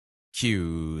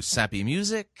Cue sappy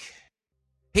music.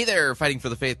 Hey there, Fighting for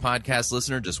the Faith podcast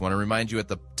listener. Just want to remind you at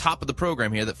the top of the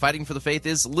program here that Fighting for the Faith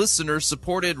is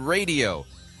listener-supported radio.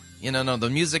 No,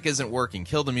 the music isn't working.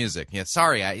 Kill the music. Yeah,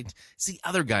 sorry, it's the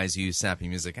other guys who use sappy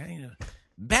music.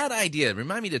 Bad idea.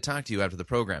 Remind me to talk to you after the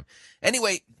program.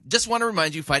 Anyway, just want to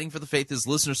remind you, Fighting for the Faith is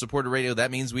listener-supported radio.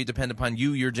 That means we depend upon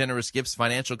you, your generous gifts,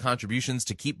 financial contributions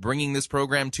to keep bringing this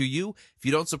program to you. If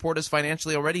you don't support us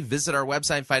financially already, visit our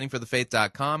website,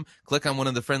 fightingforthefaith.com. Click on one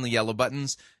of the friendly yellow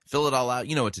buttons. Fill it all out.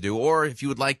 You know what to do. Or if you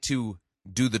would like to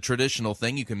do the traditional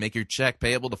thing, you can make your check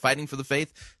payable to Fighting for the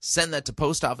Faith. Send that to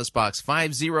Post Office Box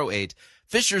 508,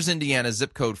 Fishers, Indiana,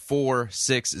 zip code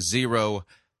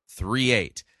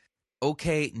 46038.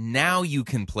 Okay, now you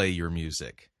can play your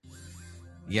music.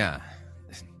 Yeah.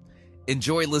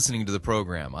 Enjoy listening to the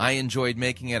program. I enjoyed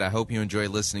making it. I hope you enjoy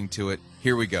listening to it.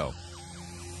 Here we go.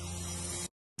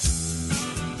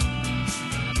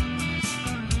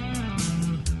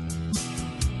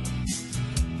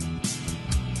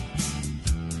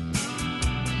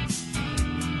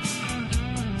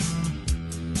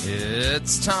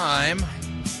 It's time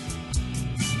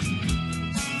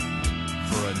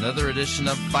for another edition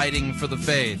of Fighting for the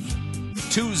Faith.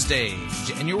 Tuesday,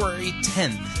 January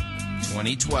 10th,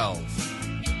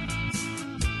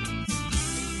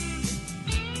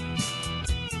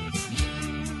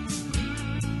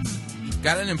 2012.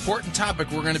 Got an important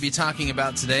topic we're going to be talking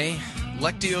about today.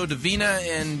 Lectio Divina,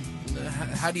 and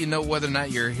how do you know whether or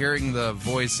not you're hearing the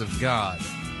voice of God?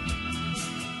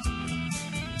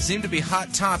 Seem to be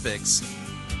hot topics.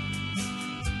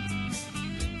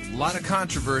 A lot of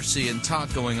controversy and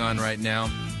talk going on right now.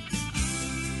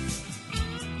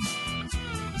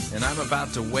 And I'm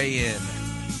about to weigh in.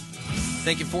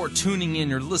 Thank you for tuning in.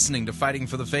 You're listening to Fighting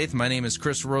for the Faith. My name is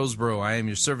Chris Roseborough. I am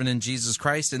your servant in Jesus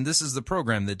Christ, and this is the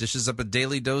program that dishes up a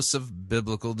daily dose of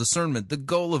biblical discernment, the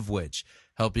goal of which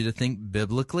help you to think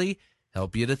biblically,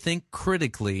 help you to think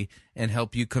critically, and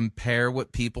help you compare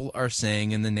what people are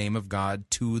saying in the name of God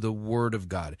to the Word of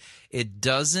God. It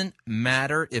doesn't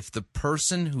matter if the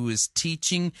person who is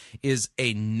teaching is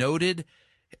a noted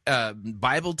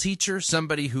Bible teacher,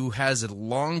 somebody who has a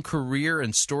long career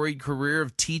and storied career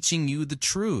of teaching you the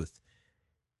truth.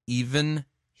 Even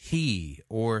he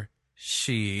or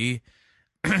she,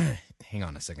 hang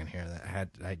on a second here,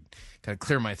 I got to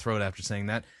clear my throat after saying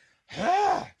that.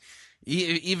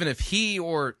 Even if he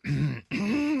or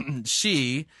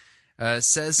she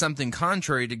says something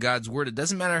contrary to God's Word, it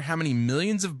doesn't matter how many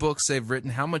millions of books they've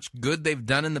written, how much good they've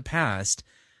done in the past.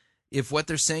 If what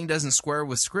they're saying doesn't square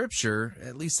with Scripture,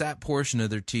 at least that portion of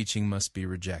their teaching must be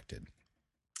rejected.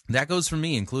 That goes for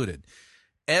me included.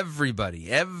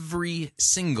 Everybody, every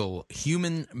single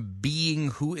human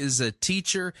being who is a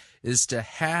teacher is to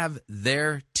have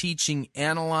their teaching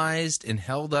analyzed and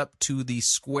held up to the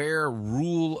square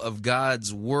rule of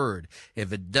God's Word.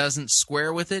 If it doesn't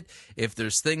square with it, if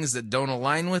there's things that don't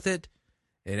align with it,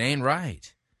 it ain't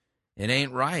right. It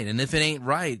ain't right. And if it ain't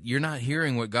right, you're not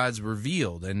hearing what God's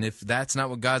revealed. And if that's not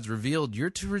what God's revealed, you're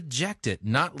to reject it,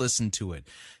 not listen to it.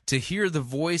 To hear the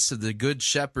voice of the Good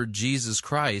Shepherd, Jesus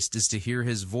Christ, is to hear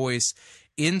his voice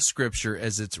in Scripture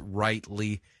as it's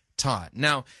rightly taught.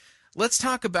 Now, let's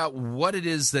talk about what it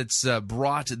is that's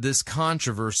brought this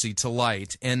controversy to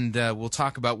light, and we'll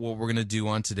talk about what we're going to do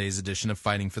on today's edition of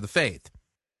Fighting for the Faith.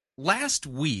 Last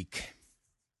week,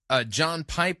 John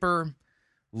Piper,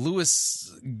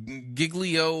 Louis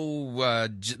Giglio,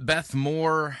 Beth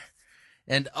Moore,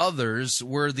 and others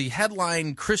were the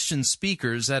headline Christian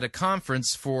speakers at a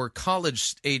conference for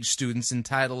college-age students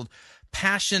entitled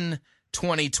Passion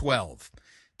 2012.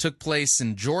 Took place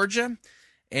in Georgia,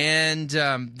 and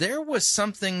there was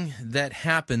something that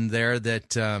happened there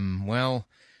that,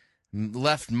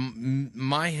 left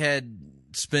my head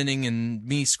spinning and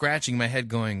me scratching my head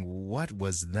going, what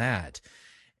was that?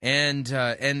 And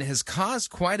has caused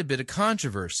quite a bit of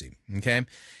controversy, okay?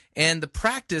 And the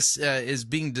practice is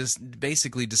being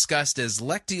basically discussed as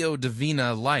Lectio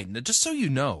Divina Light. Now, just so you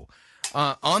know,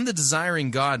 on the Desiring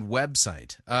God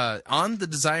website,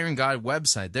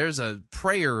 there's a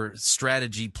prayer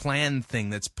strategy plan thing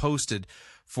that's posted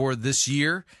for this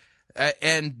year.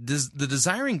 And the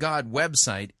Desiring God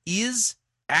website is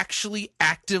actually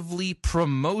actively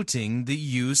promoting the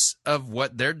use of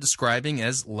what they're describing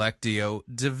as Lectio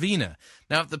Divina.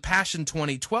 Now, at the Passion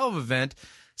 2012 event,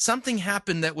 something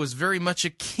happened that was very much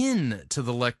akin to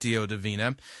the Lectio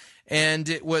Divina, and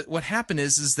what happened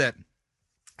is that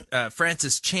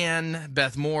Francis Chan,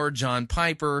 Beth Moore, John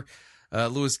Piper,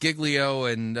 Louis Giglio,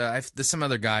 and some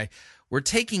other guy were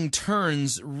taking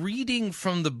turns reading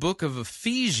from the book of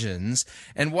Ephesians,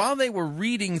 and while they were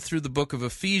reading through the book of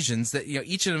Ephesians, that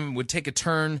each of them would take a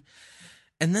turn,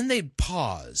 and then they'd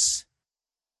pause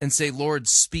and say, "Lord,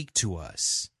 speak to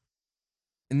us."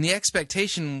 And the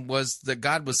expectation was that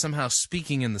God was somehow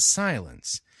speaking in the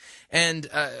silence. And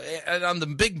on the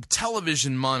big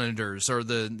television monitors or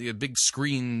the big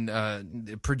screen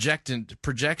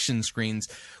projection screens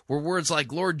were words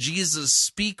like, "Lord Jesus,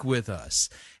 speak with us."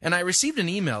 And I received an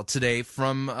email today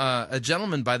from a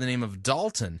gentleman by the name of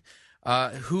Dalton,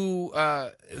 who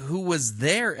was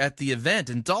there at the event.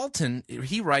 And Dalton,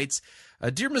 he writes,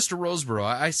 "Dear Mr. Roseborough,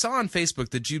 I saw on Facebook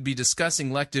that you'd be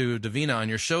discussing Lectio Divina on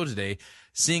your show today.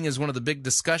 Seeing as one of the big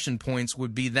discussion points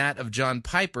would be that of John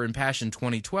Piper in Passion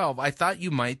 2012, I thought you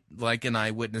might like an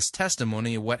eyewitness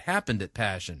testimony of what happened at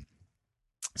Passion."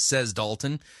 Says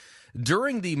Dalton,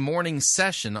 "During the morning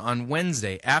session on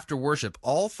Wednesday after worship,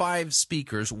 all 5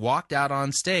 speakers walked out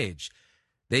on stage.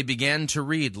 They began to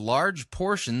read large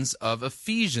portions of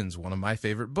Ephesians, one of my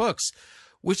favorite books,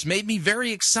 which made me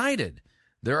very excited.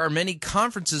 There are many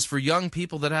conferences for young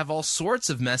people that have all sorts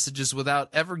of messages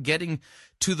without ever getting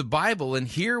to the Bible, and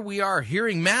here we are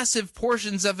hearing massive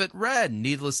portions of it read.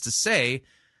 Needless to say,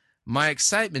 my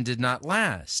excitement did not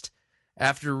last.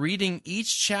 After reading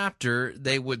each chapter,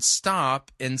 they would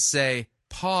stop and say,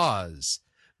 'Pause,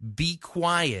 be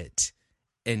quiet,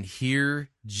 and hear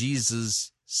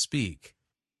Jesus speak.'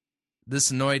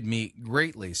 This annoyed me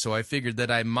greatly, so I figured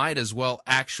that I might as well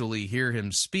actually hear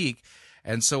him speak,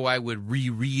 and so I would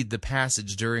reread the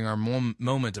passage during our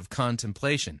moment of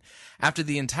contemplation. After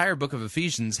the entire book of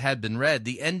Ephesians had been read,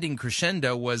 the ending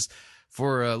crescendo was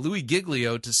for Louis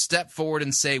Giglio to step forward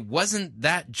and say, 'Wasn't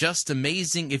that just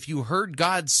amazing? If you heard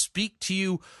God speak to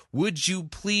you, would you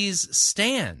please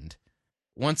stand?'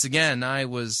 Once again, I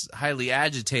was highly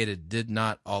agitated. Did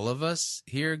not all of us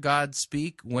hear God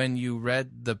speak when you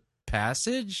read the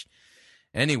passage?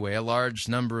 Anyway, a large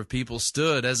number of people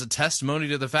stood as a testimony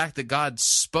to the fact that God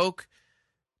spoke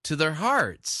to their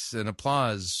hearts, and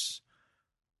applause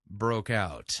broke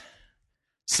out."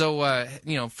 So,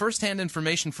 firsthand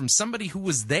information from somebody who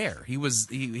was there. He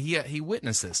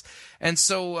witnessed this. And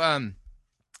so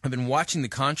I've been watching the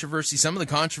controversy. Some of the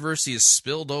controversy is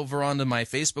spilled over onto my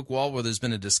Facebook wall where there's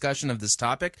been a discussion of this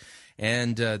topic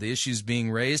and the issues being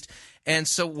raised. And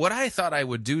so what I thought I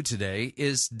would do today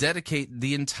is dedicate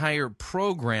the entire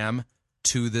program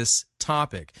to this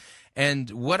topic. And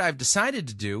what I've decided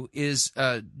to do is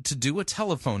to do a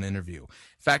telephone interview.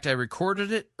 In fact, I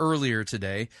recorded it earlier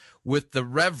today with the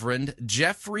Reverend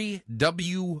Jeffrey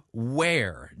W.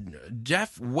 Ware.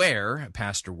 Jeff Ware,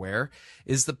 Pastor Ware,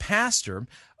 is the pastor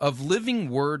of Living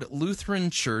Word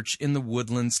Lutheran Church in the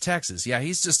Woodlands, Texas. Yeah,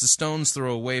 he's just a stone's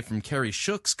throw away from Kerry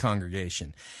Shook's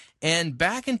congregation. And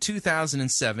back in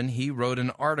 2007, he wrote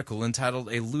an article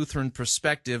entitled A Lutheran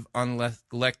Perspective on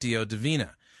Lectio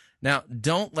Divina. Now,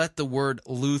 don't let the word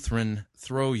Lutheran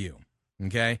throw you,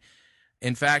 okay?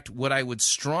 In fact, what I would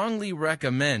strongly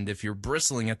recommend if you're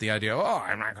bristling at the idea,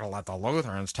 I'm not going to let the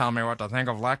Lutherans tell me what to think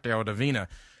of Lectio Divina,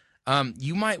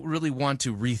 you might really want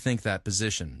to rethink that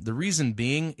position. The reason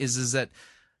being is that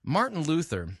Martin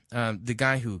Luther, the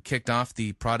guy who kicked off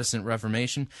the Protestant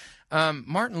Reformation,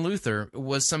 Martin Luther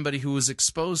was somebody who was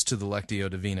exposed to the Lectio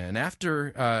Divina, and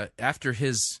after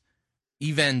his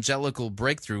evangelical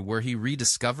breakthrough where he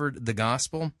rediscovered the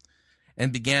gospel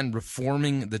and began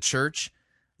reforming the church,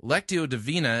 Lectio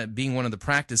Divina, being one of the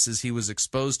practices he was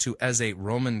exposed to as a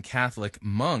Roman Catholic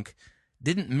monk,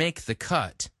 didn't make the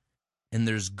cut. And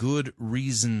there's good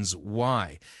reasons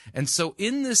why. And so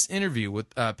in this interview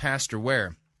with Pastor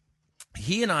Ware,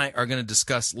 he and I are going to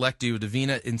discuss Lectio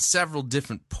Divina in several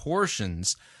different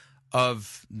portions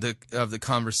of the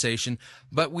conversation,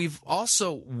 but we've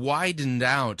also widened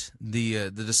out the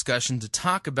discussion to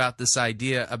talk about this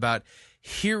idea about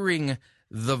hearing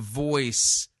the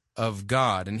voice of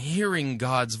God and hearing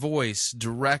God's voice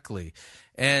directly,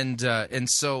 and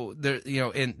so there,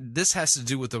 and this has to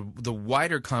do with the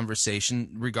wider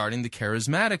conversation regarding the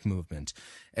charismatic movement.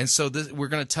 And so we're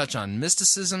going to touch on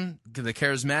mysticism, the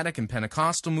charismatic and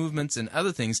Pentecostal movements, and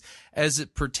other things as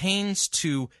it pertains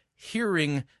to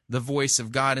hearing the voice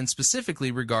of God, and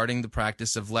specifically regarding the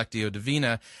practice of Lectio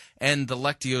Divina and the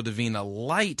Lectio Divina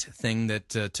Light thing that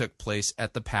took place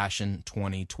at the Passion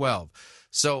 2012.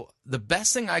 So the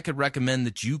best thing I could recommend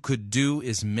that you could do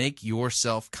is make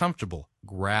yourself comfortable.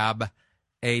 Grab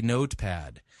a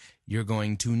notepad. You're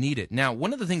going to need it. Now,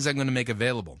 one of the things I'm going to make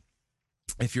available,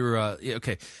 if you're,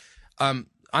 I'm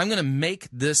going to make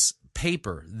this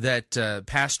paper that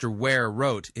Pastor Ware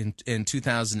wrote in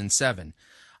 2007.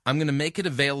 I'm going to make it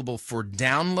available for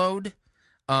download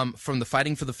from the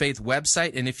Fighting for the Faith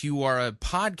website. And if you are a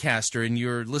podcaster and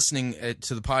you're listening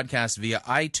to the podcast via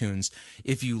iTunes,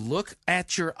 if you look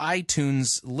at your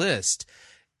iTunes list,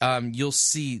 you'll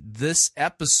see this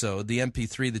episode, the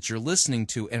MP3 that you're listening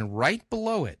to, and right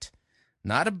below it,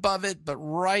 not above it, but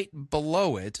right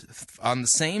below it, on the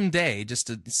same day, just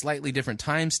a slightly different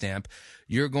timestamp,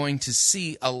 you're going to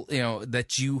see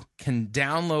that you can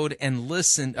download and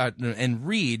listen and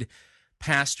read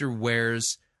Pastor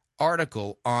Ware's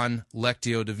article on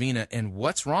Lectio Divina and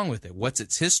what's wrong with it. What's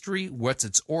its history? What's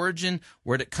its origin?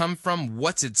 Where'd it come from?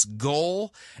 What's its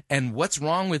goal? And what's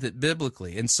wrong with it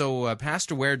biblically? And so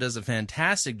Pastor Ware does a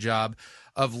fantastic job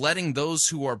of letting those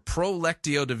who are pro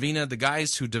Lectio Divina, the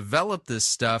guys who develop this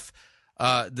stuff,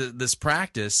 this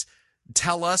practice,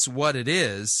 tell us what it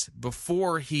is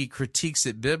before he critiques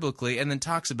it biblically, and then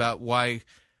talks about why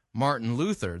Martin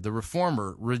Luther, the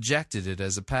reformer, rejected it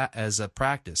as a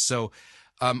practice. So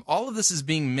all of this is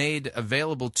being made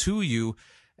available to you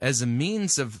as a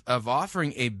means of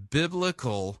offering a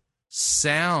biblical,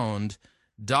 sound,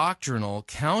 doctrinal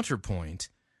counterpoint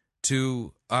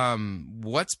to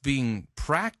what's being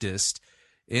practiced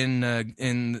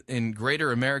in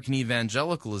greater American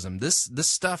evangelicalism. This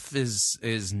stuff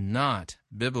is not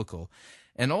biblical,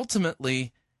 and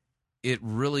ultimately, it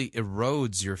really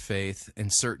erodes your faith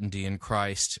and certainty in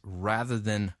Christ rather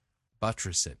than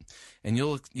buttress it. And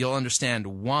you'll understand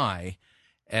why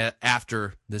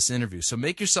after this interview. So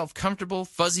make yourself comfortable,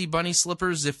 fuzzy bunny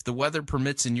slippers if the weather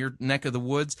permits in your neck of the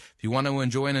woods. If you want to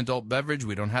enjoy an adult beverage,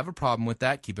 we don't have a problem with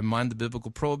that. Keep in mind the biblical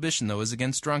prohibition, though, is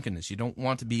against drunkenness. You don't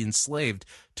want to be enslaved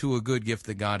to a good gift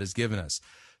that God has given us.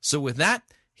 So with that,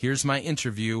 here's my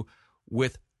interview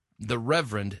with the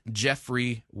Reverend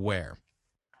Jeffrey Ware.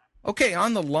 Okay,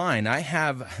 on the line, I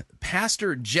have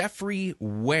Pastor Jeffrey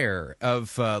Ware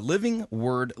of Living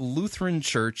Word Lutheran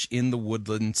Church in the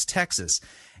Woodlands, Texas.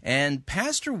 And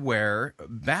Pastor Ware,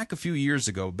 back a few years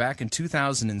ago, back in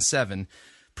 2007,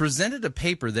 presented a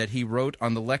paper that he wrote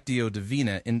on the Lectio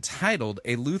Divina entitled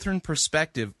A Lutheran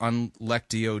Perspective on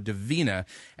Lectio Divina.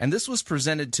 And this was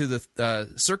presented to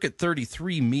the Circuit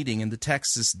 33 meeting in the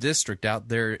Texas District out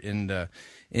there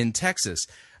in Texas.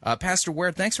 Pastor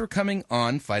Ware, thanks for coming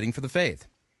on Fighting for the Faith.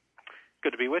 Good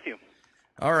to be with you.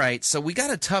 All right, so we got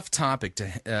a tough topic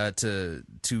to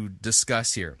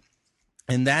discuss here,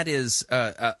 and that is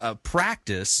a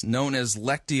practice known as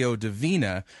Lectio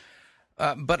Divina.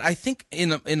 But I think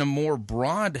in a more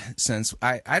broad sense,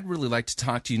 I'd really like to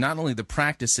talk to you not only the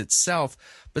practice itself,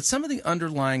 but some of the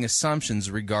underlying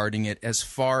assumptions regarding it, as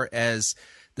far as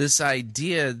this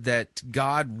idea that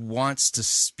God wants to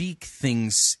speak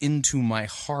things into my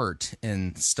heart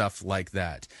and stuff like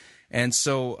that. And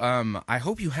so I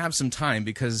hope you have some time,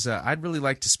 because I'd really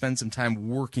like to spend some time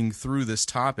working through this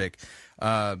topic,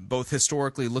 both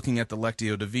historically looking at the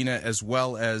Lectio Divina, as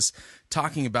well as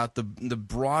talking about the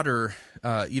broader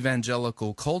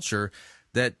evangelical culture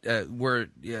that where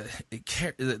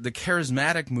the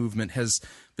charismatic movement has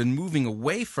been moving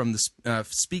away from the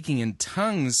speaking in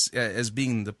tongues as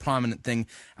being the prominent thing,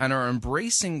 and are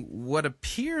embracing what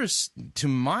appears to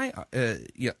my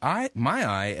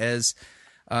eye as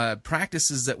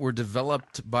practices that were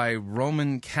developed by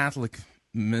Roman Catholic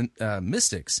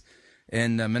mystics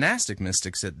and monastic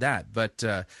mystics at that. But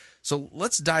so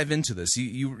let's dive into this.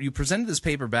 You presented this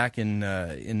paper back in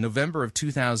November of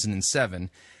 2007.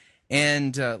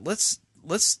 And let's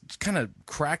kind of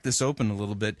crack this open a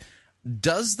little bit.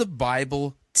 Does the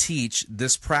Bible teach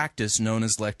this practice known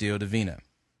as Lectio Divina?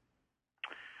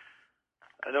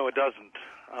 No, it doesn't.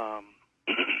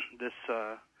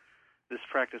 This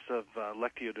practice of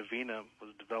Lectio Divina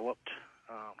was developed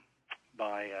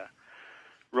by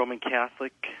Roman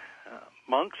Catholic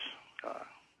monks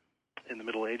in the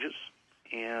Middle Ages,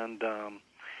 and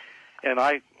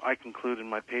I conclude in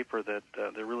my paper that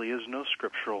there really is no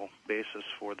scriptural basis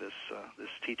for this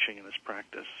teaching and this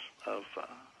practice of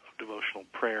devotional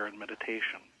prayer and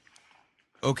meditation.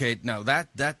 Okay, now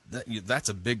that's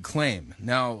a big claim.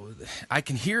 Now, I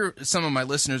can hear some of my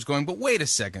listeners going, but wait a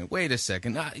second.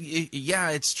 Yeah,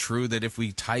 it's true that if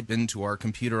we type into our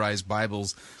computerized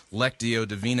Bibles Lectio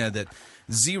Divina, that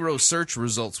 0 search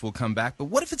results will come back. But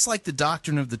what if it's like the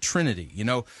doctrine of the Trinity,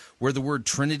 where the word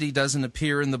Trinity doesn't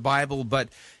appear in the Bible, but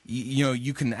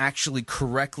you can actually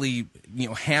correctly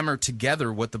hammer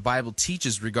together what the Bible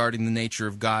teaches regarding the nature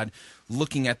of God,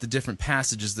 looking at the different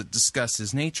passages that discuss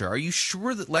his nature. Are you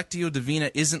sure that Lectio Divina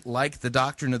isn't like the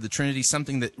doctrine of the Trinity,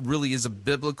 something that really is a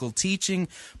biblical teaching,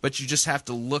 but you just have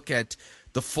to look at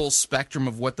the full spectrum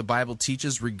of what the Bible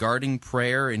teaches regarding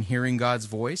prayer and hearing God's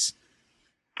voice?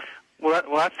 Well,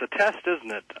 that's the test,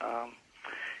 isn't it?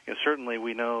 Certainly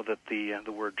we know that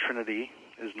the word Trinity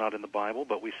is not in the Bible,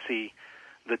 but we see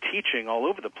the teaching all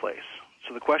over the place.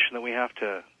 So the question that we have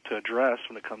to address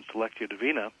when it comes to Lectio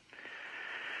Divina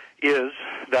is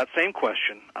that same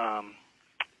question.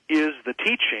 Is the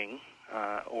teaching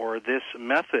or this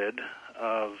method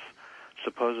of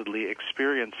supposedly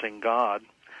experiencing God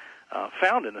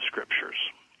found in the Scriptures?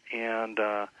 And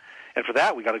for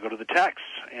that, we got to go to the text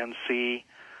and see,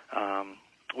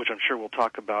 which I'm sure we'll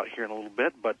talk about here in a little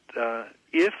bit, but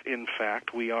if, in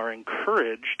fact, we are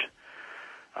encouraged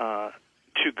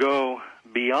to go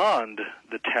beyond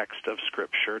the text of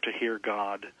Scripture to hear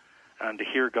God and to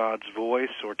hear God's voice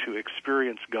or to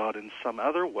experience God in some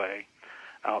other way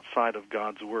outside of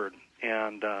God's Word.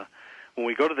 And when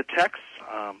we go to the text,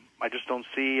 I just don't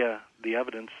see the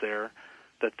evidence there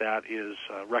that is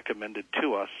recommended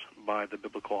to us by the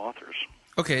biblical authors.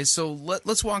 Okay, so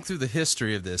let's walk through the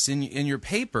history of this. In your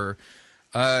paper,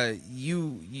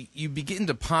 you begin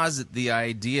to posit the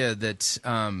idea that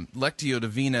Lectio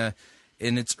Divina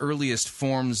in its earliest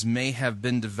forms may have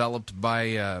been developed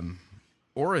by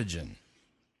Origen.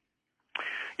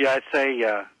 Yeah, I'd say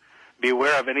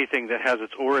beware of anything that has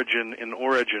its origin in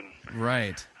Origen.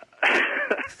 Right.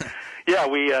 Yeah,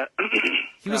 we...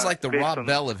 he was like the Rob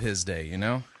Bell of his day, you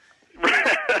know?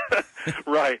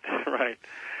 Right.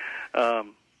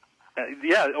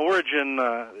 Yeah, Origen,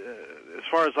 as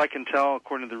far as I can tell,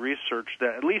 according to the research,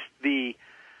 that at least the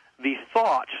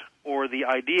thought or the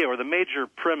idea or the major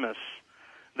premise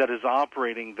that is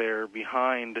operating there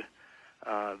behind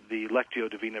the Lectio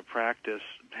Divina practice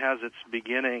has its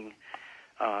beginning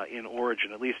in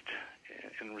Origen, at least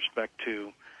in respect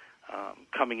to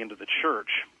coming into the church.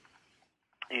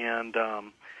 And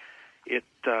it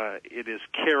is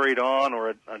carried on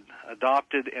or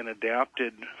adopted and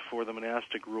adapted for the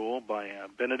monastic rule by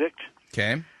Benedict.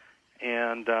 Okay.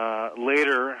 And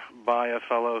later by a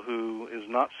fellow who is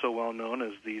not so well known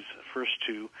as these first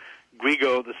two,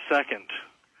 Guigo II,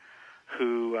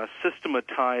 who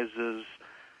systematizes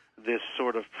this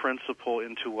sort of principle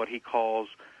into what he calls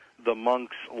the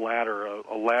monk's ladder,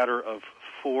 a ladder of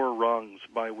 4 rungs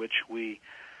by which we,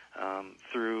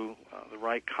 through the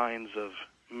right kinds of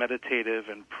meditative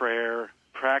and prayer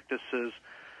practices,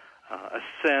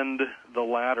 ascend the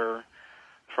ladder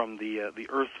from the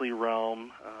earthly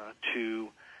realm to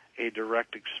a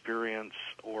direct experience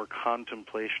or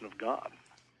contemplation of God.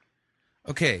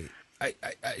 Okay,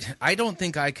 I don't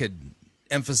think I could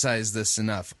emphasize this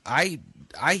enough. I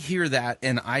hear that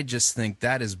and I just think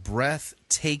that is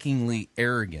breathtakingly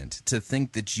arrogant to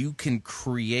think that you can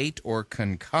create or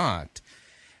concoct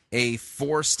a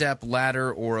 4-step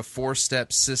ladder or a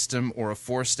 4-step system or a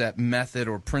 4-step method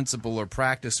or principle or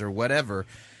practice or whatever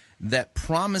that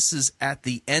promises at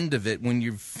the end of it, when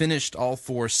you've finished all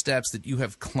 4 steps, that you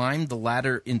have climbed the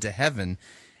ladder into heaven,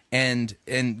 and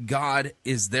God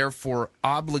is therefore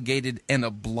obligated and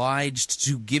obliged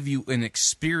to give you an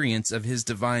experience of His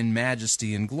divine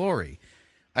majesty and glory.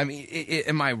 I mean,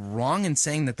 am I wrong in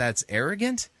saying that that's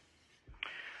arrogant?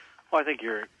 Well, I think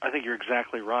you're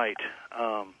exactly right.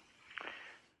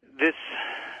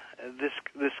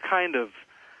 This kind of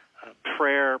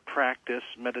prayer practice,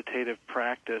 meditative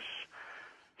practice,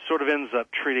 sort of ends up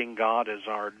treating God as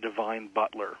our divine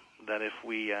butler. That if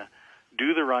we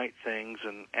do the right things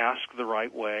and ask the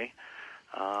right way,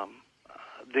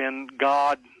 then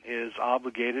God is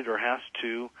obligated or has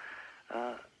to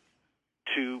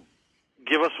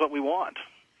give us what we want,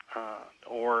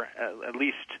 or at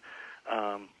least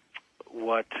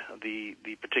what the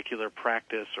particular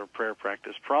practice or prayer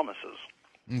practice promises.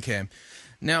 Okay.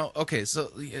 Now,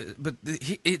 but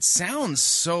it sounds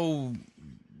so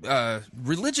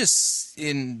religious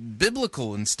in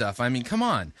biblical and stuff. I mean, come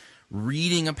on.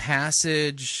 Reading a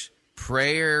passage,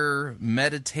 prayer,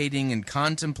 meditating and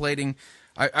contemplating.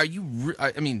 I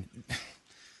mean,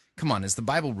 come on, is the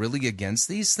Bible really against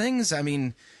these things? I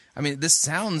mean, this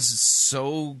sounds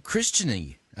so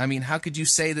Christian-y. I mean, how could you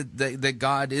say that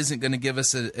God isn't going to give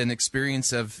us an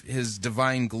experience of His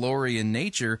divine glory and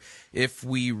nature if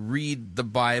we read the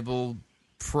Bible,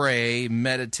 pray,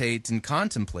 meditate, and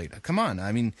contemplate? Come on.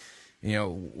 I mean,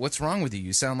 what's wrong with you?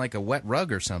 You sound like a wet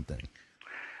rug or something.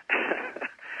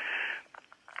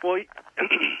 Well,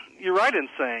 you're right in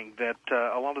saying that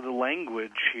a lot of the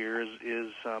language here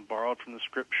is borrowed from the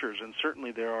Scriptures, and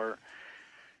certainly there are,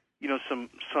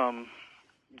 some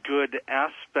good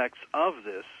aspects of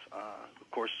this.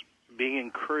 Of course, being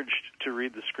encouraged to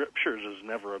read the Scriptures is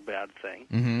never a bad thing.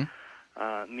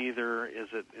 Mm-hmm. Neither is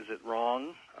it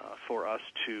wrong for us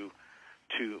to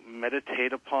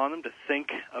meditate upon them, to think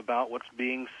about what's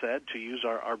being said, to use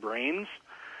our brains,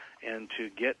 and to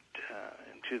get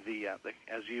to the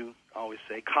as you always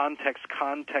say, context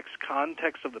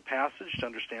of the passage to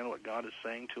understand what God is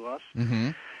saying to us.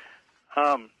 Mm-hmm.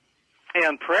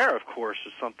 And prayer, of course,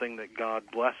 is something that God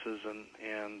blesses and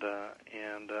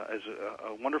is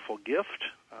a wonderful gift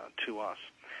to us.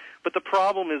 But the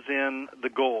problem is in the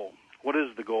goal. What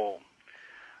is the goal?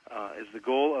 Is the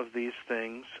goal of these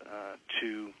things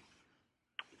to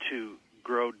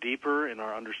grow deeper in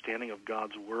our understanding of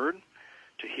God's Word,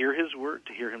 to hear His Word,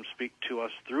 to hear Him speak to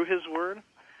us through His Word?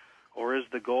 Or is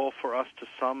the goal for us to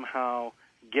somehow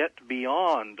get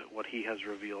beyond what He has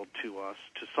revealed to us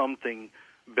to something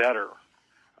better?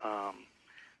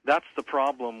 That's the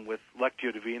problem with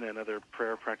Lectio Divina and other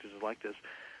prayer practices like this.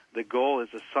 The goal is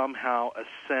to somehow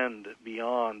ascend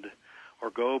beyond or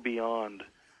go beyond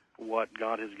what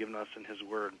God has given us in His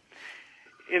Word.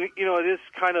 And, it is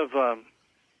kind of an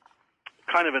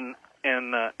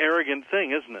arrogant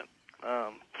thing, isn't it,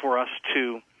 for us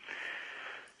to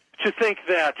think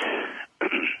that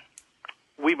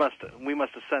we must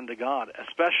ascend to God,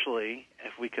 especially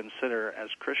if we consider as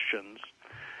Christians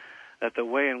that the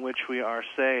way in which we are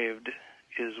saved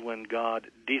is when God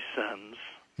descends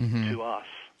to us.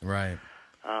 Right.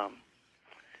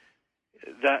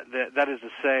 That is to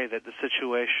say that the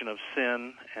situation of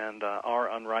sin and our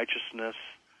unrighteousness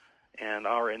and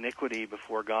our iniquity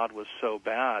before God was so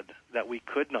bad that we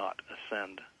could not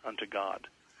ascend unto God.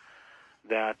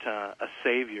 That a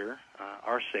Savior,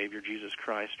 our Savior, Jesus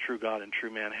Christ, true God and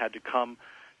true man, had to come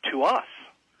to us,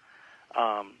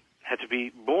 had to be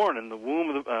born in the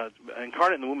womb of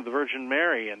incarnate in the womb of the Virgin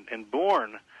Mary, and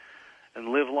born and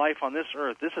live life on this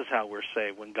earth. This is how we're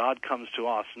saved, when God comes to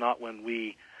us, not when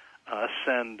we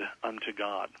ascend unto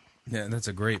God. Yeah, that's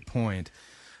a great point.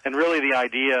 And really, the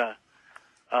idea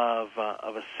of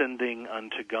ascending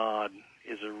unto God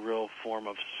is a real form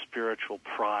of spiritual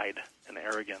pride and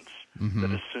arrogance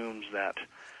that assumes that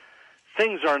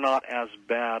things are not as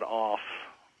bad off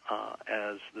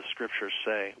as the Scriptures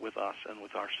say with us and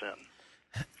with our sin.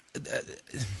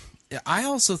 I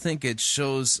also think it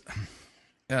shows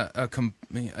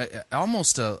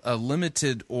almost a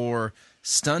limited or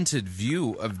stunted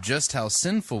view of just how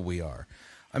sinful we are.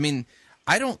 I mean,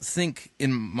 I don't think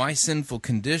in my sinful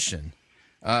condition,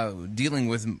 dealing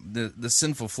with the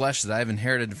sinful flesh that I've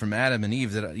inherited from Adam and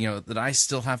Eve, that I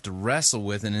still have to wrestle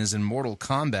with and is in mortal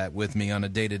combat with me on a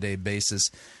day-to-day basis,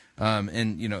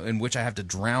 in which I have to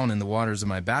drown in the waters of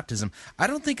my baptism. I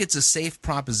don't think it's a safe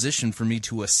proposition for me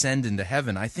to ascend into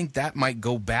heaven. I think that might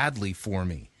go badly for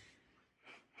me.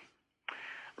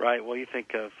 Right. Well, you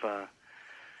think of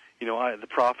the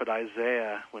prophet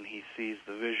Isaiah, when he sees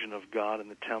the vision of God in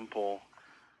the temple,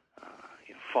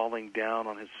 falling down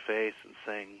on his face and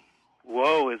saying,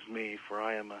 "Woe is me, for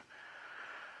I am a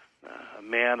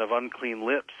man of unclean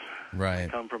lips. Right. I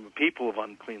come from a people of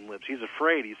unclean lips." He's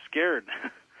afraid. He's scared.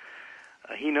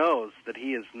 He knows that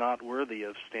he is not worthy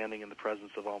of standing in the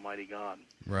presence of Almighty God.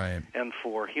 Right. And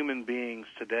for human beings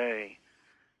today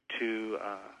to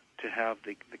have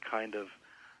the kind of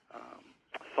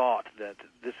thought that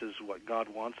this is what God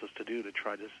wants us to do, to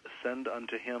try to ascend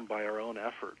unto Him by our own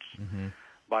efforts,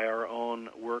 by our own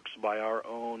works, by our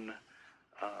own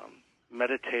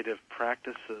meditative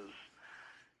practices,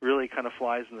 really kind of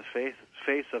flies in the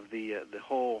face of the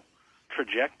whole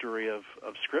trajectory of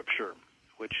Scripture,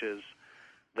 which is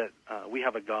that we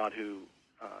have a God who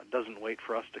doesn't wait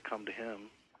for us to come to Him,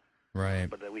 right?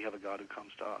 But that we have a God who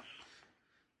comes to us.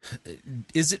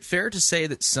 Is it fair to say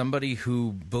that somebody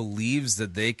who believes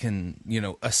that they can,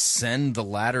 ascend the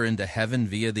ladder into heaven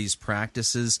via these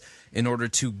practices in order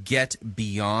to get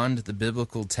beyond the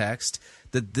biblical text,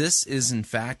 that this is in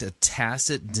fact a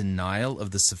tacit denial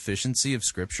of the sufficiency of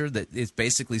Scripture, that it's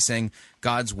basically saying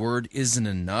God's Word isn't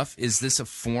enough? Is this a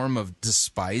form of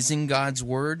despising God's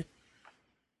Word?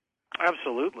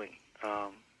 Absolutely.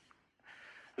 As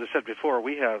I said before,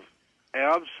 we have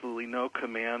absolutely no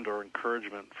command or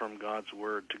encouragement from God's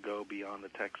Word to go beyond the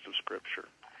text of Scripture.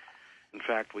 In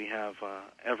fact, we have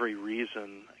every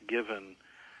reason given,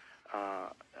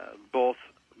 both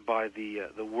by the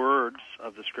words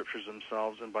of the Scriptures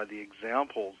themselves and by the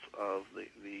examples of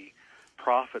the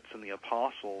prophets and the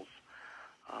apostles,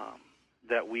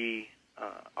 that we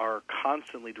are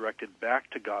constantly directed back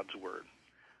to God's Word.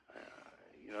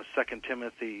 2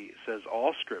 Timothy says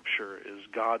all Scripture is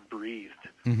God-breathed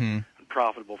and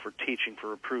profitable for teaching, for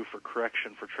reproof, for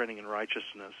correction, for training in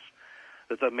righteousness,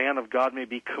 that the man of God may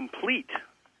be complete.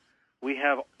 We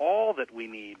have all that we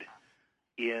need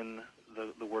in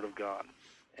the Word of God,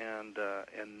 and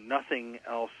nothing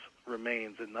else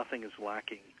remains, and nothing is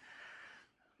lacking.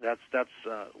 That's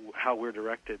how we're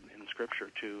directed in Scripture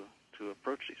to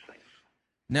approach these things.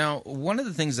 Now, one of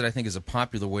the things that I think is a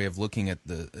popular way of looking at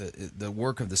the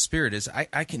work of the Spirit is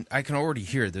I can already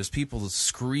hear it. There's people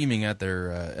screaming at their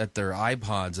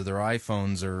iPods or their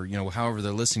iPhones or however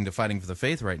they're listening to Fighting for the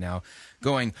Faith right now,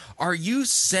 going, "Are you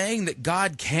saying that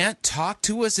God can't talk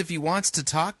to us if He wants to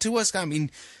talk to us? I mean,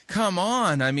 come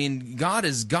on! I mean, God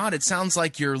is God. It sounds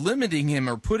like you're limiting Him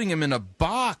or putting Him in a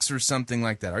box or something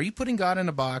like that. Are you putting God in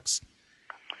a box?"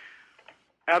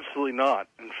 Absolutely not.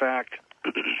 In fact,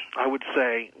 I would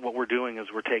say what we're doing is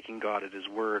we're taking God at His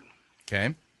word.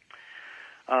 Okay.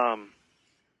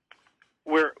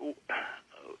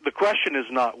 The question is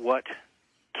not what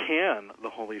can the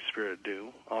Holy Spirit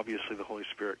do. Obviously, the Holy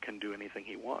Spirit can do anything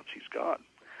He wants. He's God.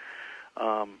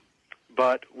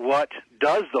 But what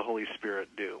does the Holy Spirit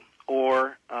do?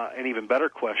 Or an even better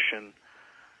question,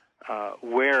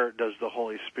 where does the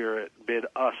Holy Spirit bid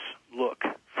us look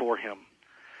for Him?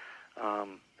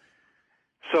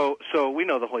 So we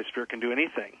know the Holy Spirit can do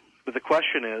anything. But the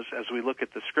question is, as we look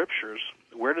at the Scriptures,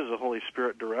 where does the Holy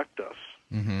Spirit direct us?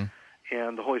 Mm-hmm.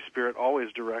 And the Holy Spirit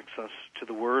always directs us to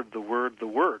the Word, the Word, the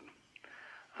Word.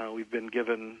 We've been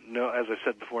given, as I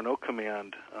said before, no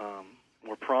command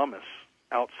or promise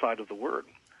outside of the Word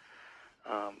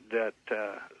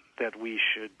that we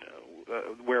should,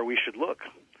 where we should look.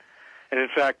 And in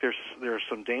fact, there are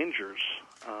some dangers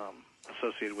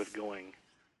associated with going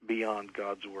beyond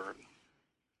God's Word.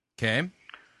 Okay.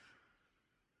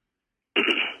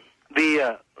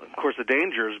 Of course, the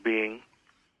dangers being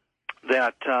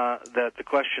that the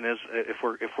question is, if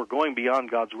we're going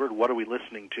beyond God's Word, what are we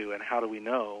listening to, and how do we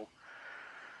know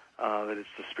that it's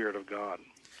the Spirit of God?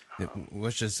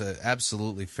 Which is an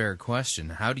absolutely fair question.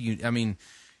 How do you? I mean,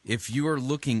 if you are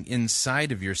looking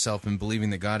inside of yourself and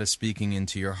believing that God is speaking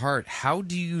into your heart, how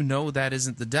do you know that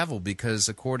isn't the devil? Because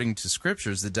according to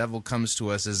Scriptures, the devil comes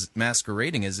to us as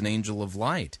masquerading as an angel of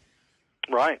light.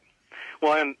 Right.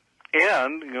 Well,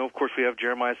 and of course, we have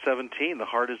Jeremiah 17. The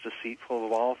heart is deceitful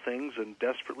of all things and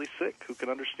desperately sick. Who can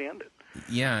understand it?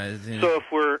 Yeah. So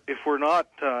if we're not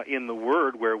in the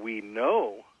Word where we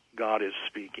know God is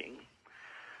speaking,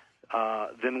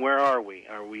 then where are we?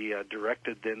 Are we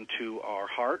directed then to our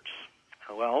hearts?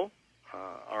 Well,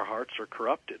 our hearts are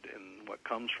corrupted, and what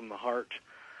comes from the heart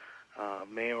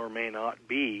may or may not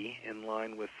be in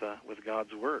line with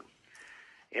God's Word.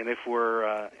 And if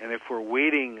we're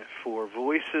waiting for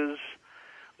voices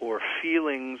or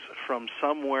feelings from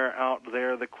somewhere out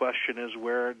there, the question is,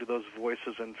 where do those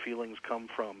voices and feelings come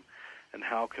from, and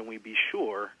how can we be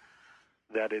sure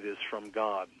that it is from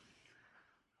God?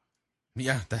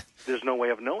 Yeah, there's no way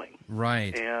of knowing.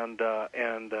 Right. And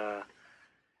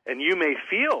you may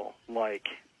feel like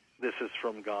this is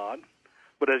from God,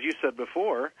 but as you said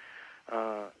before,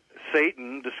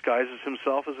 Satan disguises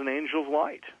himself as an angel of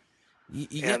light.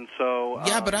 And so,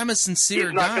 but I'm a sincere guy.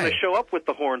 He's not going to show up with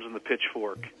the horns and the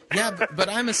pitchfork. Yeah, but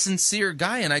I'm a sincere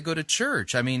guy, and I go to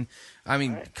church. I mean,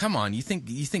 right. Come on. You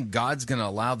think God's going to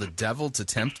allow the devil to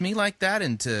tempt me like that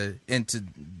and to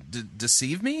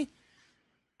deceive me?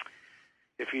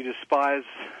 If you despise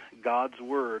God's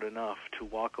Word enough to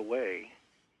walk away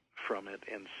from it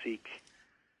and seek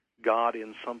God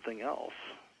in something else,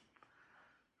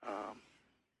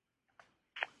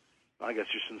 I guess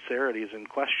your sincerity is in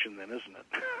question then, isn't it?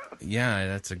 Yeah,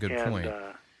 that's a good point.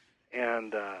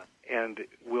 And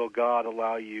will God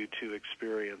allow you to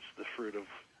experience the fruit of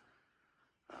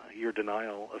your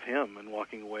denial of Him and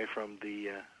walking away from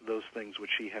those things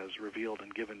which He has revealed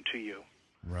and given to you?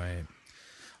 Right.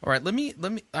 All right. Let me.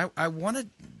 I want to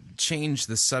change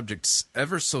the subject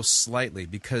ever so slightly,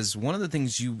 because one of the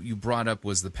things you brought up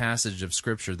was the passage of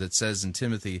Scripture that says in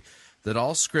Timothy that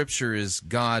all Scripture is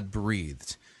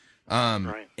God-breathed.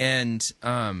 Right. And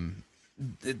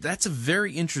that's a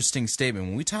very interesting statement.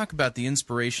 When we talk about the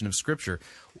inspiration of Scripture,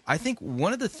 I think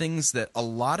one of the things that a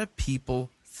lot of people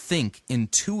think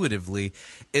intuitively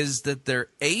is that they're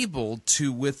able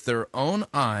to, with their own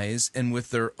eyes and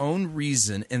with their own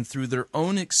reason and through their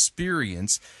own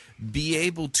experience, be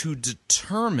able to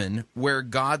determine where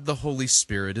God the Holy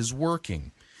Spirit is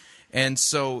working. And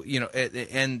so,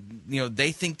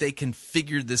 they think they can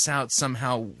figure this out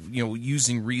somehow,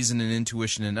 using reason and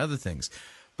intuition and other things.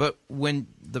 But when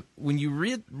you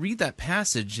read that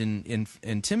passage in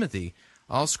Timothy,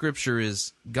 all Scripture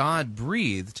is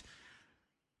God-breathed,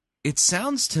 it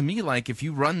sounds to me like if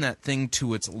you run that thing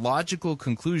to its logical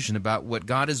conclusion about what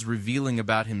God is revealing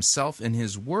about Himself in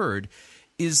His Word,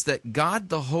 is that God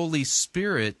the Holy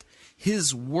Spirit,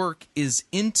 His work is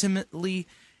intimately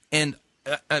and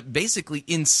basically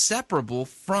inseparable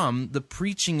from the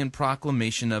preaching and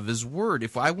proclamation of His Word.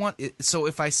 If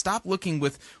I stop looking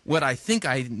with what I think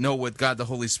I know what God the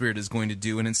Holy Spirit is going to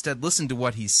do and instead listen to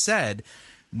what He said,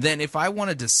 then if I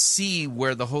wanted to see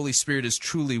where the Holy Spirit is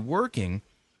truly working,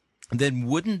 then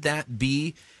wouldn't that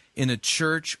be in a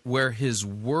church where his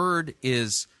word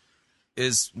is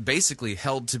basically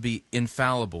held to be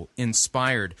infallible,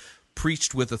 inspired,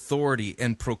 preached with authority,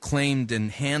 and proclaimed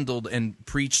and handled and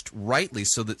preached rightly,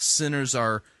 so that sinners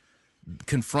are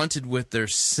confronted with their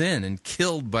sin and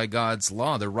killed by God's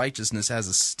law? Their righteousness has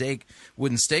a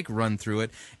wooden stake run through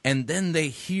it, and then they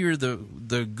hear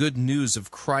the good news of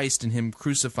Christ and him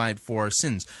crucified for our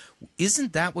sins.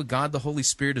 Isn't that what God the Holy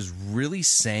Spirit is really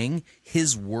saying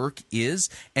his work is?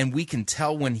 And we can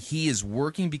tell when he is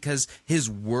working because his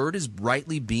word is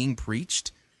rightly being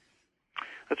preached?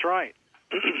 That's right.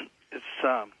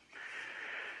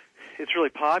 It's really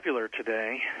popular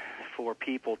today for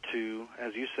people to,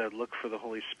 as you said, look for the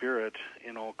Holy Spirit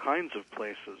in all kinds of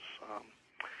places.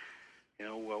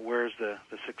 Where's the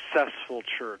successful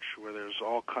church where there's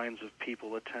all kinds of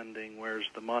people attending? Where's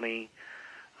the money?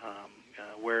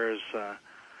 Where is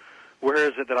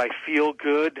it that I feel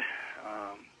good?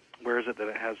 Where is it that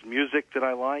it has music that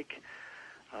I like?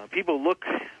 People look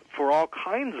for all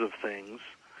kinds of things.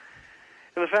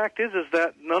 And the fact is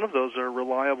that none of those are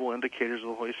reliable indicators of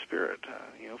the Holy Spirit.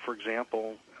 For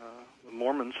example, the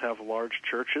Mormons have large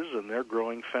churches, and they're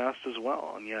growing fast as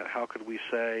well. And yet, how could we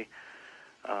say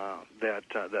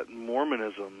that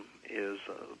Mormonism is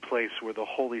a place where the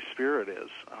Holy Spirit is?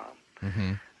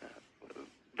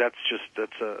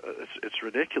 It's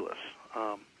ridiculous.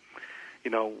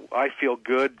 I feel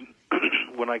good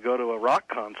when I go to a rock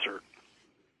concert,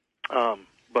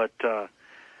 but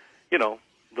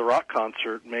the rock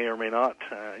concert may or may not,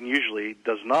 and usually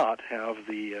does not, have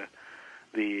the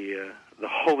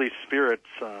Holy Spirit's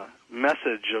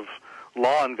message of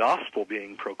law and gospel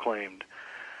being proclaimed.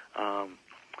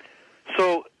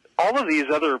 So all of these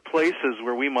other places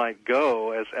where we might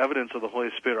go as evidence of the Holy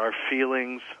Spirit, our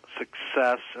feelings,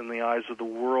 success in the eyes of the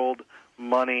world,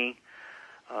 money,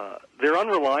 they're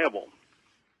unreliable.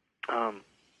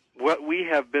 What we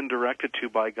have been directed to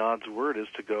by God's Word is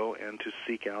to go and to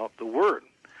seek out the Word.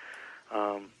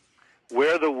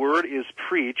 Where the Word is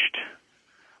preached,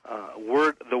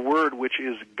 the Word which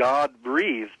is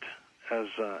God-breathed,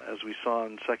 as we saw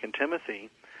in 2 Timothy,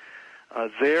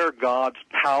 there God's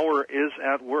power is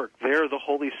at work. There the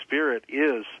Holy Spirit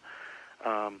is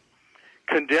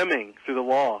condemning through the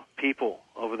law people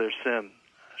over their sin,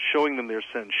 showing them their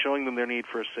sin, showing them their need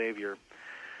for a Savior,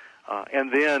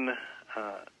 and then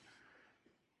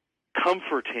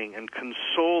comforting and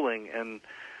consoling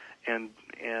and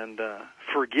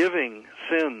forgiving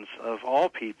sins of all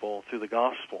people through the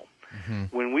gospel.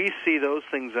 When we see those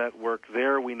things at work,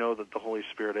 there we know that the Holy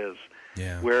Spirit is.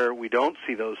 Yeah. Where we don't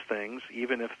see those things,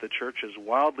 even if the church is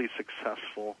wildly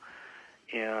successful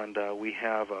and we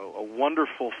have a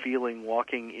wonderful feeling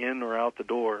walking in or out the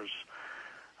doors,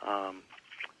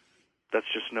 that's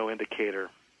just no indicator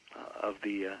of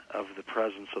the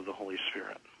presence of the Holy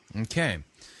Spirit. Okay.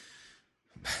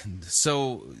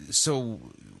 So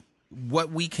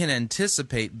what we can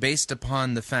anticipate based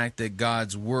upon the fact that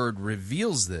God's Word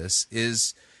reveals this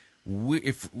is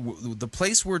if the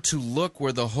place we're to look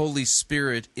where the Holy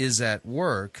Spirit is at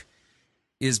work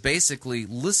is basically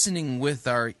listening with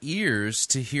our ears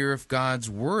to hear if God's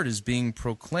Word is being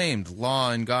proclaimed,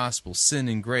 law and gospel, sin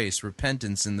and grace,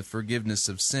 repentance and the forgiveness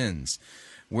of sins,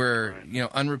 where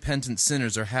unrepentant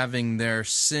sinners are having their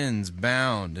sins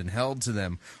bound and held to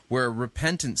them, where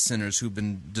repentant sinners who've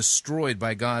been destroyed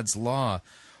by God's law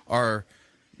are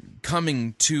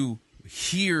coming to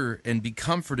hear and be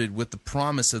comforted with the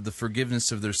promise of the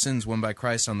forgiveness of their sins won by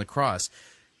Christ on the cross.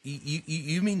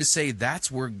 You mean to say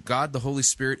that's where God the Holy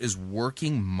Spirit is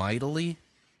working mightily?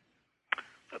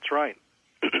 That's right.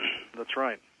 That's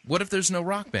right. What if there's no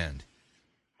rock band?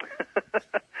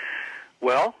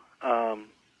 Well,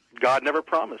 God never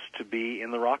promised to be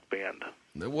in the rock band.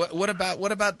 What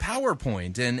about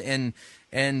PowerPoint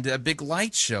and a big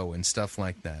light show and stuff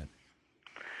like that?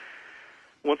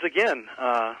 Once again,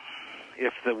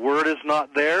 if the Word is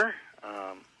not there,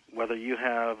 whether you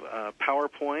have a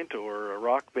PowerPoint or a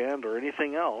rock band or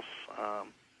anything else,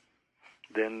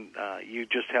 then you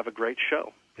just have a great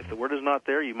show. If the Word is not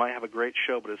there, you might have a great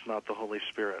show, but it's not the Holy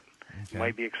Spirit. Okay. It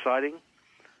might be exciting,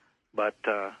 but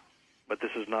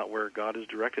this is not where God has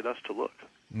directed us to look.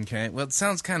 Okay. Well, it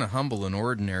sounds kind of humble and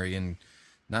ordinary and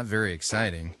not very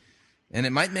exciting. And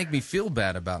it might make me feel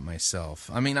bad about myself.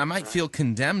 I mean, I might feel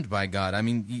condemned by God. I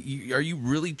mean, are you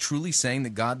really, truly saying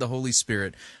that God, the Holy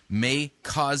Spirit, may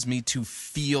cause me to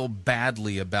feel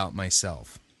badly about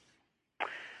myself?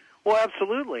 Well,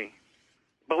 absolutely.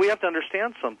 But we have to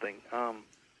understand something.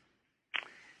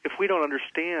 If we don't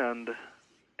understand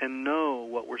and know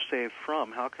what we're saved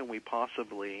from, how can we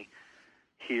possibly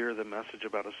hear the message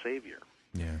about a Savior?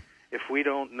 Yeah. If we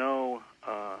don't know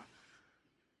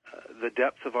the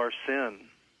depth of our sin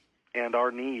and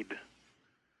our need,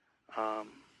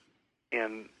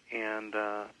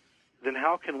 then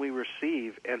how can we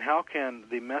receive, and how can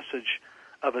the message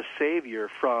of a Savior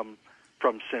from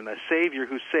sin, a Savior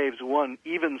who saves one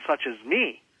even such as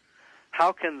me,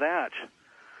 how can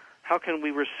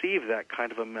we receive that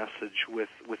kind of a message with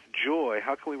joy?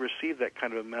 How can we receive that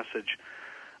kind of a message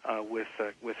with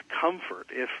comfort?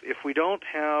 If we don't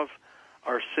have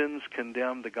our sins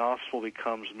condemned, the gospel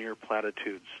becomes mere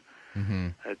platitudes. Mm-hmm.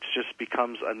 It just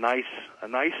becomes a nice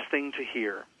thing to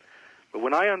hear. But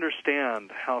when I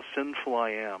understand how sinful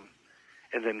I am,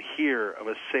 and then hear of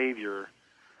a Savior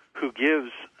who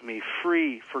gives me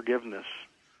free forgiveness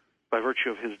by virtue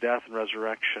of his death and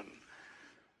resurrection,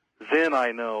 then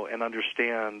I know and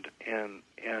understand and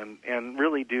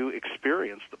really do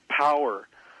experience the power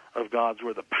of God's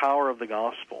word, the power of the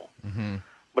gospel. Mm-hmm.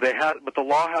 But the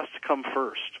law has to come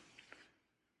first.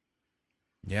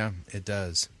 Yeah, it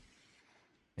does.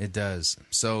 It does.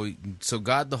 So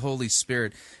God the Holy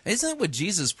Spirit, isn't that what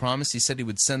Jesus promised? He said he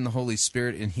would send the Holy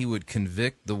Spirit and he would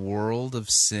convict the world of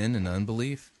sin and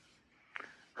unbelief?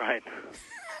 Right.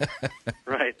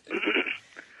 Right.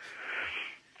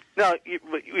 Now,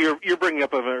 you're bringing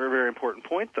up a very, very important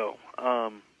point, though.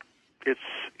 It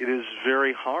is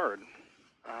very hard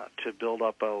to build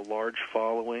up a large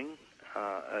following,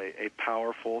 a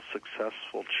powerful,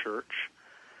 successful church,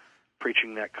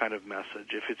 preaching that kind of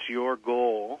message. If it's your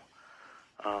goal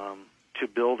to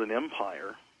build an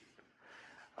empire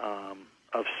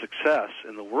of success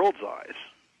in the world's eyes,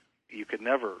 you could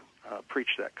never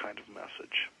preach that kind of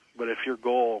message. But if your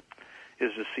goal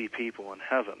is to see people in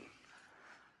heaven,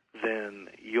 then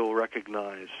you'll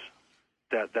recognize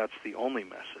that that's the only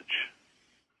message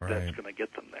that's going to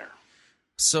get them there.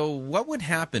 So what would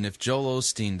happen if Joel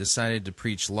Osteen decided to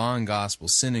preach law and gospel,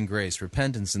 sin and grace,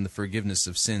 repentance and the forgiveness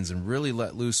of sins, and really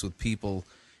let loose with people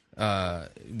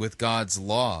with God's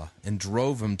law and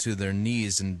drove them to their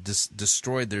knees and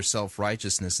destroyed their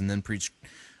self-righteousness and then preached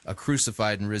a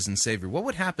crucified and risen Savior? What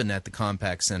would happen at the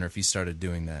Compaq Center if he started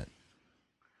doing that?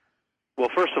 Well,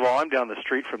 first of all, I'm down the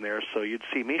street from there, so you'd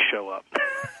see me show up,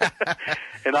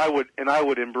 and I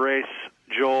would embrace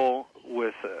Joel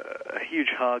with a huge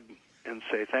hug and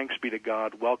say, "Thanks be to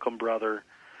God, welcome, brother."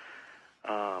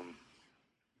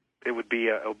 It would be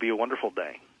a wonderful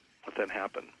day if that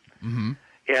happened, mm-hmm.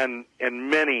 and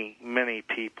many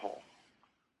people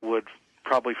would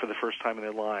probably for the first time in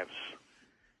their lives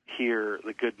hear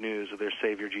the good news of their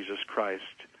Savior Jesus Christ.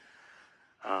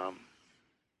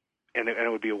 And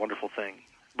it would be a wonderful thing.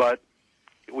 But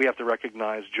we have to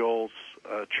recognize Joel's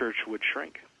church would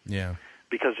shrink. Yeah.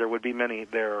 Because there would be many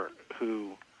there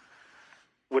who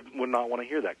would not want to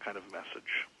hear that kind of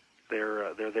message.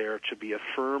 They're there to be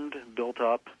affirmed, built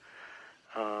up,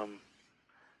 and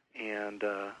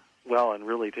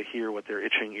really to hear what their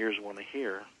itching ears want to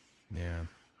hear. Yeah.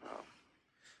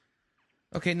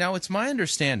 Okay, now it's my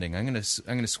understanding. I'm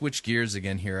gonna switch gears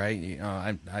again here.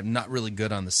 I'm not really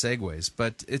good on the segues,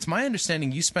 but it's my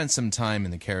understanding you spent some time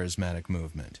in the charismatic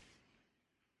movement.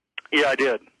 Yeah, I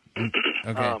did.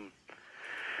 Okay.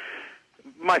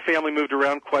 My family moved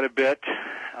around quite a bit,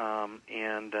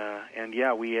 and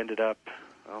yeah, we ended up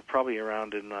probably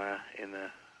around in the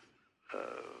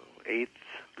 8th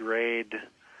grade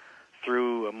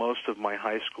through most of my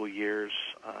high school years.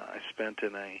 I spent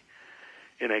in a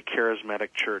charismatic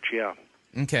church, yeah.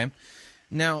 Okay.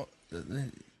 Now,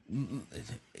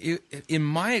 in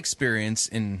my experience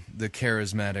in the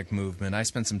charismatic movement, I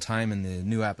spent some time in the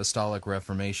New Apostolic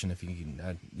Reformation. If you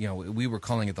we were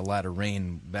calling it the Latter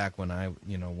Rain back when I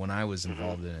was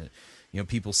involved in it.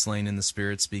 People slain in the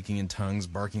Spirit, speaking in tongues,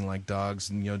 barking like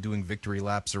dogs, and doing victory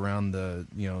laps around the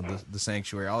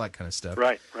sanctuary, all that kind of stuff.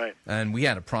 Right. And we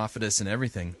had a prophetess and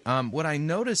everything. What I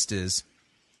noticed is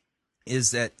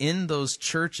that in those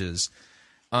churches,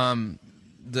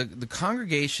 the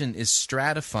congregation is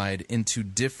stratified into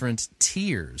different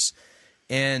tiers.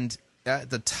 And at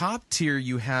the top tier,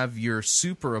 you have your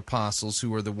super apostles,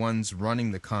 who are the ones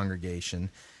running the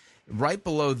congregation. Right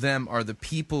below them are the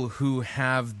people who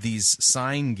have these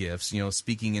sign gifts,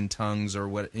 speaking in tongues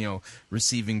or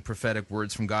receiving prophetic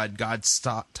words from God. God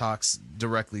talks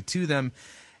directly to them.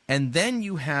 And then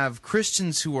you have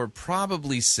Christians who are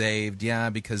probably saved,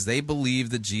 because they believe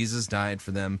that Jesus died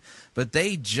for them, but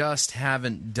they just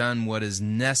haven't done what is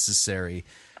necessary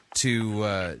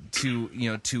to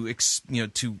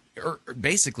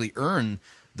basically earn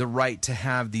the right to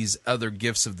have these other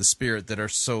gifts of the Spirit that are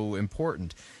so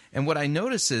important. And what I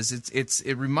notice is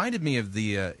it reminded me of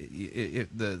the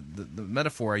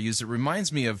metaphor I used. It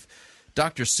reminds me of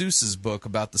Dr. Seuss's book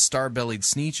about the star-bellied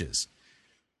Sneetches.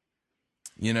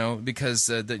 Because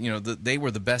they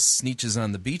were the best Sneetches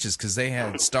on the beaches because they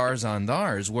had stars on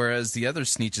theirs, whereas the other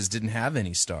Sneetches didn't have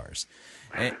any stars.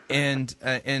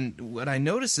 And what I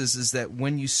notice is that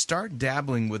when you start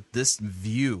dabbling with this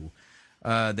view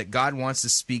that God wants to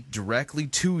speak directly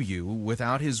to you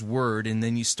without His Word, and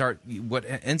then you start, what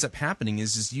ends up happening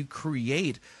is you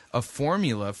create a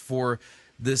formula for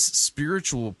this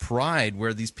spiritual pride,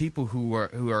 where these people who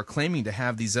are claiming to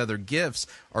have these other gifts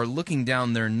are looking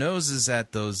down their noses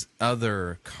at those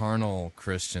other carnal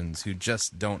Christians who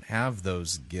just don't have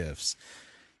those gifts.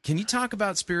 Can you talk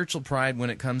about spiritual pride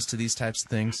when it comes to these types of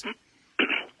things?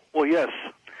 Well, yes.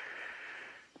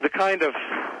 The kind of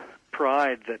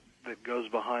pride that goes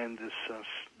behind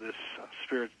these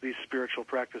spiritual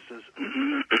practices,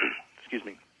 excuse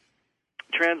me,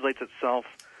 translates itself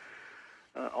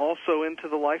also into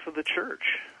the life of the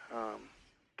church.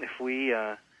 If we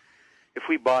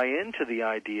buy into the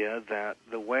idea that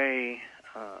the way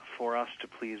for us to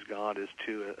please God is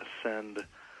to ascend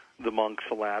the monk's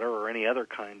ladder or any other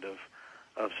kind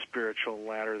of spiritual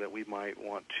ladder that we might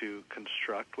want to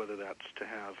construct, whether that's to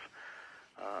have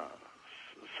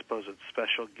supposed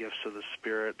special gifts of the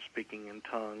Spirit, speaking in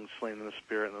tongues, slain in the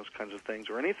Spirit, and those kinds of things,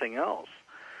 or anything else.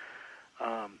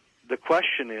 The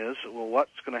question is, well,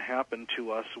 what's going to happen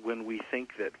to us when we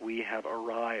think that we have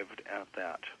arrived at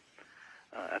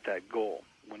that goal,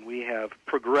 when we have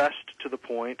progressed to the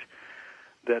point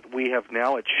that we have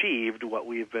now achieved what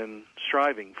we've been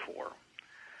striving for?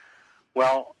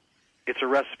 Well, it's a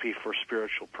recipe for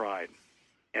spiritual pride,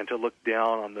 and to look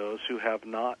down on those who have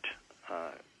not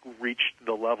reached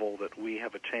the level that we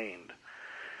have attained.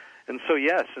 And so,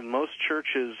 yes, in most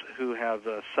churches who have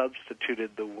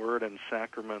substituted the Word and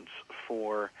sacraments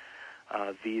for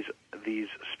these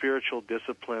spiritual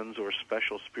disciplines or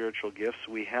special spiritual gifts,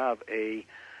 we have a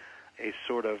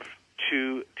sort of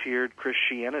two-tiered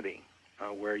Christianity,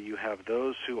 where you have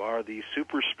those who are the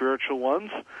super spiritual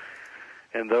ones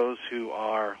and those who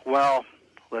are, well,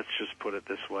 let's just put it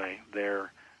this way,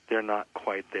 they're not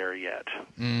quite there yet.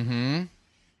 Mm-hmm.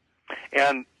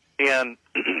 And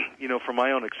from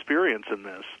my own experience in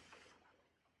this,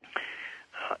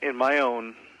 in my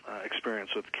own experience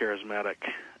with charismatic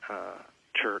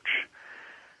church,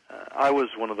 I was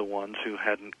one of the ones who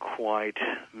hadn't quite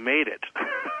made it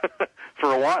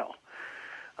for a while.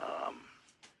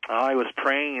 I was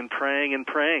praying and praying and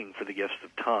praying for the gifts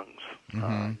of tongues,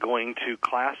 going to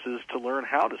classes to learn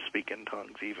how to speak in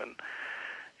tongues even,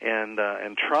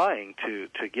 and trying to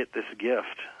get this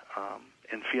gift,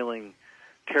 and feeling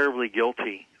terribly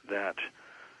guilty that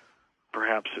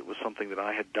perhaps it was something that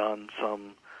I had done,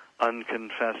 some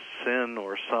unconfessed sin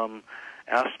or some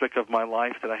aspect of my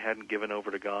life that I hadn't given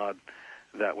over to God.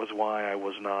 That was why I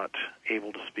was not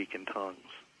able to speak in tongues.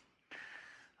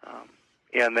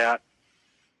 And that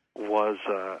was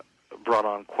brought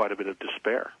on quite a bit of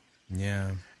despair.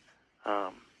 Yeah.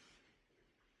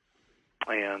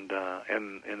 And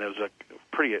it was a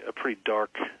pretty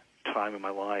dark time in my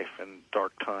life, and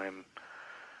dark time,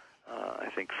 I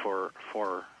think, for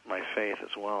my faith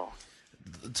as well.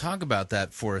 Talk about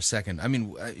that for a second. I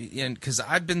mean, and because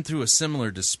I've been through a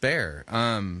similar despair,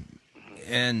 and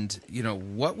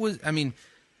what was? I mean,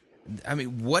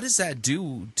 what does that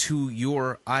do to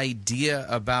your idea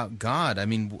about God? I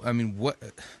mean,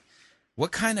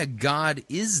 what kind of God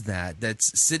is that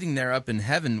that's sitting there up in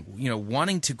heaven,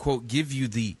 wanting to, quote, give you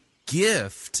the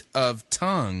gift of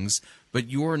tongues, but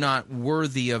you're not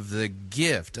worthy of the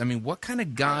gift? I mean, what kind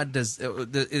of God does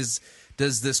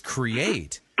this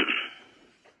create?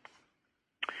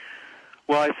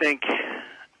 Well, I think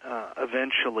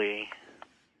eventually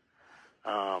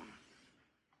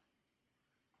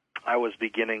I was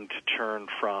beginning to turn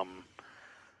from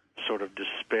sort of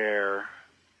despair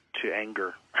to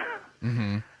anger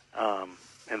and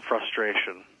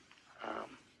frustration.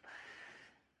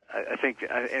 I think,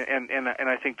 and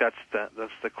I think that's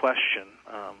the question.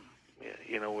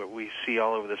 We see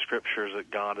all over the Scriptures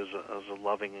that God is a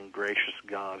loving and gracious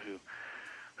God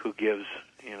who gives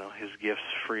His gifts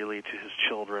freely to His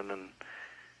children,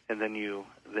 and then you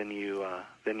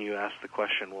ask the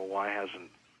question, well, why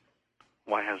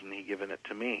hasn't He given it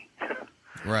to me?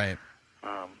 Right.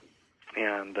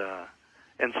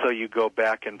 And so you go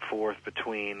back and forth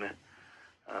between,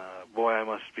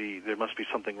 there must be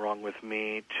something wrong with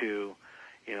me, to,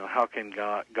 how can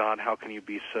God, how can you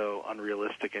be so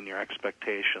unrealistic in your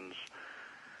expectations?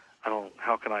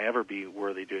 How can I ever be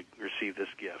worthy to receive this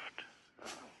gift?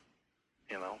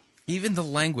 Even the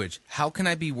language. How can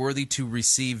I be worthy to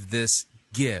receive this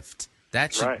gift?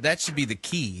 That should be the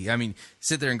key. I mean,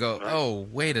 sit there and go, oh,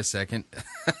 wait a second.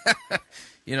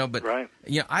 But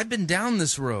I've been down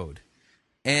this road,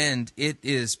 and it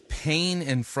is pain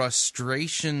and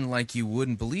frustration like you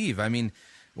wouldn't believe. I mean,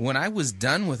 when I was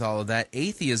done with all of that,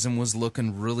 atheism was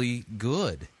looking really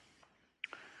good.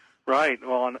 Right.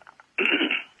 Well, and,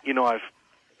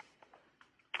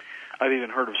 I've even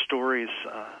heard of stories.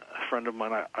 A friend of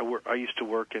mine, I used to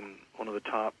work in one of the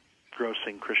top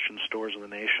grossing Christian stores in the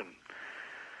nation.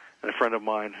 And a friend of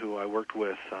mine who I worked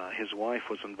with, his wife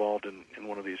was involved in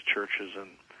one of these churches, and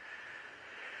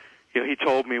he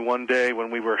told me one day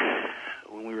when we were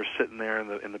sitting there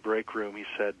in the break room, he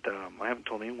said, I haven't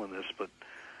told anyone this, but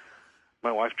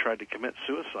my wife tried to commit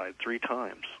suicide 3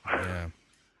 times. Yeah.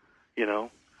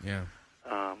 Yeah.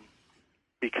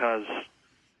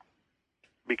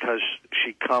 Because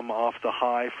she come off the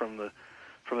high from the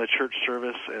church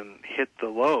service and hit the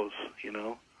lows,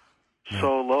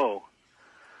 so low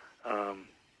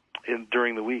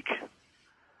during the week.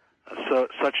 So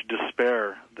such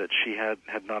despair that she had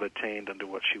not attained unto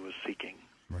what she was seeking.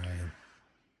 Right.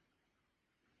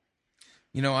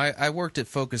 I worked at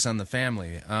Focus on the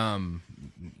Family.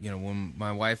 When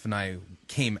my wife and I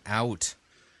came out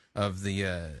of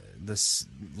this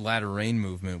latter rain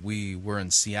movement, we were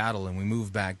in Seattle, and we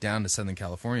moved back down to Southern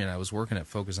California, and I was working at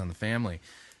Focus on the Family.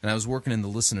 And I was working in the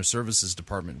Listener Services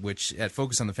Department, which at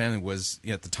Focus on the Family was,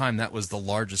 at the time, that was the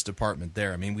largest department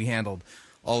there. I mean, we handled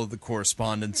all of the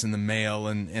correspondence and the mail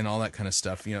and all that kind of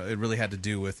stuff. It really had to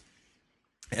do with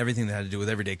everything that had to do with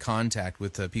everyday contact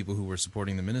with people who were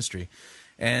supporting the ministry.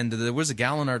 And there was a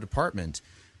gal in our department,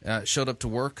 showed up to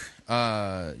work,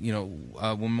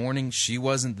 one morning. She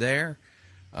wasn't there.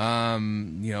 Our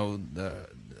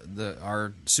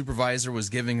supervisor was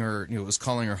giving her, was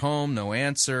calling her home, no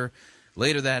answer.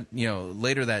 Later that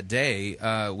day,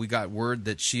 we got word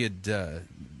that she had,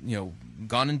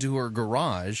 gone into her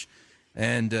garage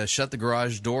and shut the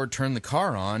garage door, turned the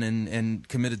car on, and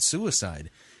committed suicide.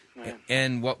 Right.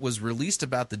 And what was released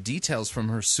about the details from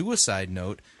her suicide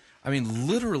note, I mean,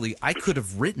 literally, I could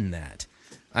have written that.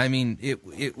 I mean,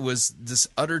 it was this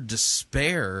utter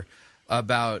despair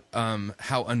about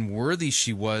how unworthy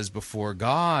she was before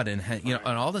God, and and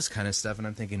all this kind of stuff. And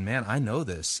I'm thinking, man, I know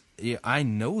this. I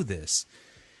know this.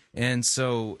 And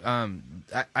so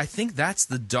I think that's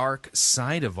the dark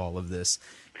side of all of this,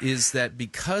 is that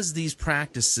because these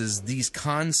practices, these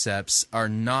concepts are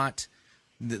not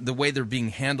the way they're being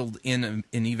handled in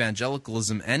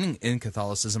evangelicalism and in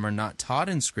Catholicism are not taught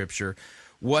in Scripture,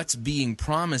 what's being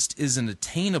promised isn't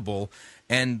attainable,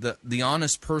 and the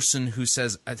honest person who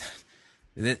says,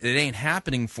 it ain't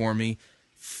happening for me,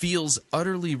 feels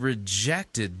utterly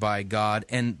rejected by God,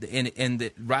 and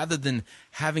that rather than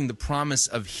having the promise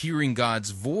of hearing God's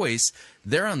voice,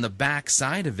 they're on the back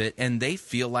side of it, and they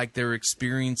feel like they're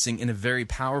experiencing in a very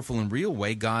powerful and real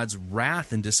way God's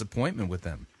wrath and disappointment with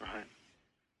them. Right.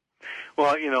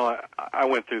 Well, I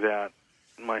went through that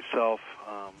myself.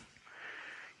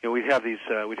 We'd have these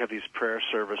prayer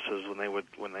services when they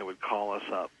would call us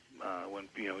up. When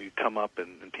you'd come up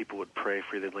and people would pray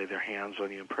for you, they'd lay their hands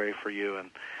on you and pray for you, and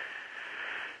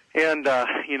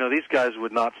these guys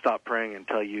would not stop praying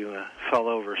until you fell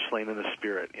over, slain in the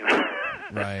Spirit.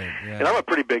 Right. Yeah. And I'm a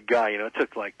pretty big guy. It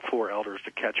took like 4 elders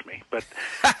to catch me, but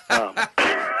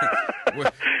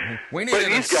we need but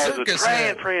these guys would pray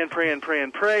and head. pray.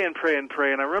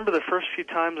 And I remember the first few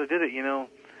times I did it,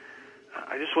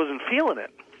 I just wasn't feeling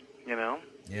it,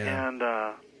 Yeah. And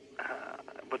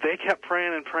but they kept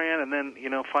praying, and then,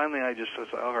 finally I just was,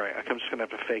 all right, I'm just going to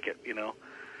have to fake it,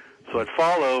 So I'd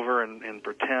fall over and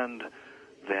pretend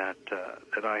that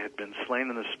I had been slain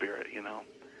in the Spirit,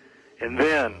 and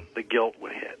then the guilt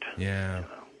would hit. Yeah.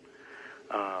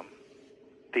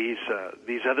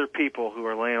 These other people who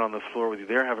are laying on the floor with you,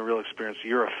 they're having a real experience.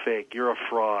 You're a fake. You're a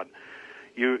fraud.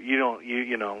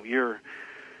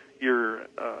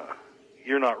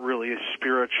 You're not really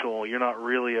spiritual. You're not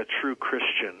really a true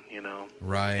Christian,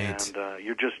 Right. And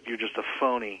you're just a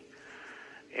phony.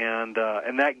 And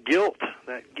that guilt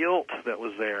that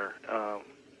was there,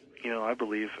 I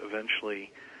believe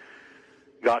eventually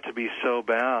got to be so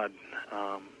bad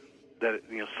that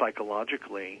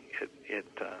psychologically it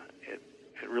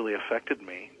really affected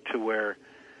me to where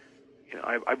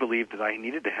I believed that I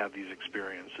needed to have these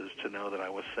experiences to know that I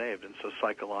was saved, and so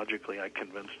psychologically I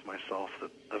convinced myself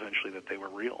that eventually that they were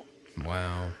real.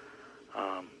 Wow.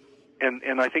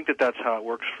 And I think that that's how it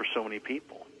works for so many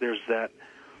people. There's that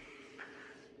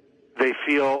they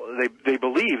feel they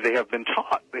believe, they have been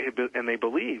taught, and they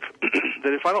believe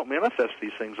that if I don't manifest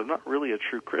these things, I'm not really a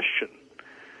true Christian.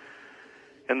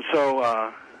 And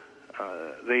so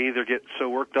they either get so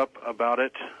worked up about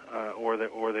it, or they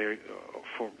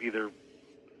for either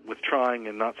with trying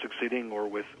and not succeeding, or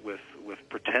with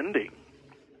pretending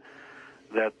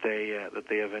that they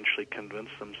eventually convince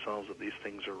themselves that these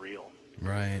things are real.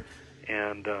 Right.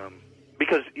 And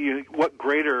because what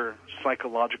greater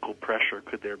psychological pressure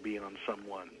could there be on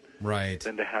someone, right,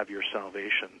 than to have your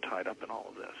salvation tied up in all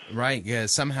of this? Right. Yeah.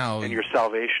 Somehow. And your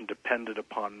salvation depended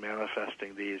upon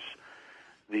manifesting these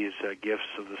gifts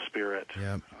of the Spirit.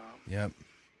 Yep.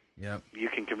 You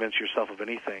can convince yourself of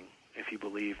anything if you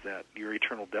believe that your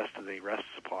eternal destiny rests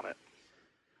upon it.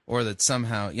 Or that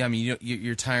somehow, I mean,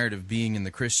 you're tired of being in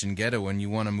the Christian ghetto and you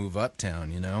want to move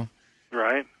uptown,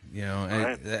 Right.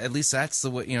 Right. At least that's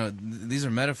the way, these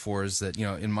are metaphors that,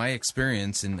 in my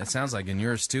experience, and it sounds like in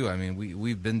yours too, I mean,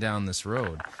 we've been down this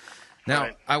road. Now,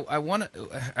 right. I'm going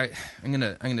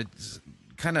to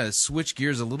kind of switch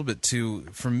gears a little bit to,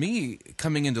 for me,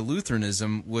 coming into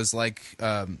Lutheranism was like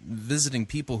visiting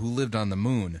people who lived on the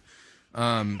moon.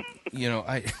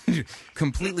 I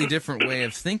completely different way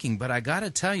of thinking, but I got to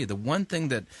tell you, the one thing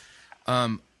that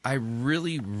I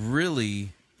really,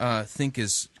 really think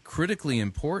is critically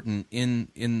important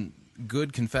in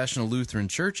good confessional Lutheran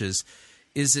churches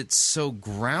is it's so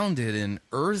grounded and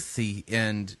earthy,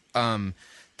 and I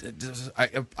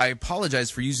apologize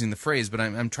for using the phrase, but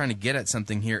I'm trying to get at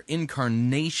something here.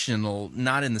 Incarnational,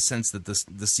 not in the sense that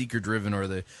the seeker-driven or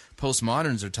the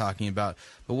postmoderns are talking about,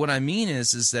 but what I mean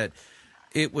is that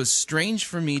it was strange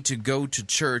for me to go to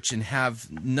church and have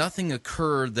nothing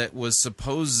occur that was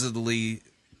supposedly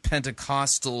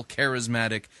Pentecostal,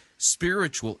 charismatic,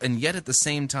 spiritual, and yet at the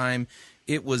same time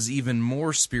it was even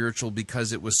more spiritual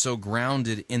because it was so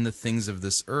grounded in the things of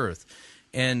this earth.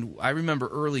 And I remember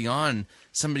early on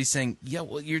somebody saying, yeah,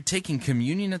 well, you're taking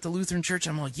communion at the Lutheran Church?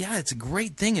 I'm like, yeah, it's a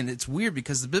great thing. And it's weird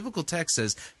because the biblical text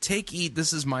says, take, eat,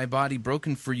 this is my body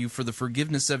broken for you for the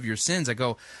forgiveness of your sins. I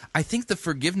go, I think the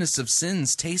forgiveness of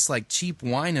sins tastes like cheap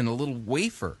wine and a little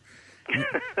wafer. And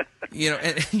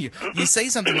you say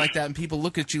something like that and people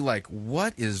look at you like,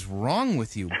 what is wrong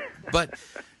with you? But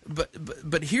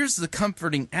here's the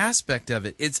comforting aspect of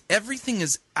it. It's everything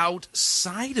is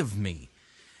outside of me.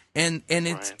 And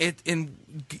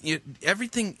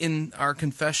everything in our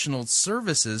confessional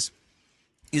services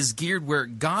is geared where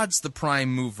God's the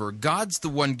prime mover, God's the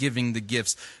one giving the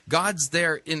gifts, God's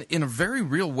there in a very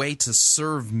real way to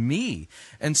serve me.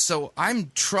 And so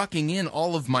I'm trucking in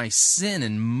all of my sin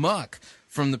and muck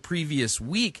from the previous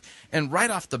week, and right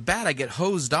off the bat I get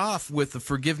hosed off with the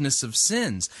forgiveness of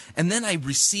sins. And then I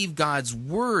receive God's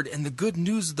word and the good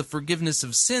news of the forgiveness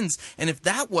of sins. And if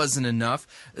that wasn't enough,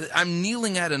 I'm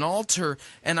kneeling at an altar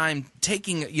and I'm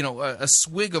taking, a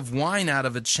swig of wine out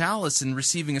of a chalice and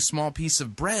receiving a small piece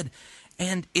of bread.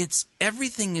 And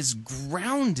everything is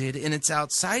grounded and it's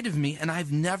outside of me, and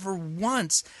I've never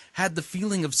once had the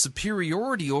feeling of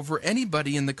superiority over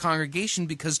anybody in the congregation,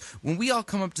 because when we all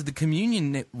come up to the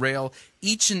communion rail,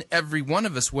 each and every one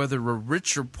of us, whether we're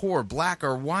rich or poor, black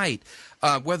or white,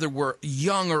 whether we're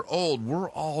young or old, we're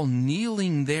all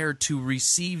kneeling there to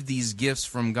receive these gifts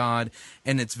from God,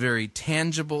 and it's very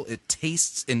tangible. It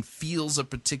tastes and feels a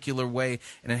particular way,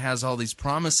 and it has all these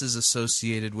promises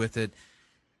associated with it.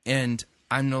 And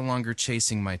I'm no longer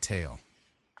chasing my tail.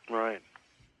 Right.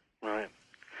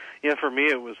 Yeah, for me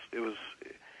it was a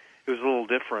little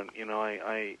different.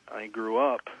 I grew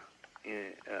up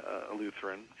a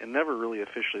Lutheran and never really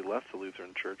officially left the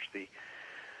Lutheran Church. The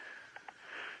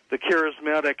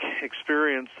charismatic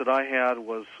experience that I had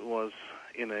was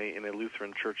in a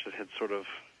Lutheran church that had sort of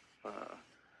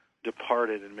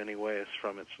departed in many ways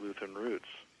from its Lutheran roots.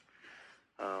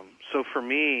 So for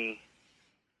me,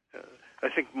 I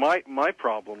think my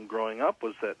problem growing up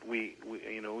was that we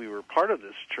were part of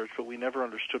this church, but we never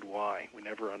understood why. We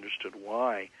never understood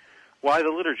why the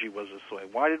liturgy was this way.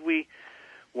 Why do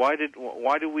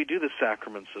we do the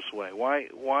sacraments this way? Why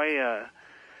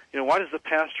does the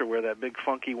pastor wear that big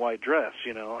funky white dress?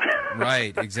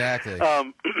 Right, exactly.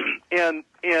 And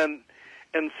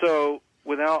so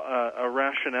without a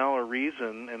rationale or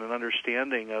reason and an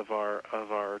understanding of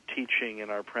our teaching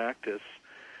and our practice,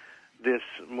 this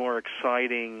more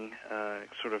exciting,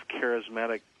 sort of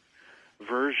charismatic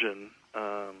version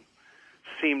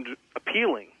seemed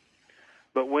appealing.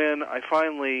 But when I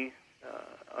finally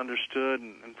understood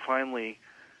and finally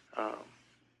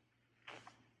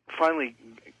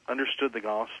understood the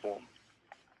gospel,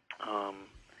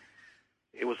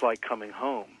 it was like coming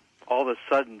home. All of a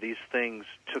sudden, these things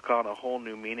took on a whole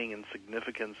new meaning and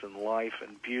significance and life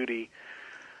and beauty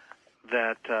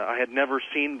that I had never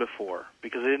seen before,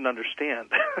 because I didn't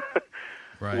understand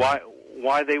right.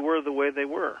 why they were the way they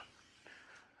were.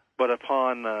 But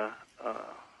upon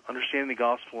understanding the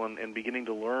gospel and beginning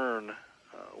to learn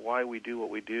why we do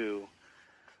what we do,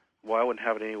 why I wouldn't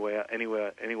have it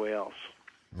anyway else.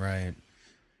 Right.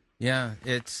 Yeah,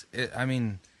 I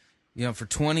mean, for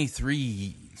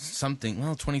 23,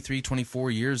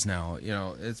 24 years now,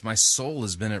 my soul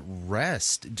has been at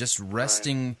rest, just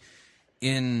resting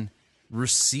in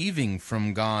receiving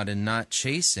from God and not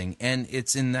chasing. And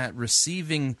it's in that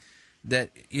receiving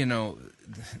that,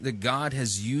 that God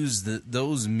has used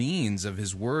those means of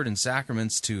His Word and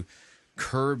sacraments to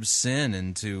curb sin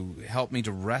and to help me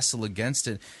to wrestle against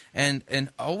it, and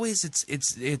always it's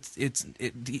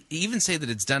even say that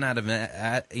it's done out of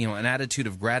an attitude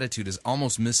of gratitude is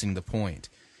almost missing the point.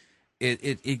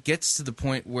 It gets to the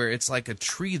point where it's like a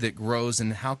tree that grows,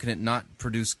 and how can it not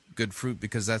produce good fruit,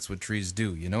 because that's what trees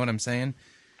do. You know what I'm saying?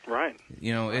 Right.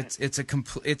 Right.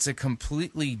 It's a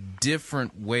completely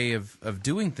different way of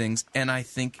doing things, and I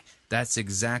think that's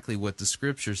exactly what the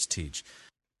Scriptures teach.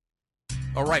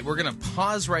 All right, we're going to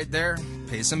pause right there,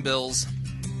 pay some bills,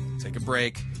 take a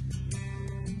break.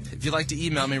 If you'd like to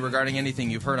email me regarding anything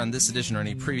you've heard on this edition or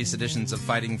any previous editions of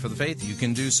Fighting for the Faith, you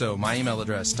can do so. My email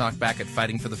address,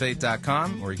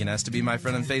 talkback@fightingforthefaith.com, or you can ask to be my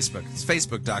friend on Facebook. It's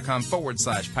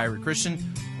facebook.com/Pirate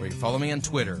Christian, or you can follow me on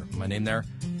Twitter. My name there,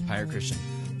 Pirate Christian.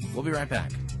 We'll be right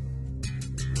back.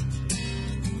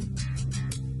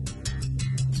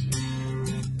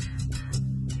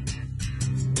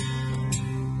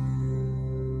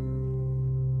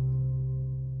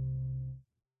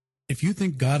 If you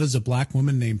think God is a black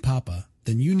woman named Papa,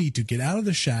 then you need to get out of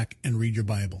the shack and read your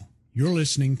Bible. You're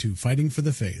listening to Fighting for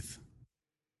the Faith.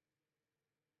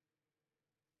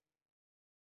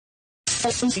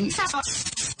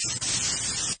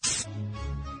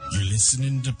 You're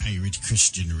listening to Pirate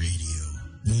Christian Radio.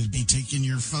 We'll be taking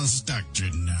your false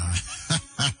doctrine now.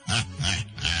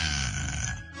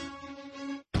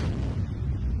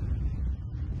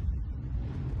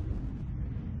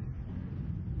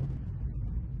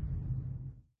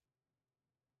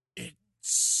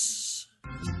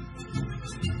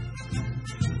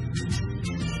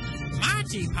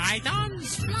 Monty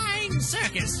Python's Flying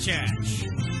Circus Church.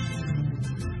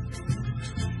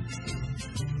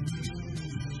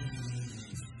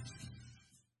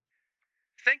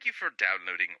 Thank you for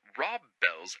downloading Rob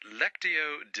Bell's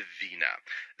Lectio Divina.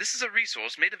 This is a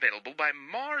resource made available by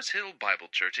Mars Hill Bible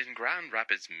Church in Grand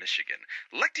Rapids, Michigan.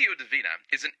 Lectio Divina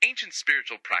is an ancient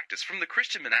spiritual practice from the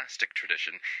Christian monastic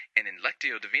tradition, and in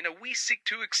Lectio Divina we seek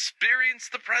to experience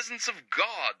the presence of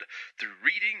God through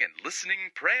reading and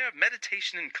listening, prayer,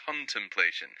 meditation, and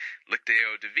contemplation.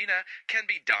 Lectio Divina can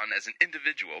be done as an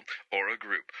individual or a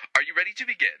group. Are you ready to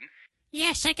begin?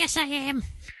 Yes, I guess I am.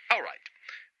 All right.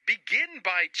 Begin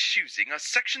by choosing a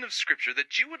section of Scripture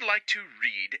that you would like to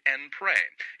read and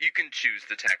pray. You can choose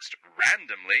the text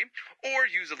randomly, or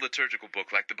use a liturgical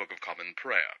book like the Book of Common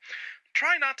Prayer.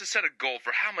 Try not to set a goal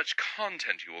for how much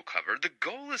content you will cover. The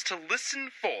goal is to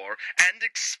listen for and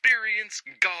experience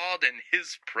God and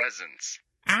His presence.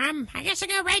 I guess I'll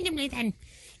go randomly then.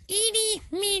 Eeny,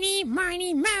 meeny,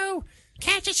 miny, mo.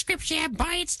 Catch a scripture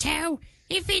by its toe.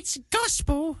 If it's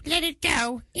gospel, let it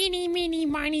go. Eeny, meeny,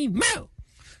 miny, mo.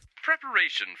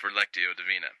 Preparation for Lectio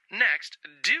Divina. Next,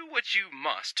 do what you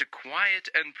must to quiet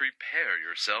and prepare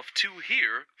yourself to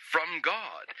hear from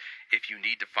God. If you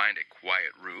need to find a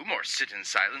quiet room or sit in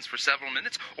silence for several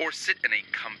minutes or sit in a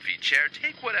comfy chair,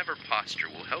 take whatever posture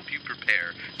will help you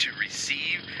prepare to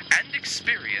receive and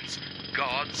experience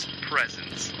God's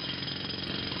presence.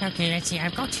 Okay, let's see.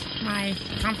 I've got my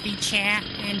comfy chair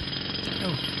and...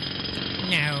 Oh,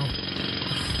 no.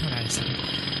 Hold on a second.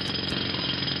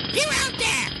 You out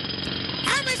there!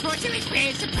 How am I supposed to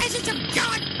experience the presence of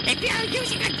God if you're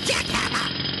using a jackhammer?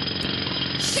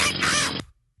 Shut up!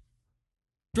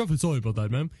 Awfully sorry about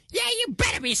that, ma'am. Yeah, you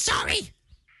better be sorry!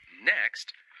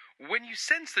 Next, when you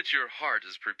sense that your heart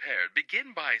is prepared,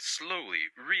 begin by slowly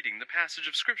reading the passage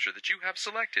of Scripture that you have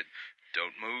selected.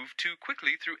 Don't move too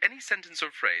quickly through any sentence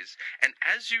or phrase, and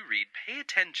as you read, pay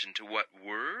attention to what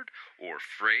word or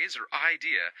phrase or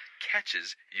idea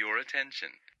catches your attention.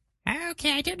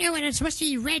 Okay, I don't know when I'm supposed to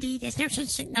be ready. There's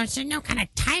no kind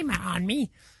of timer on me.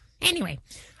 Anyway,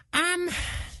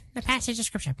 the passage of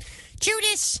Scripture.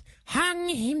 Judas hung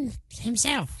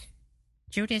himself.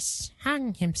 Judas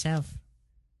hung himself.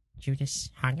 Judas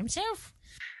hung himself.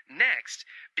 Next,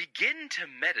 begin to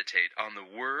meditate on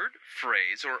the word,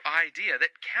 phrase, or idea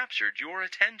that captured your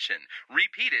attention.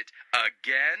 Repeat it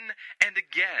again and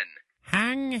again.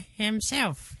 Hung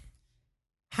himself.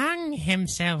 Hung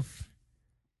himself.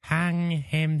 Hung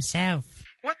himself.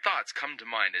 What thoughts come to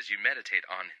mind as you meditate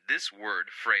on this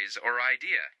word, phrase, or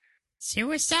idea?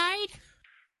 Suicide?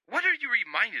 What are you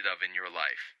reminded of in your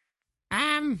life?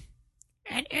 An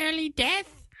early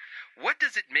death? What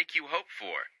does it make you hope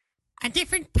for? A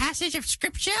different passage of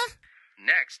Scripture?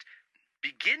 Next,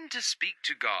 begin to speak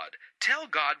to God. Tell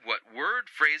God what word,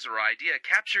 phrase, or idea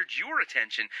captured your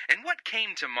attention and what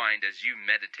came to mind as you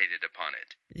meditated upon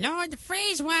it. Lord, the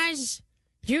phrase was,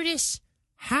 Judas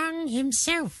hung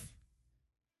himself.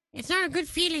 It's not a good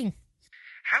feeling.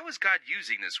 How is God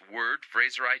using this word,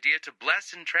 phrase, or idea to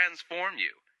bless and transform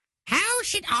you? How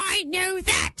should I know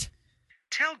that?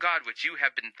 Tell God what you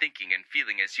have been thinking and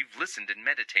feeling as you've listened and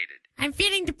meditated. I'm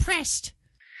feeling depressed.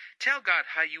 Tell God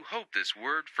how you hope this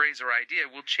word, phrase, or idea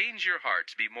will change your heart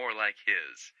to be more like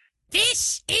His.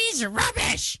 This is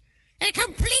rubbish! A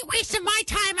complete waste of my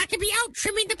time. I could be out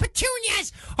trimming the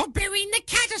petunias or burying the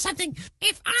cat or something.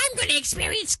 If I'm going to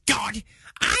experience God,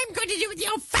 I'm going to do it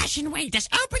the old-fashioned way.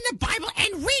 Just open the Bible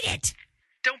and read it.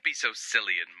 Don't be so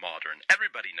silly and modern.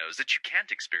 Everybody knows that you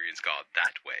can't experience God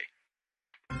that way.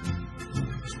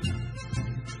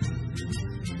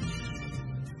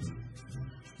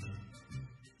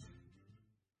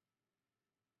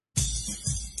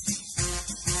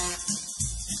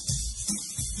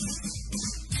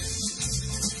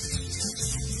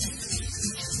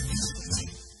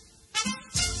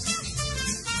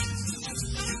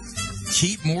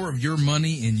 Keep more of your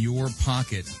money in your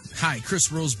pocket. Hi, Chris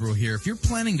Roseborough here. If you're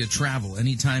planning to travel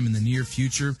anytime in the near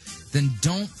future, then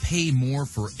don't pay more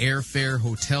for airfare,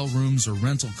 hotel rooms, or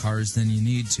rental cars than you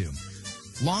need to.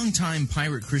 Longtime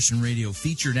Pirate Christian Radio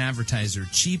featured advertiser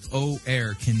Cheap O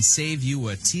Air can save you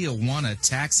a Tijuana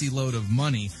taxi load of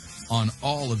money on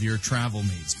all of your travel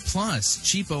needs. Plus,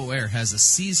 Cheap O Air has a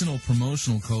seasonal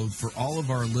promotional code for all of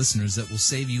our listeners that will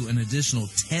save you an additional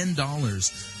 $10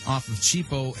 off of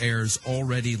Cheap O Air's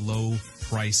already low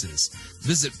prices.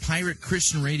 Visit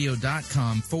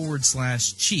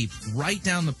piratechristianradio.com/cheap. Write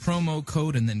down the promo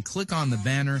code and then click on the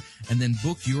banner and then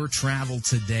book your travel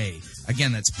today.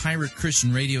 Again, that's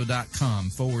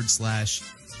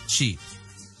piratechristianradio.com/cheap.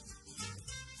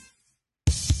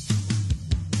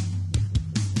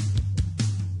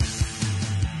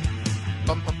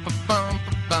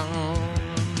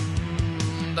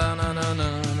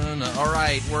 All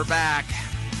right, we're back.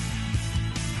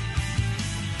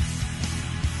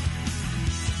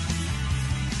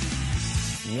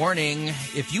 Warning,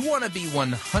 if you want to be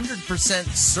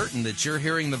 100% certain that you're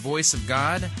hearing the voice of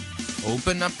God,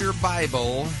 open up your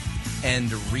Bible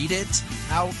and read it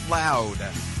out loud.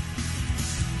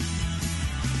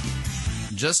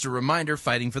 Just a reminder,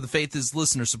 Fighting for the Faith is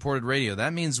listener-supported radio.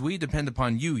 That means we depend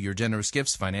upon you, your generous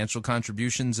gifts, financial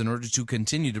contributions, in order to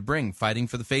continue to bring Fighting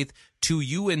for the Faith to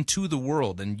you and to the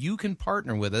world. And you can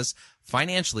partner with us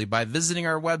financially by visiting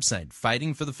our website,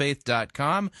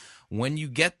 fightingforthefaith.com. When you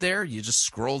get there, you just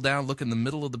scroll down, look in the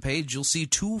middle of the page, you'll see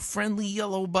two friendly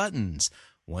yellow buttons.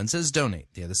 One says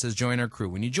donate, the other says join our crew.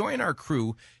 When you join our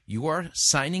crew, you are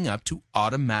signing up to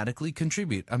automatically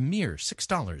contribute a mere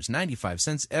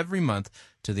 $6.95 every month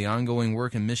to the ongoing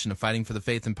work and mission of Fighting for the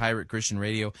Faith and Pirate Christian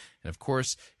Radio. And of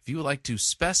course, if you would like to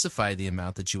specify the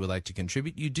amount that you would like to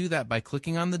contribute, you do that by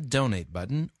clicking on the donate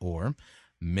button or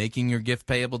making your gift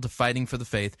payable to Fighting for the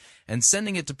Faith and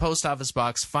sending it to Post Office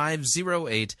Box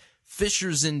 508,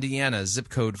 Fishers, Indiana, zip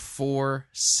code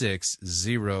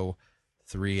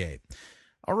 46038.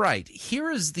 All right, here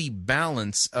is the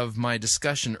balance of my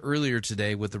discussion earlier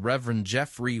today with the Reverend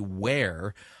Jeffrey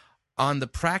Ware on the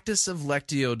practice of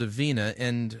Lectio Divina,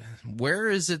 and where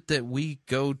is it that we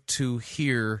go to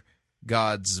hear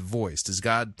God's voice? Does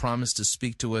God promise to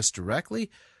speak to us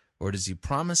directly, or does he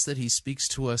promise that he speaks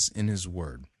to us in his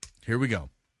word? Here we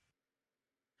go.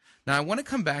 Now, I want to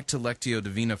come back to Lectio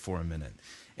Divina for a minute.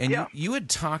 And you had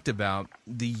talked about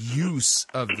the use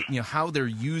of, how they're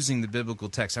using the biblical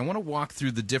text. I want to walk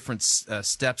through the different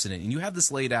steps in it. And you have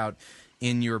this laid out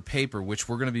in your paper, which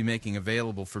we're going to be making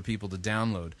available for people to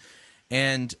download.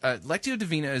 And Lectio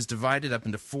Divina is divided up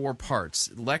into four parts: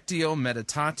 Lectio,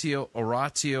 Meditatio,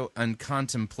 Oratio, and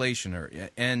Contemplation.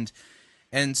 And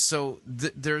so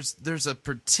there's a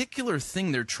particular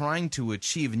thing they're trying to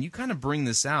achieve, and you kind of bring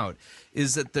this out,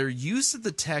 is that their use of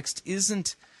the text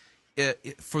isn't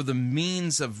for the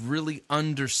means of really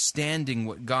understanding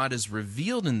what God has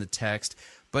revealed in the text,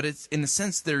 but it's, in a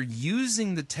sense, they're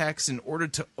using the text in order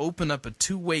to open up a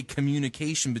two-way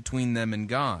communication between them and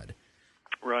God.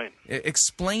 Right.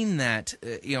 Explain that.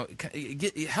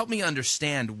 Help me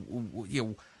understand.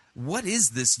 What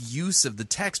is this use of the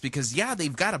text? Because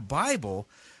they've got a Bible,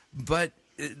 but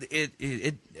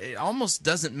it almost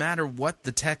doesn't matter what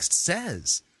the text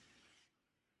says.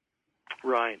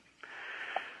 Right.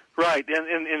 Right,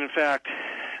 and in fact,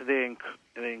 they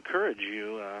encourage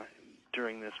you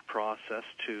during this process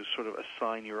to sort of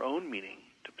assign your own meaning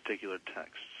to particular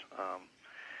texts,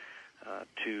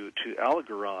 to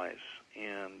allegorize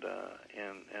and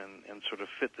sort of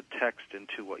fit the text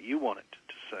into what you want it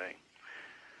to say.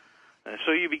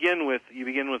 So you begin with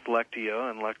Lectio,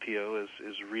 and Lectio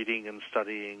is reading and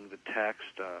studying the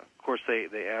text. Of course,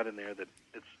 they add in there that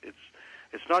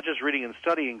it's not just reading and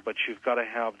studying, but you've got to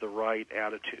have the right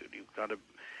attitude. You've got to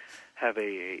have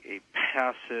a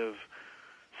passive,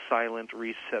 silent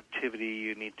receptivity.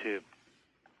 You need to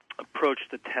approach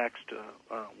the text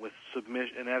with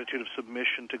an attitude of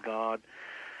submission to God.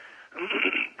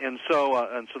 and so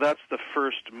that's the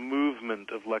first movement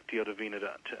of Lectio Divina,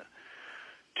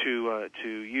 to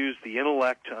use the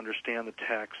intellect to understand the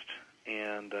text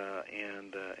and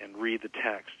read the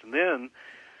text. And then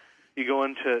you go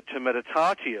into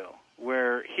meditatio,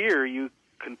 where here you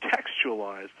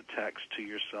contextualize the text to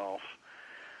yourself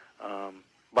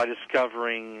by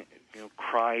discovering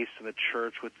Christ and the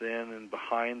church within and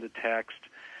behind the text,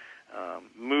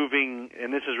 moving,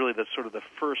 and this is really the sort of the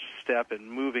first step in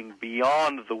moving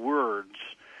beyond the words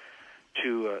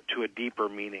to a deeper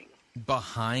meaning.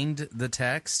 Behind the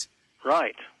text?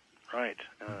 Right.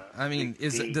 I mean,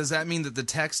 does that mean that the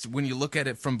text, when you look at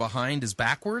it from behind, is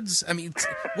backwards? I mean,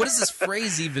 what does this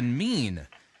phrase even mean?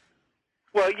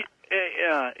 Well,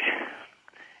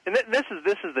 and this is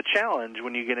the challenge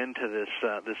when you get into this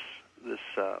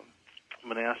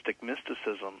monastic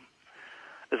mysticism,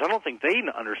 is I don't think they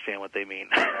understand what they mean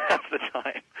half the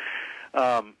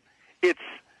time. It's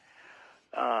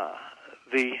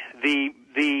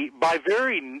the by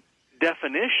very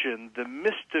definition, the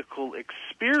mystical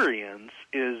experience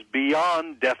is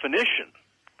beyond definition,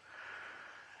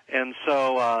 and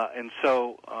so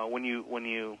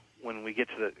when we get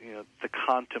to the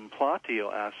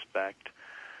contemplatio aspect,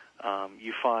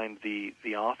 you find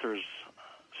the authors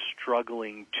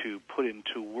struggling to put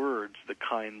into words the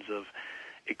kinds of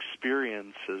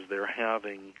experiences they're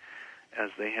having as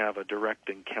they have a direct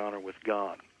encounter with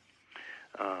God.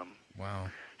 Wow.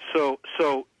 So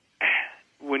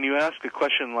when you ask a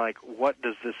question like, what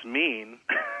does this mean?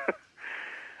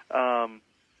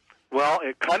 Well,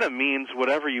 it kind of means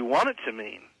whatever you want it to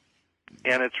mean.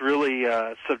 And it's really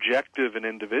subjective and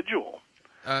individual.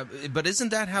 But isn't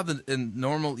that how the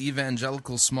normal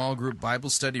evangelical small group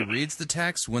Bible study reads the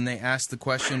text when they ask the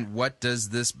question, what does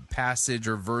this passage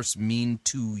or verse mean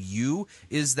to you?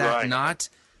 Is that not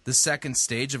the second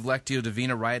stage of Lectio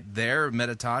Divina right there?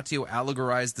 Meditatio,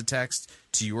 allegorize the text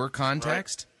to your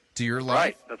context, to your life?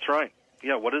 Right, that's right.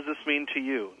 Yeah, what does this mean to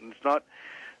you? And it's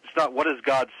not what is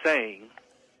God saying,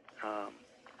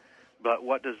 but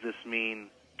what does this mean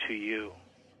to you?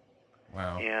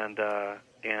 Wow.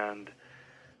 And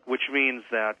which means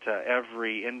that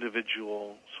every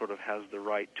individual sort of has the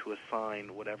right to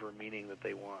assign whatever meaning that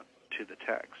they want to the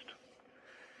text.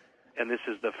 And this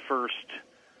is the first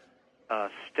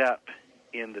step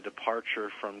in the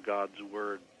departure from God's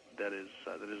Word that is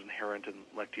inherent in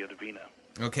Lectio Divina.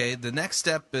 Okay, the next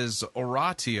step is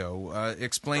oratio.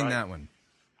 Explain that one.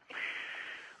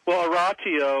 Well,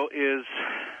 oratio is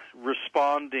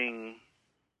responding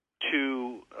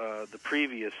to the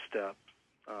previous step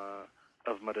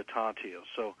of meditatio.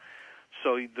 So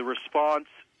the response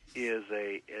is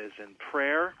in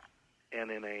prayer and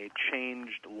in a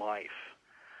changed life.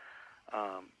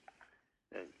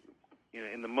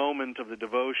 In the moment of the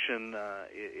devotion,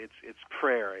 it's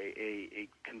prayer, a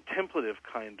contemplative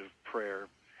kind of prayer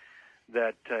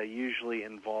that usually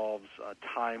involves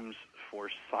times for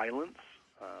silence,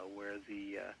 where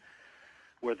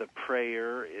the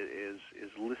prayer is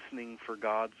listening for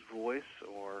God's voice,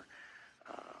 or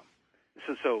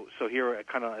so here,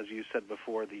 kind of as you said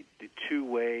before, the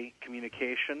two-way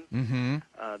communication. Mm-hmm.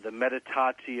 The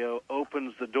meditatio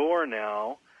opens the door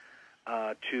now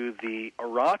to the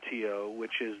oratio,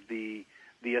 which is the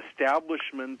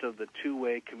establishment of the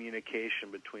two-way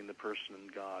communication between the person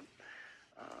and God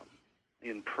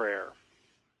in prayer.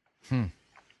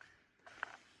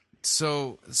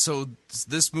 So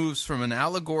this moves from an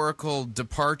allegorical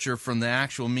departure from the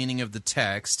actual meaning of the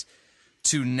text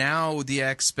to now the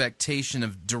expectation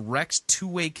of direct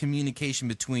two-way communication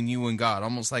between you and God,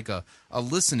 almost like a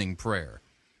listening prayer.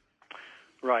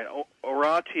 Right.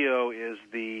 Oratio is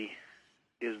the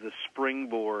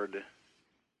springboard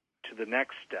to the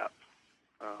next step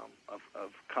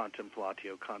of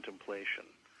contemplatio, contemplation.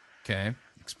 Okay,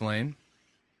 explain.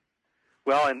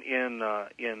 Well,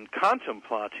 in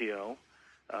contemplatio,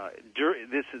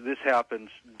 this happens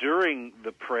during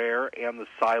the prayer and the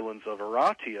silence of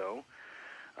oratio.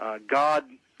 God,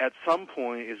 at some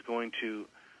point, is going to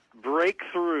break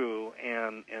through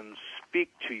and speak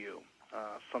to you,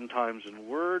 sometimes in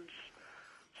words,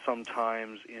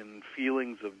 sometimes in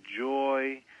feelings of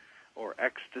joy or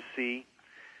ecstasy.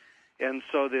 And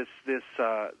so this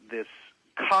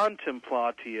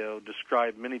contemplatio,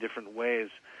 described many different ways,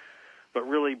 but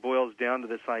really boils down to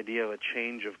this idea of a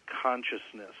change of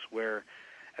consciousness, where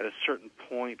at a certain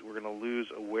point we're going to lose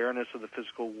awareness of the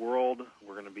physical world.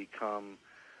 We're going to become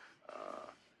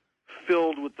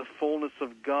filled with the fullness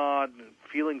of God,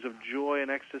 feelings of joy and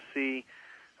ecstasy,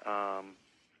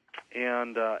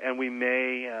 and we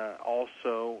may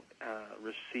also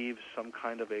receive some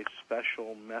kind of a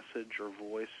special message or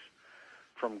voice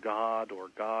from God, or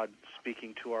God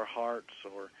speaking to our hearts,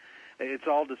 or it's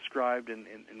all described in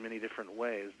many different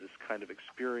ways, this kind of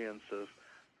experience of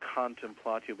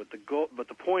contemplatio. But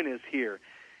the point is here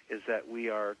is that we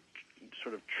are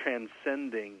sort of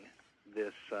transcending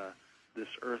this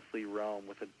earthly realm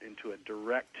into a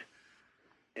direct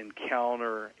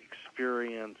encounter,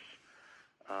 experience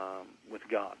with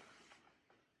God.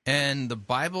 And the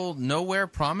Bible nowhere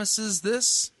promises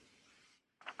this?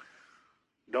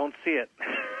 Don't see it.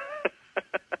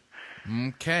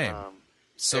 Okay.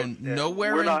 So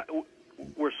nowhere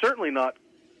we're certainly not,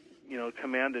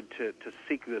 commanded to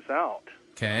seek this out.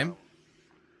 Okay.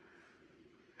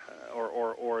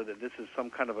 Or that this is some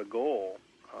kind of a goal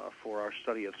for our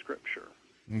study of Scripture.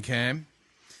 Okay.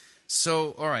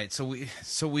 So all right. So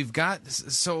we've got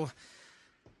the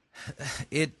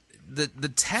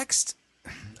text,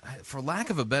 for lack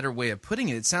of a better way of putting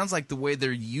it, it sounds like the way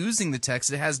they're using the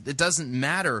text, it doesn't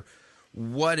matter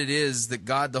what it is that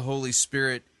God the Holy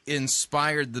Spirit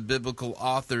inspired the biblical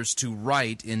authors to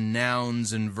write in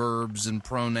nouns and verbs and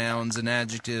pronouns and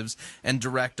adjectives and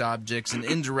direct objects and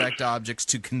indirect objects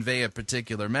to convey a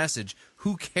particular message.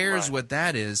 Who cares what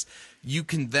that is? You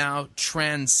can thou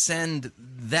transcend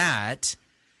that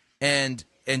and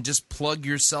just plug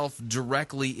yourself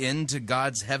directly into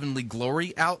God's heavenly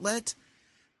glory outlet?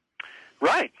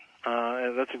 Right.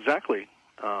 That's exactly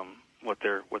what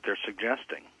they're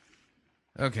suggesting.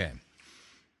 Okay.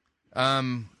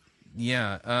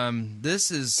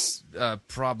 This is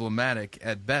problematic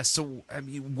at best. So, I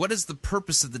mean, what is the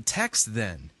purpose of the text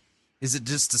then? Is it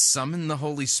just to summon the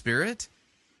Holy Spirit?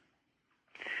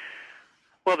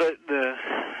 Well,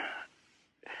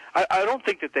 I don't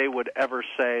think that they would ever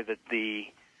say that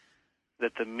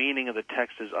the meaning of the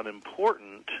text is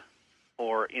unimportant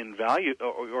or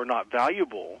or not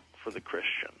valuable for the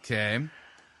Christian. Okay.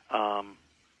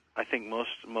 I think most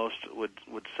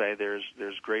would say there's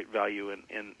great value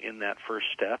in that first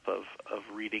step of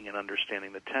reading and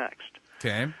understanding the text.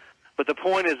 Okay. But the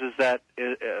point is that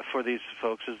for these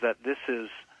folks is that this is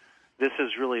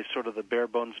really sort of the bare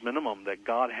bones minimum, that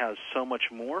God has so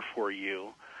much more for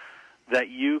you that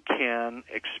you can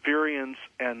experience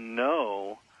and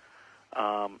know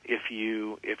if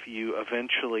you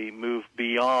eventually move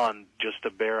beyond just a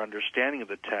bare understanding of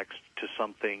the text to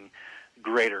something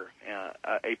greater,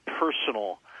 a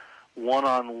personal,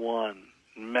 one-on-one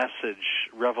message,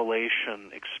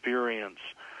 revelation, experience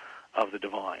of the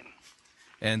divine.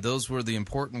 And those were the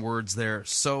important words there,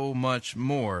 so much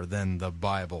more than the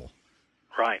Bible.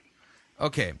 Right.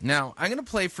 Okay, now I'm going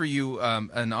to play for you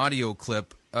an audio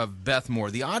clip of Beth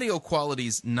Moore. The audio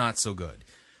quality's not so good.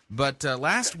 But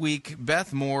last week,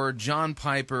 Beth Moore, John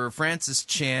Piper, Francis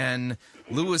Chan,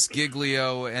 Louis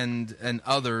Giglio, and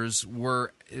others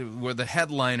were the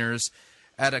headliners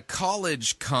at a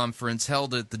college conference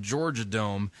held at the Georgia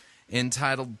Dome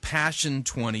entitled Passion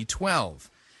 2012.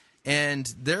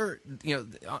 And there,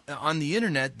 on the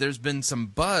internet, there's been some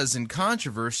buzz and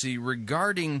controversy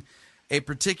regarding a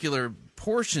particular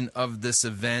portion of this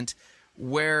event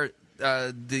where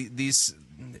these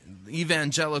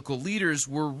evangelical leaders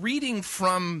were reading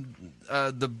from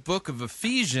the book of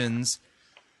Ephesians,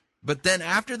 but then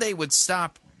after they would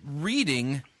stop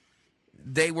reading,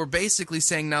 they were basically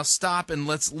saying, now stop and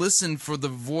let's listen for the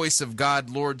voice of God.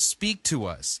 Lord, speak to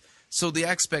us. So the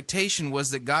expectation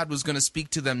was that God was going to speak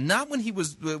to them, not when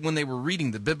they were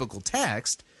reading the biblical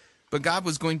text, but God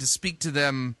was going to speak to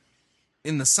them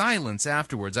in the silence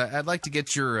afterwards. I'd like to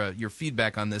get your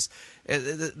feedback on this.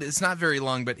 It's not very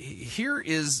long, but here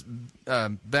is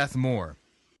Beth Moore.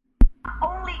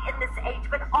 Only in this age,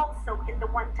 but also in the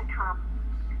one to come.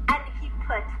 And he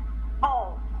put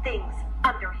all things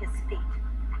under his feet,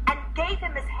 and gave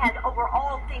him his head over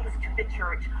all things to the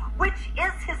church, which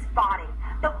is his body,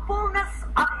 the fullness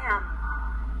of him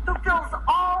who fills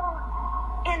all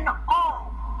in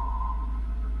all.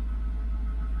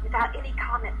 Without any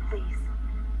comment, please,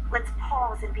 let's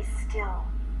pause and be still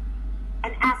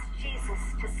and ask Jesus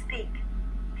to speak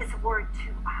his word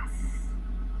to us.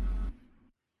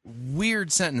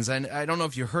 weird sentence. I don't know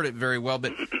if you heard it very well,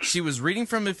 but she was reading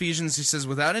from Ephesians. She says,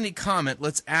 without any comment,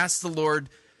 let's ask the Lord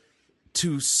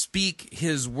to speak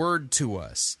his word to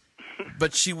us.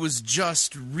 But she was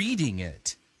just reading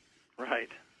it. Right.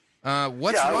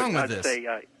 What's wrong with this? I'd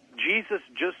say Jesus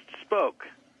just spoke.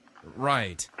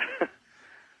 Right.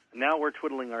 Now we're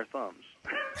twiddling our thumbs.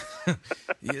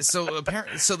 So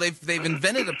they've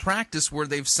invented a practice where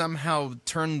they've somehow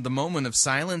turned the moment of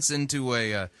silence into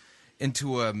a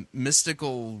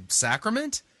mystical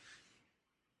sacrament.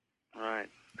 Right.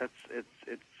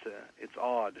 It's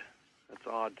odd. It's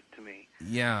odd to me.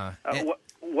 Yeah.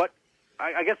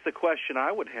 I guess the question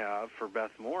I would have for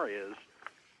Beth Moore is,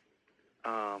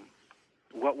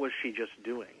 what was she just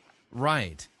doing?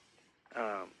 Right.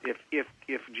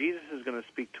 If Jesus is going to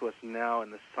speak to us now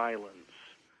in the silence,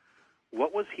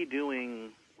 what was he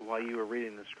doing while you were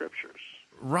reading the scriptures?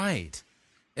 Right.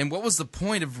 And what was the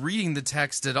point of reading the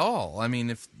text at all? I mean,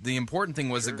 if the important thing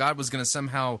was that God was going to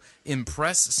somehow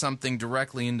impress something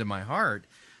directly into my heart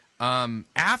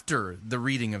after the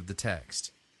reading of the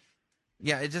text.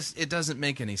 Yeah, it doesn't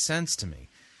make any sense to me.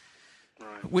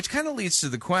 Right. Which kind of leads to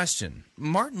the question.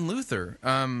 Martin Luther,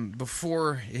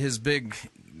 before his big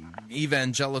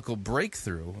evangelical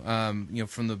breakthrough,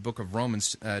 from the book of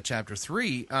Romans, chapter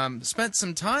 3, spent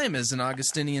some time as an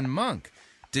Augustinian monk.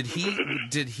 Did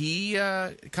he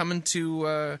come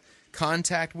into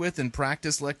contact with and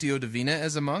practice Lectio Divina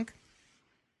as a monk?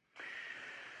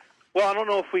 Well, I don't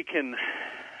know if we can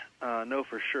know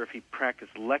for sure if he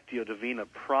practiced Lectio Divina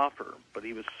proper, but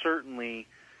he was certainly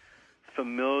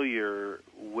familiar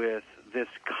with this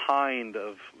kind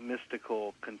of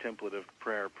mystical contemplative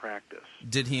prayer practice.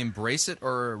 Did he embrace it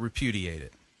or repudiate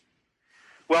it?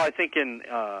 Well, I think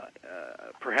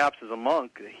perhaps as a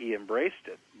monk he embraced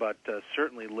it, but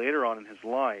certainly later on in his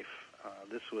life,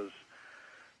 this was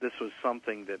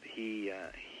something that he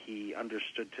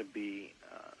understood to be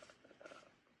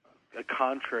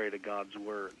contrary to God's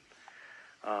word.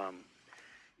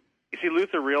 You see,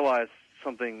 Luther realized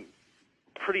something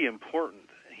pretty important.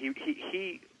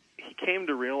 He came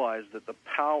to realize that the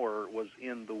power was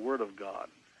in the Word of God.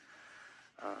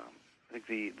 I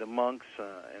think the monks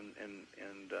and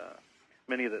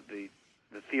many of the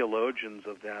theologians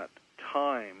of that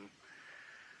time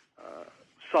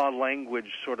saw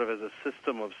language sort of as a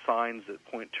system of signs that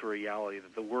point to reality,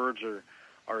 that the words are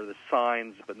the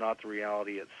signs but not the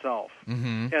reality itself.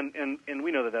 Mm-hmm. And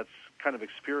we know that that's kind of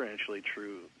experientially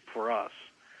true for us.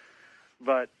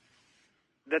 But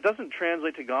that doesn't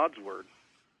translate to God's Word,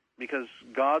 because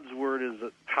God's Word is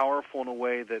powerful in a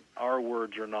way that our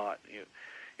words are not.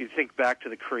 You think back to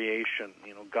the creation.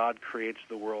 God creates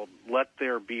the world. Let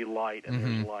there be light, and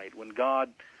there's light. When God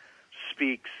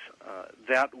speaks,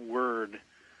 that word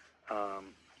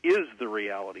is the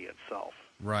reality itself.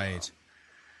 Right.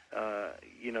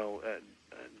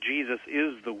 Jesus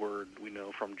is the Word, we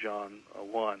know from John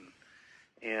 1.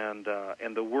 And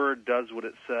the Word does what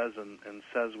it says and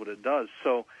says what it does.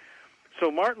 So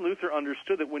Martin Luther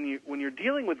understood that when you're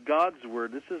dealing with God's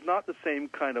Word, this is not the same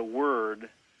kind of word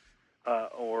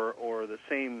or the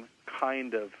same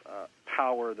kind of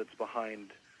power that's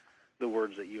behind the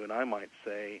words that you and I might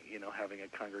say, having a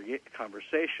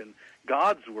conversation.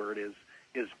 God's Word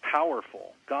is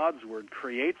powerful. God's Word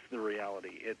creates the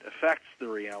reality. It affects the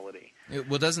reality.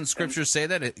 Well, doesn't Scripture say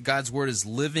that? God's Word is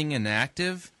living and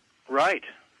active? Right,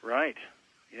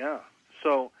 yeah.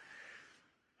 So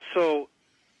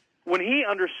when he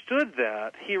understood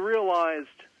that, he realized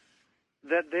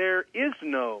that there is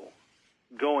no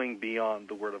going beyond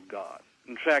the Word of God.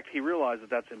 In fact, he realized that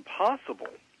that's impossible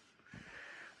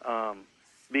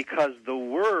because the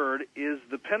Word is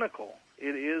the pinnacle.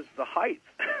 It is the height.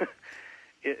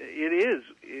 It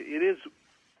is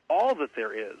all that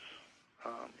there is.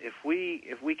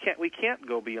 We can't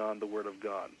go beyond the Word of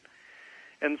God.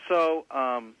 And so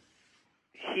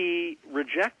he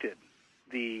rejected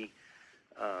the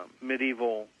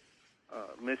medieval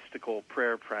mystical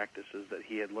prayer practices that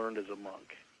he had learned as a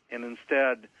monk, and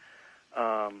instead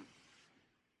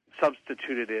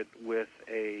substituted it with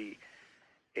a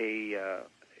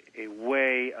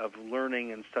way of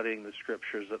learning and studying the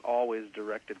Scriptures that always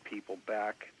directed people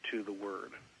back to the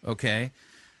Word. Okay.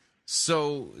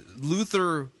 So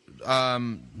Luther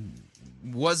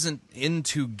wasn't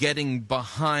into getting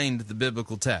behind the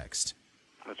biblical text.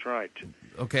 That's right.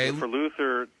 Okay. So for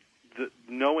Luther,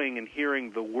 knowing and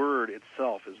hearing the Word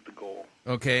itself is the goal.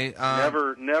 Okay.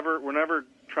 We're never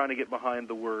trying to get behind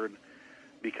the Word,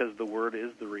 because the Word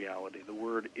is the reality. The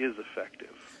Word is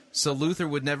effective. So Luther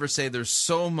would never say there's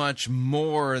so much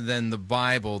more than the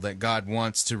Bible that God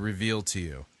wants to reveal to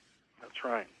you. That's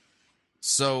right.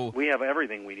 So we have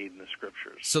everything we need in the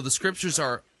Scriptures. So the Scriptures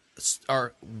are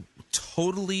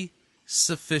totally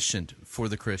sufficient for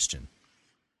the Christian.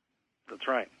 That's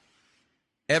right.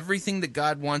 Everything that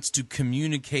God wants to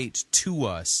communicate to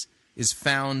us is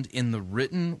found in the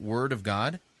written Word of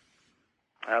God.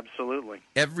 Absolutely.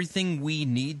 Everything we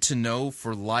need to know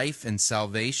for life and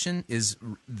salvation is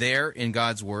there in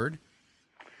God's Word.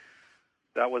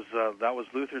 That was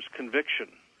Luther's conviction.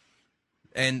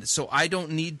 And so I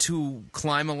don't need to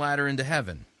climb a ladder into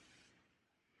heaven.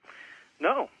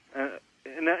 No,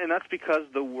 and that's because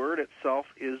the Word itself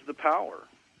is the power.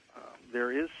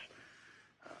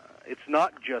 It's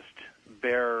not just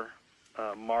bare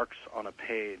marks on a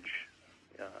page.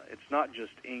 It's not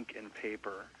just ink and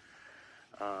paper,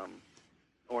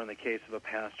 or in the case of a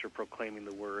pastor proclaiming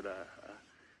the Word,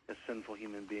 a sinful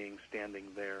human being standing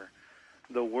there.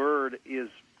 The Word is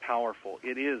powerful.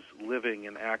 It is living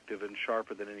and active and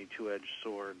sharper than any two-edged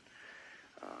sword.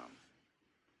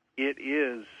 It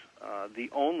is the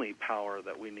only power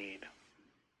that we need.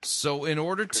 So in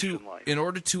order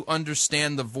to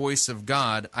understand the voice of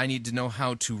God, I need to know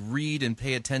how to read and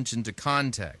pay attention to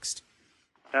context.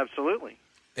 Absolutely.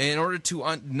 In order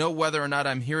to know whether or not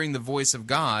I'm hearing the voice of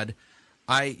God,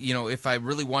 if I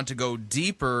really want to go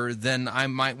deeper, then I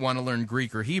might want to learn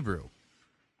Greek or Hebrew.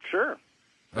 Sure.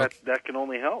 That can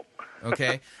only help.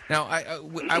 Okay. Now,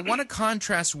 I want to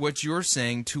contrast what you're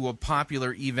saying to a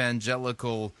popular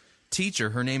evangelical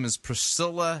teacher. Her name is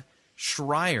Priscilla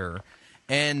Schreier,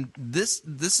 and this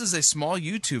is a small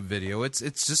YouTube video. It's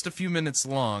just a few minutes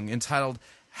long, entitled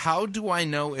 "How Do I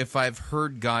Know If I've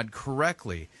Heard God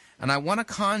Correctly?" And I want to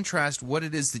contrast what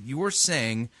it is that you are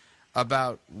saying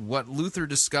about what Luther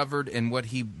discovered and what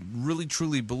he really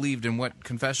truly believed and what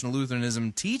confessional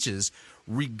Lutheranism teaches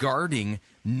regarding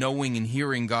knowing and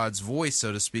hearing God's voice,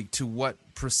 so to speak, to what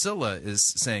Priscilla is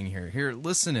saying here. Here,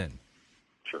 listen in.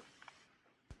 Sure.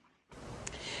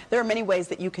 There are many ways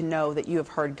that you can know that you have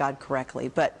heard God correctly.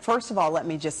 But first of all, let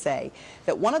me just say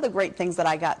that one of the great things that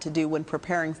I got to do when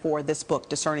preparing for this book,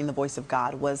 Discerning the Voice of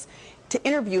God, was to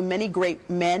interview many great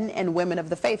men and women of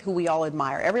the faith who we all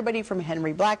admire. Everybody from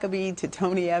Henry Blackaby to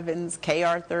Tony Evans, Kay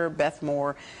Arthur, Beth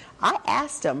Moore. I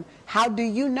asked them, how do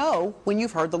you know when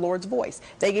you've heard the Lord's voice?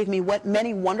 They gave me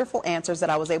many wonderful answers that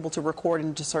I was able to record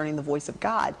in Discerning the Voice of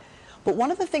God. But one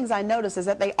of the things I noticed is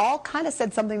that they all kind of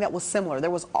said something that was similar.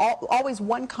 There was always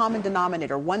one common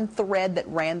denominator, one thread that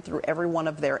ran through every one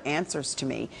of their answers to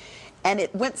me. And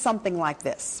it went something like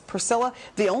this. Priscilla,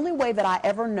 the only way that I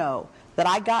ever know that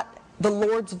I got the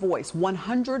Lord's voice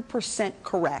 100%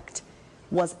 correct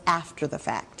was after the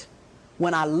fact.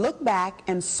 When I looked back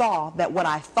and saw that what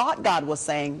I thought God was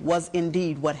saying was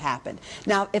indeed what happened.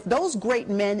 Now, if those great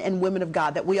men and women of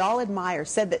God that we all admire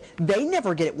said that they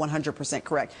never get it 100%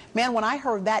 correct, man, when I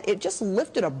heard that, it just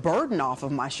lifted a burden off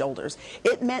of my shoulders.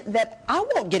 It meant that I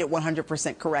won't get it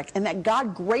 100% correct, and that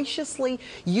God graciously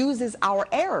uses our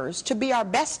errors to be our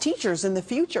best teachers in the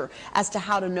future as to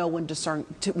how to know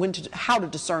how to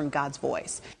discern God's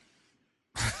voice.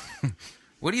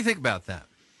 What do you think about that?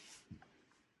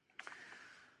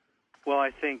 Well,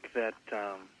 I think that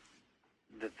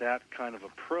that kind of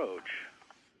approach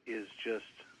is just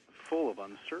full of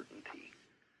uncertainty.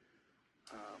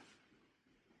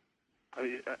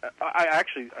 I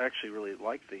actually really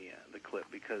like the clip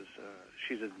because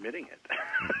she's admitting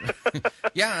it.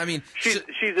 Yeah, I mean, she's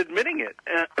admitting it.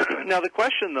 Now the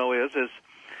question though is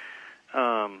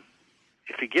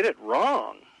if you get it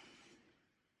wrong,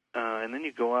 and then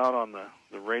you go out on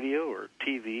the radio or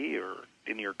TV or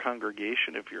in your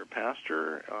congregation, if you're a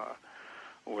pastor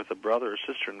or with a brother or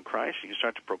sister in Christ, you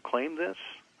start to proclaim this,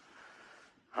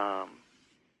 and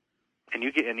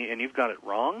you've got it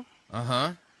wrong.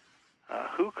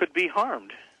 Who could be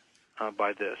harmed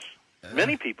by this?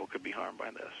 Many people could be harmed by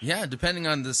this. Yeah, depending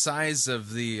on the size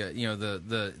of the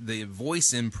the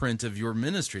voice imprint of your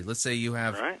ministry. Let's say you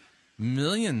have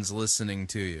millions listening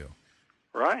to you.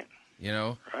 Right.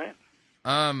 Right.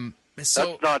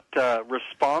 So that's not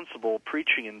responsible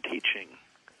preaching and teaching.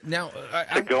 Now,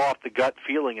 to go off the gut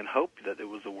feeling and hope that it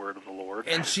was the word of the Lord.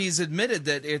 And she's admitted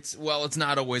that it's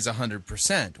not always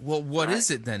 100%. Well, what is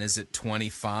it then? Is it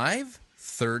 25,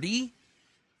 30,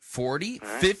 40,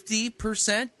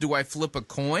 50%? Do I flip a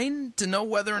coin to know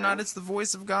whether or not it's the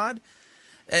voice of God?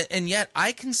 And yet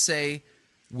I can say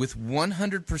with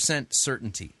 100%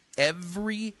 certainty,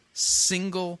 every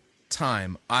single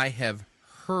time I have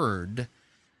heard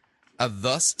a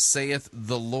 "Thus saith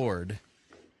the Lord"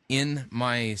 in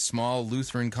my small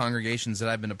Lutheran congregations that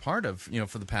I've been a part of,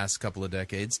 for the past couple of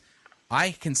decades,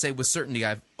 I can say with certainty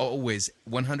I've always,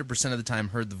 100% of the time,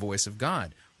 heard the voice of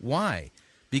God. Why?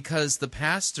 Because the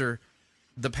pastor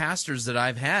the pastors that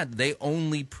I've had, they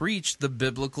only preach the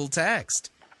biblical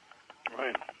text.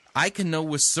 Right. I can know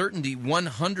with certainty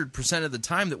 100% of the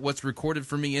time that what's recorded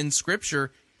for me in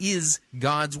Scripture is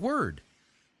God's Word.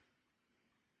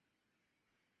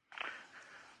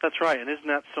 That's right, and isn't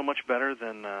that so much better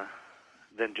than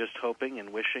just hoping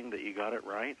and wishing that you got it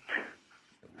right?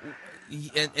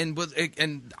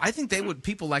 And I think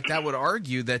people like that would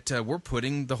argue that we're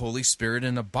putting the Holy Spirit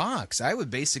in a box. I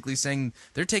would basically saying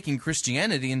they're taking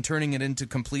Christianity and turning it into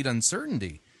complete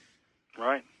uncertainty.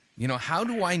 Right. You know, how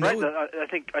do I know? Right.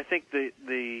 I think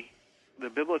the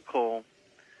biblical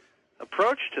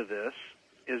approach to this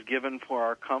is given for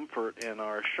our comfort and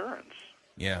our assurance.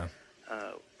 Yeah.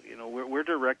 You know, we're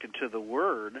directed to the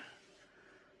Word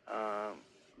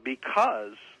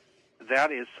because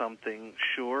that is something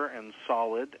sure and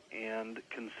solid and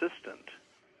consistent.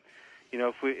 You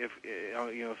know,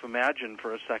 if imagine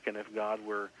for a second if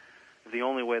the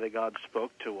only way that God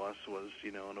spoke to us was,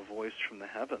 you know, in a voice from the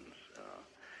heavens.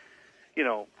 You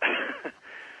know,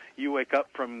 you wake up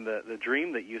from the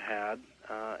dream that you had,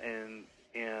 and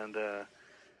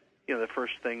you know, the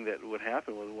first thing that would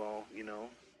happen was, well, you know,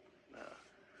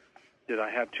 did I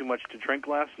have too much to drink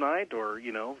last night, or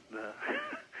you know,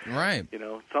 right? You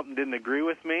know, something didn't agree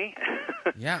with me.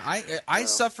 Yeah, I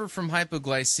suffer from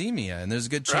hypoglycemia, and there's a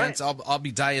good chance I'll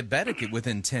be diabetic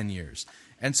within 10 years.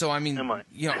 And so, I mean,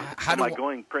 you know, am I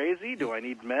going crazy? Do I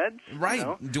need meds? Right? You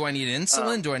know? Do I need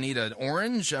insulin? Do I need an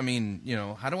orange? I mean, you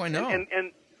know, how do I know?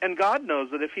 And God knows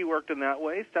that if He worked in that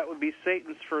way, that would be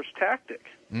Satan's first tactic.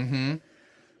 Mm-hmm.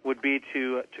 Would be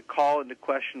to call into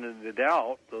question and to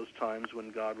doubt those times when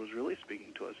God was really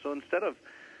speaking to us. So instead of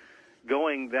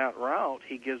going that route,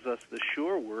 He gives us the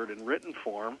sure word in written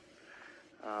form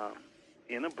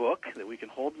in a book that we can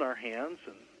hold in our hands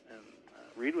and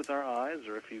read with our eyes,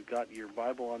 or if you've got your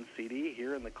Bible on CD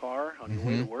here in the car on your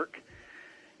way to work.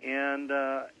 And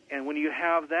when you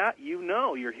have that, you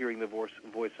know you're hearing the voice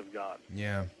of God.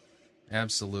 Yeah.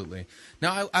 Absolutely.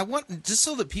 Now, I want, just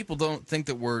so that people don't think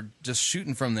that we're just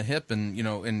shooting from the hip and, you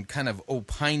know, and kind of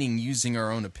opining using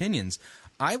our own opinions,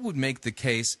 I would make the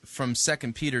case from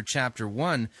 2 Peter chapter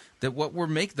 1 that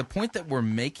the point that we're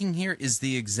making here is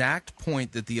the exact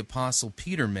point that the Apostle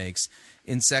Peter makes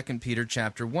in 2 Peter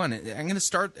chapter 1. I'm going to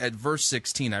start at verse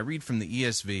 16. I read from the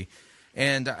ESV.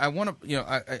 And I want to, you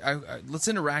know, let's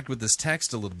interact with this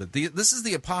text a little bit. This is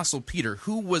the Apostle Peter,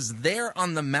 who was there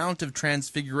on the Mount of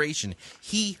Transfiguration.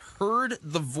 He heard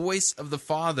the voice of the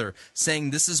Father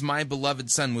saying, "This is my beloved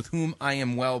Son, with whom I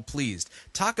am well pleased."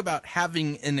 Talk about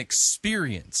having an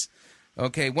experience.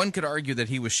 Okay, one could argue that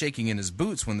he was shaking in his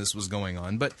boots when this was going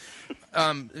on, but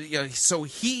you know, so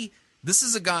this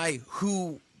is a guy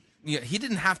who. Yeah, he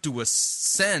didn't have to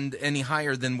ascend any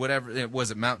higher than whatever it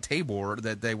was at Mount Tabor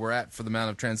that they were at for the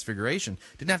Mount of Transfiguration.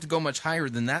 Didn't have to go much higher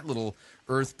than that little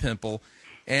earth pimple,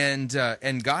 and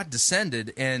God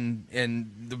descended, and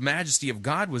the majesty of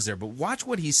God was there. But watch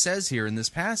what he says here in this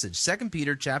passage, 2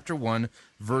 Peter chapter 1,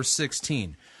 verse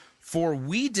 16. "For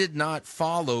we did not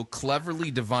follow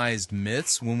cleverly devised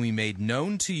myths when we made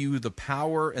known to you the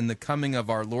power and the coming of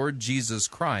our Lord Jesus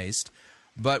Christ,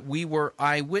 but we were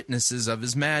eyewitnesses of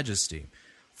his majesty.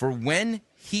 For when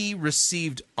he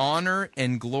received honor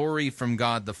and glory from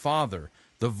God the Father,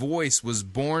 the voice was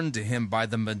borne to him by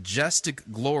the majestic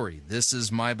glory, 'This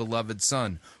is my beloved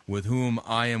Son, with whom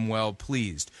I am well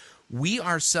pleased.' We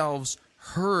ourselves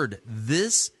heard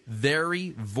this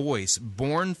very voice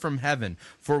borne from heaven,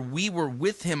 for we were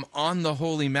with him on the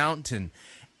holy mountain,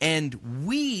 and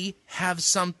we have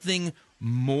something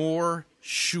more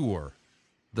sure,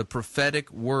 the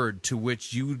prophetic word, to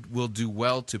which you will do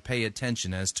well to pay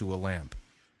attention as to a lamp."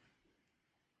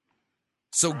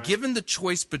 So given the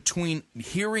choice between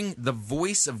hearing the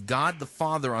voice of God the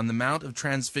Father on the Mount of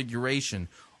Transfiguration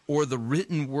or the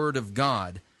written word of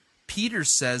God, Peter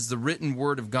says the written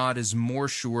word of God is more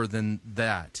sure than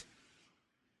that.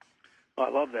 Well, I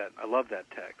love that. I love that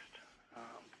text.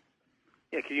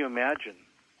 Yeah, can you imagine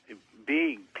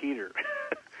being Peter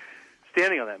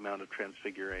standing on that Mount of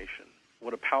Transfiguration?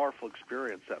 What a powerful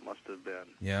experience that must have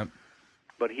been. Yeah.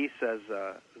 But he says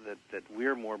that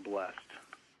we're more blessed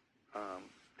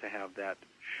to have that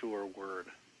sure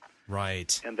word.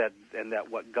 Right. And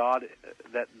that what God,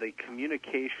 that the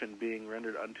communication being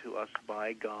rendered unto us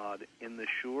by God in the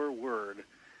sure word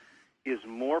is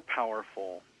more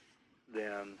powerful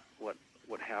than what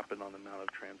happened on the Mount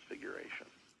of Transfiguration.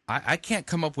 I can't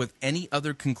come up with any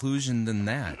other conclusion than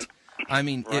that. I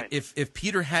mean, right. if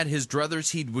Peter had his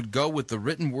druthers, he would go with the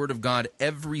written word of God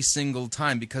every single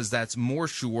time, because that's more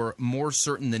sure, more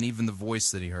certain than even the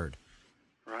voice that he heard.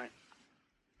 Right.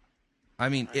 I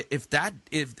mean, if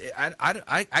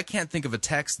I can't think of a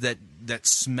text that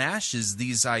smashes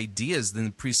these ideas and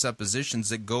the presuppositions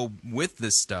that go with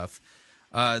this stuff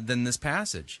than this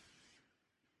passage.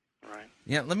 Right.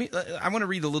 Yeah, I want to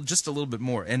read just a little bit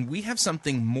more. And we have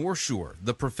something more sure,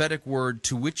 the prophetic word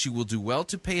to which you will do well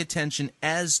to pay attention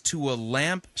as to a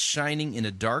lamp shining in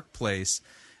a dark place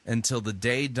until the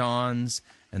day dawns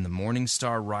and the morning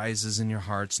star rises in your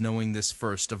hearts, knowing this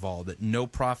first of all, that no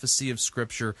prophecy of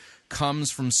Scripture comes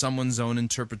from someone's own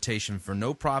interpretation, for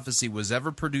no prophecy was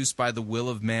ever produced by the will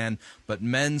of man, but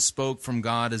men spoke from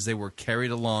God as they were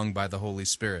carried along by the Holy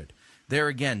Spirit. There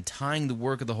again, tying the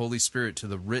work of the Holy Spirit to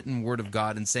the written Word of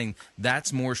God and saying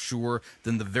that's more sure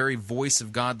than the very voice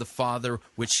of God the Father,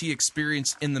 which he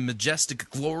experienced in the majestic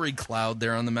glory cloud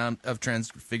there on the Mount of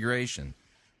Transfiguration.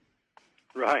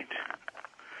 Right.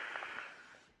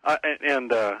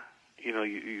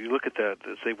 You look at that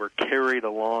as they were carried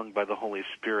along by the Holy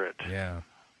Spirit. Yeah.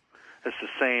 It's the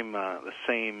same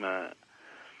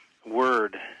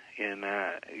word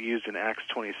used in Acts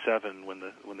 27 when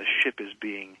the ship is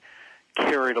being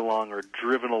carried along or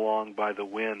driven along by the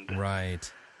wind.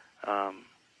 Right.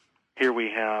 Here we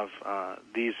have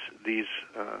these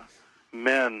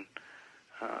men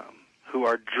who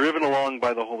are driven along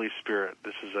by the Holy Spirit.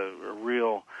 This is a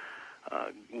real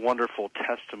wonderful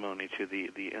testimony to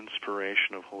the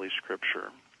inspiration of Holy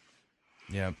Scripture.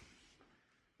 Yep.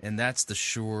 And that's the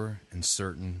sure and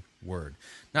certain word.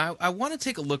 Now, I want to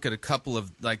take a look at a couple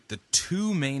of, the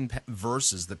two main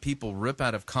verses that people rip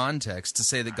out of context to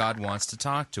say that God wants to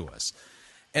talk to us.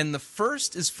 And the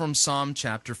first is from Psalm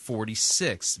chapter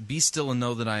 46, Be still and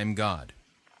know that I am God.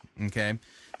 Okay?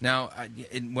 Now,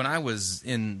 when I was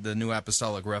in the New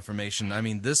Apostolic Reformation,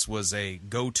 this was a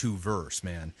go-to verse,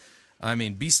 man.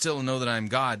 Be still and know that I am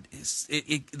God.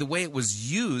 The way it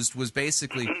was used was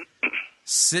basically,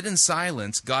 sit in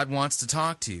silence, God wants to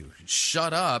talk to you.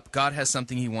 Shut up, God has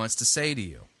something he wants to say to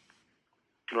you.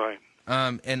 Right.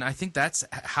 And I think that's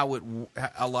how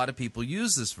a lot of people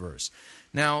use this verse.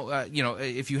 Now,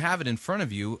 if you have it in front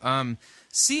of you,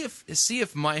 see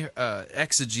if my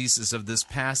exegesis of this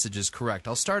passage is correct.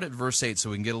 I'll start at verse 8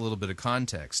 so we can get a little bit of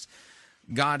context.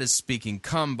 God is speaking,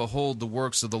 come, behold the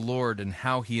works of the Lord and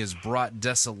how he has brought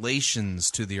desolations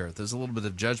to the earth. There's a little bit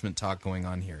of judgment talk going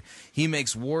on here. He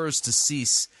makes wars to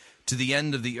cease to the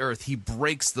end of the earth. He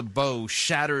breaks the bow,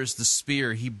 shatters the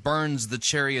spear. He burns the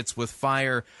chariots with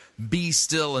fire. Be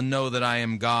still and know that I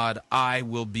am God. I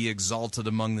will be exalted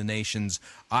among the nations.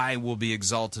 I will be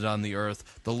exalted on the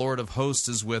earth. The Lord of hosts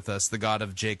is with us. The God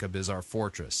of Jacob is our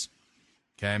fortress.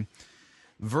 Okay?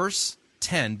 Verse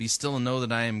 10, be still and know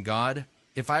that I am God.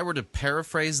 If I were to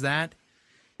paraphrase that,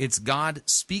 it's God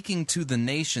speaking to the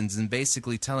nations and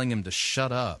basically telling him to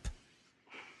shut up.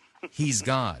 He's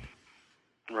God.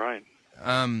 Right.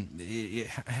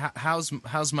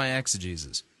 How's my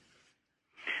exegesis?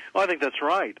 Well, I think that's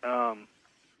right.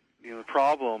 The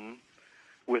problem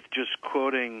with just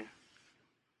quoting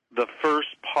the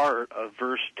first part of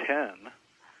verse 10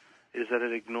 is that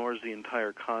it ignores the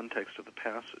entire context of the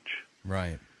passage.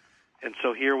 Right. And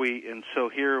so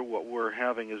here what we're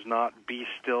having is not be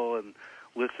still and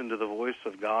listen to the voice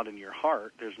of God in your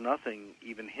heart. There's nothing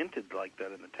even hinted like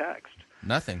that in the text.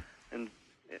 Nothing. And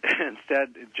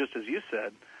instead, just as you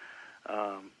said,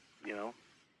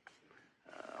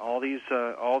 all these.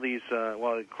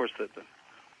 Well, of course, the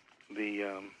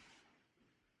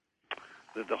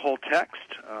whole text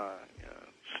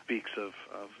speaks of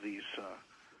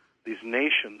these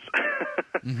nations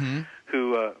mm-hmm.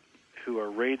 who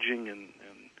are raging and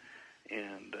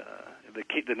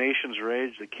the nations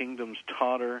rage, the kingdoms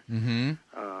totter. Mm-hmm.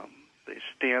 They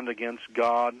stand against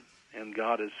God, and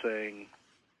God is saying,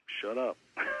 "Shut up."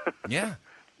 Yeah.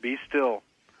 Be still.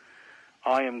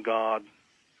 I am God.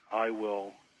 I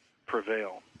will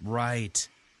prevail. Right.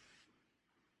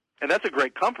 And that's a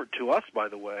great comfort to us, by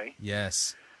the way.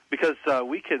 Yes. Because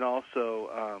we can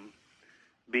also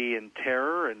be in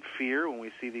terror and fear when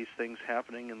we see these things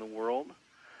happening in the world.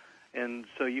 And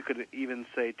so you could even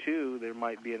say, too, there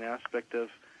might be an aspect of,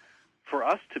 for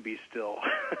us to be still.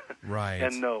 Right.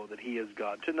 And know that he is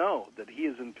God, to know that he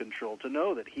is in control, to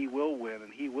know that he will win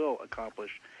and he will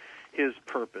accomplish his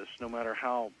purpose, no matter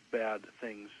how bad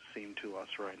things seem to us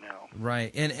right now.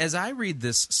 Right. And as I read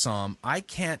this psalm, I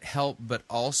can't help but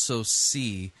also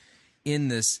see in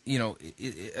this,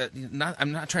 I'm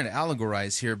not trying to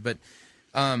allegorize here, but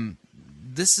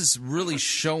this is really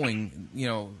showing,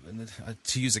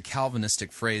 to use a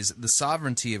Calvinistic phrase, the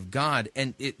sovereignty of God,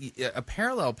 and a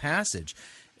parallel passage.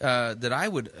 that I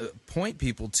would point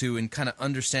people to in kind of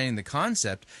understanding the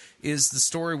concept is the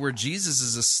story where Jesus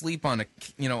is asleep on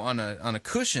a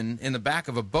cushion in the back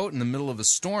of a boat in the middle of a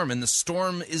storm, and the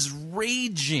storm is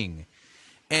raging,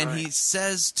 and he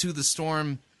says to the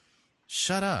storm,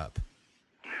 "Shut up."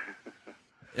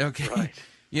 Okay. Right.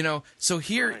 So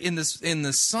here in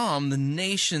the psalm, the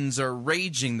nations are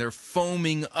raging, they're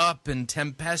foaming up and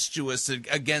tempestuous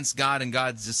against God, and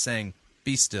God's just saying,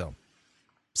 "Be still,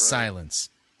 silence.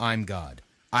 I'm God.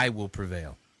 I will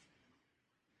prevail."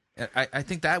 I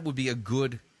think that would be a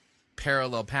good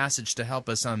parallel passage to help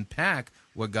us unpack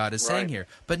what God is saying here.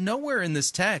 But nowhere in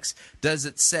this text does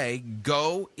it say,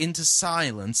 go into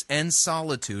silence and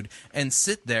solitude and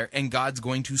sit there and God's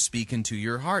going to speak into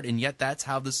your heart. And yet that's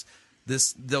how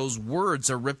those words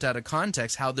are ripped out of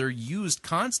context, how they're used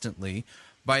constantly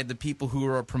by the people who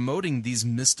are promoting these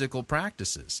mystical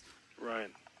practices.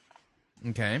 Right.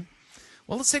 Okay.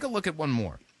 Well, let's take a look at one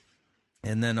more.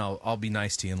 And then I'll be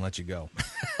nice to you and let you go.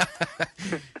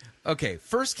 Okay,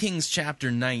 1 Kings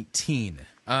chapter 19.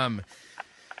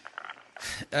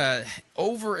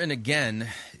 Over and again,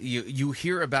 you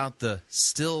hear about the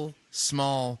still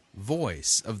small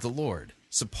voice of the Lord.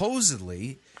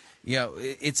 Supposedly,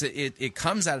 it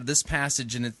comes out of this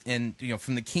passage and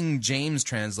from the King James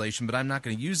translation, but I'm not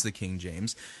going to use the King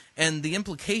James. And the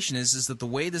implication is that the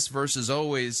way this verse is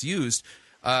always used,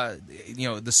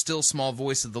 the still small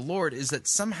voice of the Lord, is that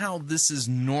somehow this is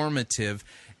normative.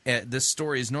 This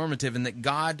story is normative, and that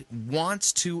God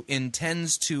wants to,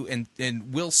 intends to,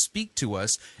 and will speak to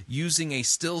us using a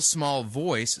still small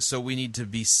voice. So we need to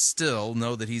be still,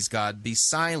 know that He's God, be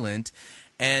silent,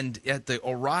 and at the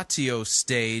oratio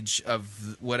stage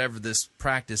of whatever this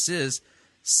practice is,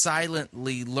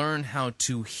 silently learn how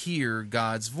to hear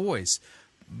God's voice.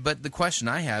 But the question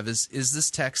I have is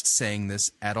this text saying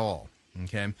this at all?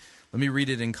 Okay, let me read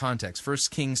it in context. 1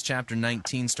 Kings chapter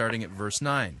 19, starting at verse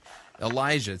 9.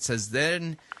 Elijah, it says,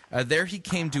 Then there he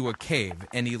came to a cave,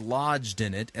 and he lodged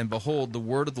in it, and behold, the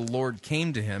word of the Lord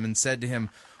came to him, and said to him,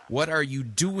 What are you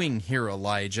doing here,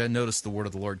 Elijah? Notice the word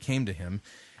of the Lord came to him.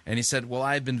 And he said, Well,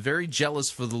 I have been very jealous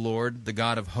for the Lord, the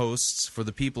God of hosts, for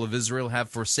the people of Israel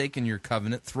have forsaken your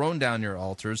covenant, thrown down your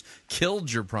altars,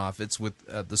 killed your prophets with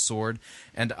the sword,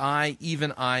 and I,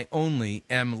 even I only,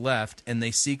 am left, and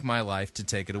they seek my life to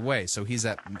take it away. So he's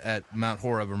at Mount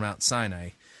Horeb or Mount Sinai.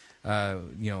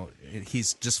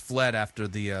 He's just fled after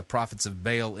the prophets of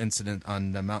Baal incident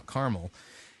on Mount Carmel.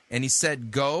 And he said,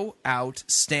 Go out,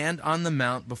 stand on the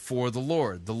mount before the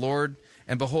Lord.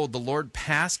 And behold, the Lord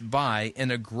passed by,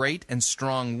 and a great and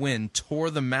strong wind tore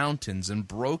the mountains and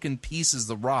broke in pieces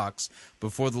the rocks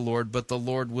before the Lord, but the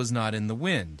Lord was not in the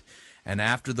wind. And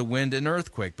after the wind, an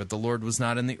earthquake, but the Lord was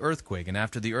not in the earthquake. And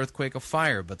after the earthquake, a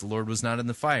fire, but the Lord was not in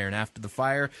the fire. And after the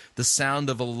fire, the sound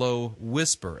of a low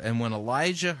whisper. And when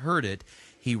Elijah heard it,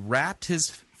 he wrapped his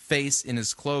face in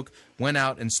his cloak, went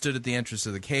out and stood at the entrance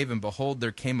of the cave. And behold,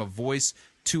 there came a voice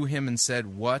to him and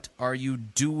said, What are you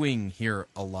doing here,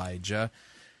 Elijah?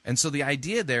 And so the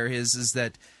idea there is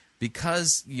that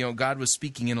because God was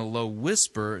speaking in a low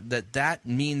whisper, that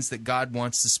means that God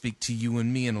wants to speak to you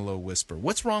and me in a low whisper.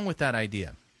 What's wrong with that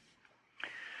idea?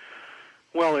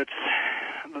 Well, it's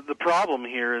the problem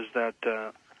here is that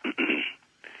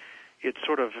it's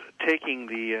sort of taking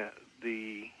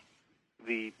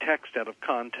the text out of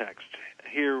context.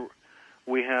 Here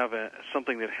we have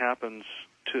something that happens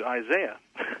to Isaiah.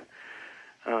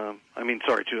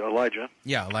 To Elijah.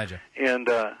 Yeah, Elijah. And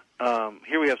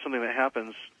here we have something that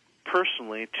happens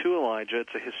personally to Elijah.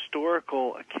 It's a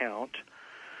historical account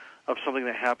of something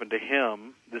that happened to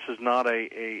him. This is not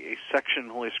a section in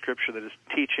Holy Scripture that is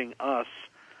teaching us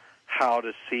how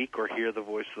to seek or hear the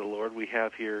voice of the Lord. We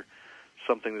have here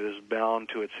something that is bound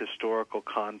to its historical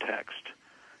context.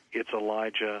 It's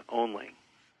Elijah only.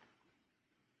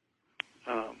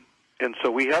 And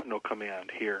so we have no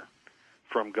command here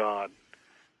from God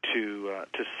to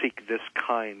seek this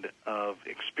kind of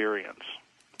experience.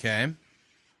 Okay.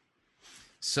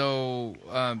 So,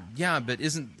 but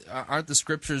aren't the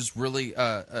Scriptures really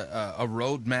a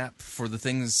roadmap for the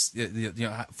things,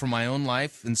 for my own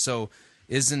life? And so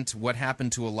isn't what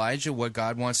happened to Elijah what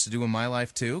God wants to do in my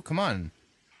life too? Come on.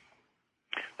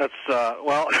 That's,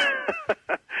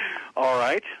 all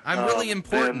right. I'm really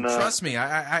important. Trust me.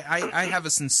 I have a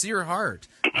sincere heart.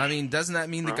 I mean, doesn't that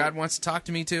mean that God wants to talk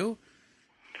to me too?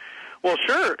 Well,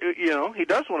 sure. He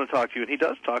does want to talk to you, and He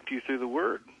does talk to you through the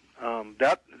Word.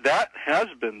 That has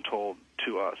been told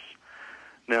to us.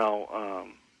 Now,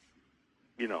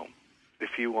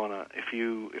 if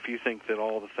you think that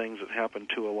all the things that happened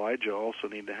to Elijah also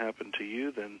need to happen to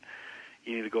you, then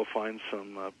you need to go find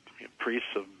some priests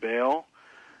of Baal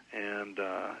and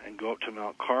go up to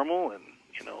Mount Carmel and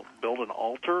build an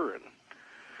altar and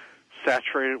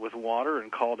saturate it with water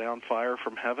and call down fire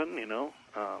from heaven.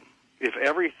 If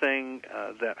everything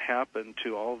that happened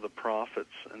to all of the prophets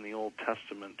in the Old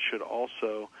Testament should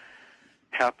also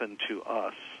happen to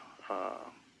us,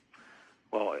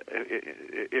 well,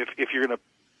 if you're going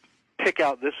to pick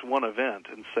out this one event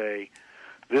and say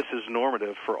this is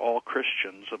normative for all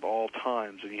Christians of all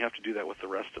times, and you have to do that with the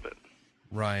rest of it.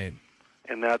 Right.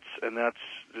 And that's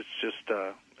it's just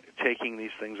taking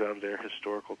these things out of their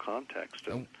historical context.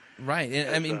 And right.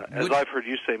 As, I mean, as I've heard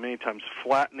you say many times,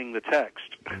 flattening the text.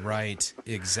 Right.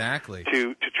 Exactly.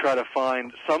 to try to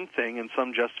find something and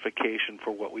some justification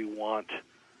for what we want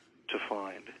to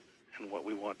find and what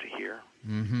we want to hear.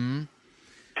 Mm-hmm.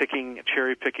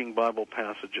 Cherry picking Bible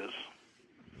passages.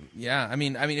 Yeah, I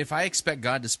mean, if I expect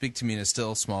God to speak to me in a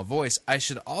still small voice, I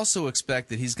should also expect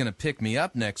that He's going to pick me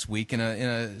up next week in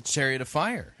a chariot of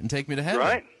fire and take me to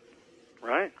heaven.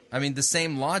 Right. I mean, the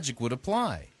same logic would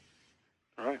apply.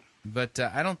 Right. But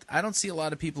I don't see a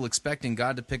lot of people expecting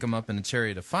God to pick them up in a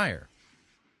chariot of fire.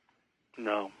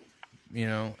 No.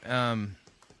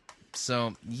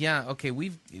 So yeah, okay,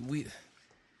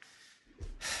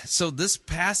 So this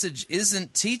passage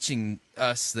isn't teaching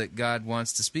us that God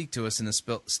wants to speak to us in a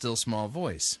still small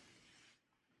voice.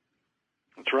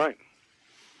 That's right.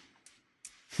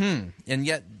 And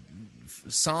yet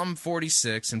Psalm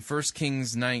 46 and 1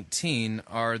 Kings 19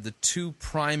 are the two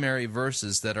primary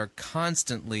verses that are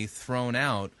constantly thrown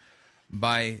out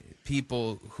by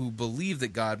people who believe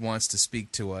that God wants to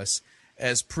speak to us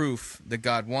as proof that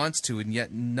God wants to, and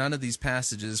yet none of these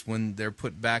passages, when they're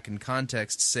put back in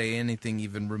context, say anything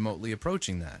even remotely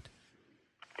approaching that.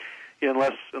 Yeah,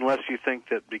 unless you think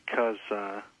that because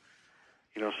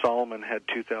Solomon had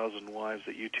 2,000 wives,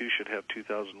 that you too should have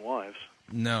 2,000 wives.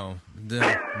 No.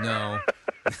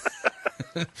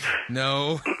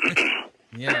 No.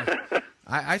 Yeah.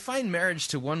 I find marriage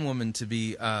to one woman to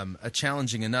be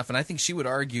challenging enough, and I think she would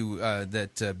argue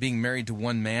that being married to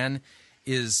one man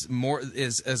is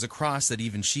a cross that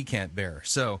even she can't bear.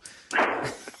 So,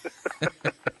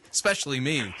 especially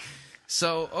me.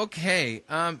 So, okay,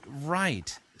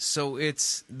 right. So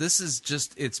it's a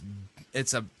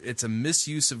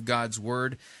misuse of God's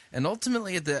word, and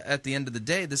ultimately at the end of the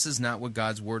day, this is not what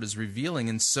God's word is revealing.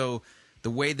 And so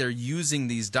the way they're using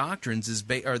these doctrines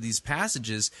or these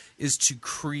passages is to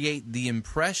create the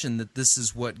impression that this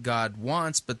is what God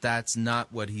wants, but that's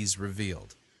not what He's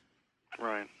revealed.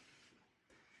 Right.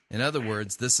 In other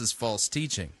words, this is false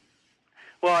teaching.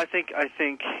 Well, I think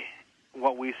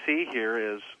what we see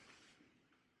here is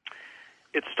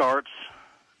it starts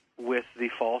with the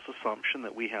false assumption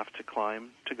that we have to climb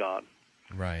to God.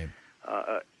 Right.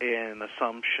 An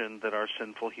assumption that our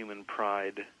sinful human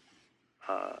pride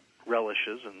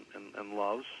relishes and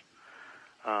loves.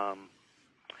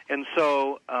 And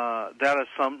so that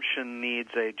assumption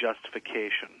needs a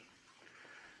justification.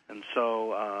 And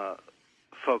so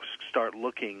folks start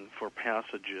looking for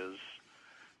passages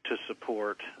to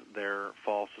support their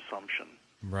false assumption.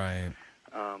 Right.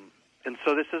 And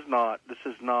so this is not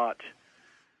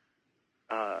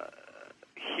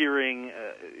hearing,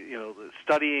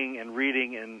 studying and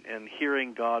reading and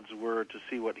hearing God's word to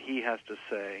see what He has to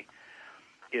say.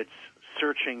 It's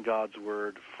searching God's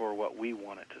word for what we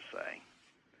want it to say.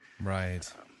 Right.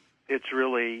 It's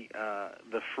really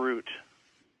the fruit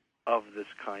of this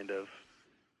kind of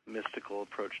mystical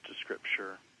approach to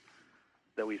Scripture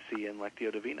that we see in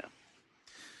Lectio Divina.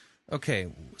 Okay,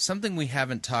 something we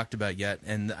haven't talked about yet,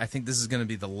 and I think this is going to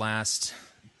be the last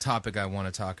topic I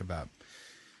want to talk about.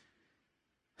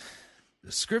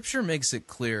 Scripture makes it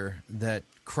clear that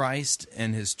Christ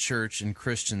and His church and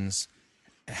Christians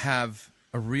have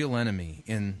a real enemy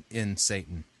in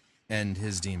Satan and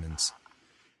his demons.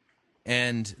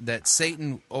 And that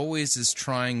Satan always is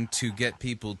trying to get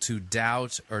people to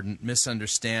doubt or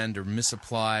misunderstand or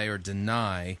misapply or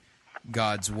deny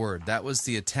God's word. That was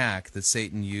the attack that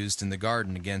Satan used in the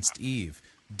garden against Eve.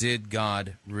 Did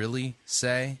God really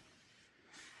say?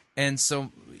 And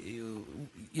so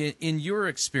in your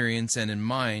experience and in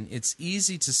mine, it's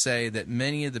easy to say that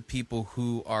many of the people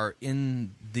who are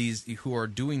doing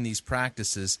these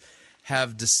practices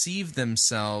have deceived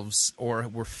themselves or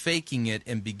were faking it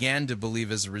and began to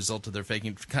believe as a result of their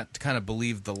faking, to kind of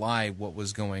believe the lie, what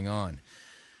was going on.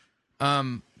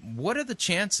 What are the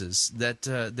chances that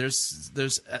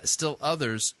there's still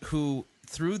others who,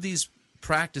 through these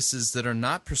practices that are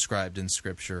not prescribed in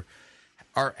Scripture,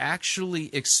 are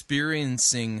actually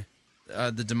experiencing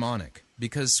the demonic,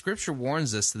 because Scripture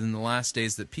warns us that in the last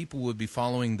days that people would be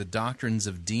following the doctrines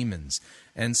of demons.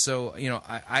 And so,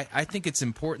 I think it's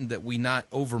important that we not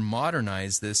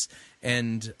over-modernize this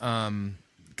and come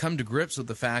to grips with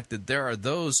the fact that there are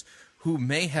those who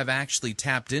may have actually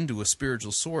tapped into a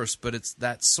spiritual source, but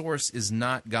that source is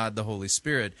not God the Holy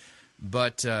Spirit,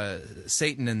 but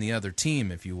Satan and the other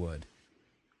team, if you would.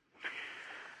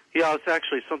 Yeah, it's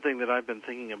actually something that I've been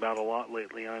thinking about a lot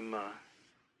lately. I'm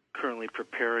currently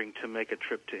preparing to make a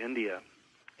trip to India,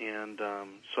 and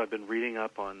so I've been reading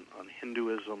up on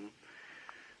Hinduism,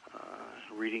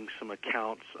 reading some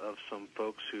accounts of some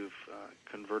folks who've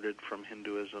converted from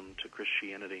Hinduism to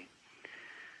Christianity.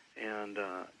 And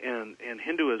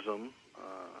Hinduism,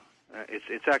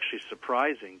 it's actually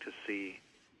surprising to see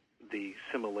the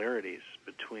similarities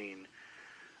between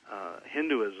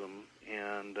Hinduism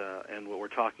and what we're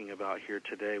talking about here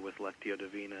today with Lectio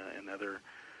Divina and other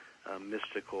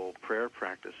mystical prayer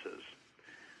practices.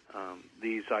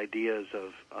 These ideas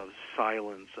of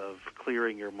silence, of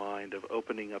clearing your mind, of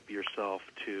opening up yourself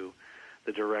to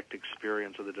the direct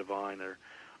experience of the divine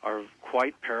are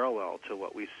quite parallel to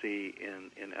what we see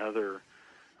in other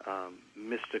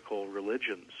mystical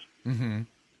religions. Mm-hmm.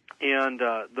 And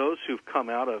those who've come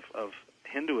out of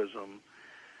Hinduism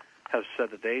have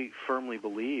said that they firmly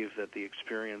believe that the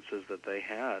experiences that they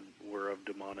had were of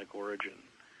demonic origin,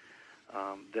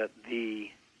 that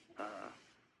the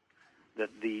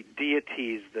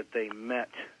deities that they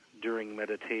met during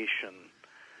meditation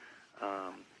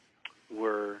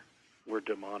were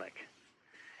demonic.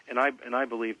 And I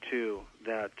believe too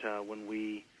that when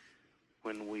we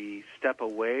step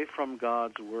away from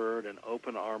God's Word and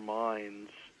open our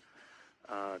minds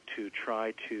to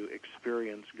try to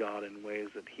experience God in ways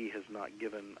that He has not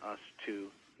given us to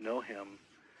know Him,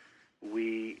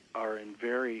 we are in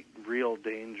very real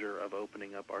danger of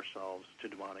opening up ourselves to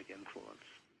demonic influence.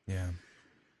 Yeah,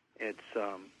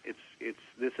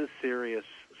 this is serious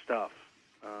stuff,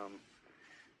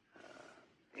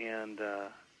 and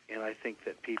I think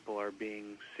that people are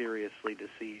being seriously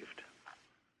deceived.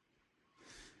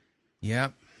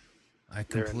 Yep, I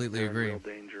completely agree. In real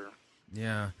danger.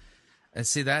 Yeah. And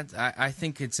see that I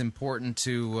think it's important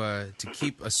to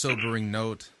keep a sobering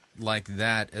note like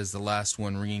that as the last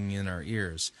one ringing in our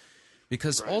ears,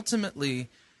 because ultimately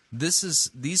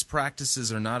these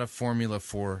practices are not a formula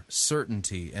for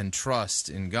certainty and trust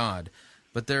in God,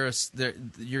 but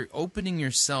you're opening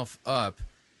yourself up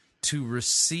to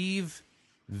receive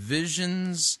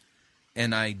visions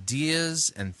and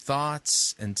ideas and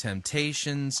thoughts and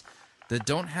temptations that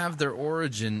don't have their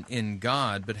origin in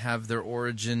God, but have their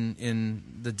origin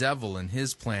in the devil and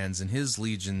his plans and his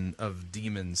legion of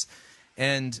demons.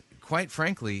 And quite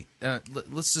frankly,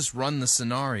 let's just run the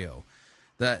scenario.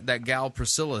 That gal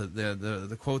Priscilla,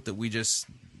 the quote that we just,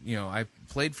 I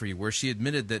played for you, where she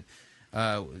admitted that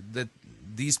that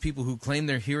these people who claim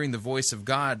they're hearing the voice of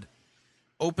God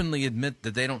openly admit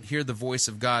that they don't hear the voice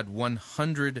of God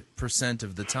 100%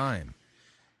 of the time.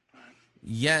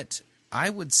 Yet, I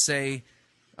would say,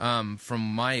 from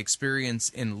my experience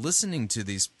in listening to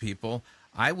these people,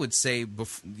 I would say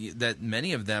that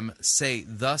many of them say,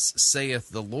 "Thus saith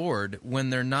the Lord," when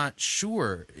they're not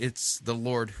sure it's the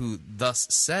Lord who thus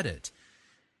said it.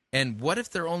 And what if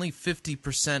they're only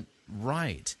 50%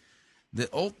 right?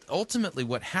 Ultimately,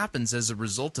 what happens as a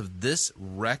result of this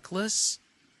reckless,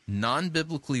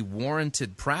 non-biblically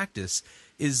warranted practice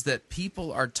is that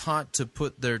people are taught to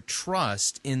put their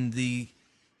trust in the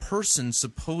person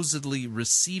supposedly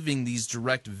receiving these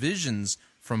direct visions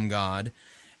from God,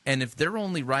 and if they're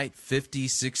only right 50,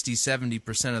 60,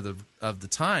 70% of the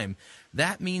time,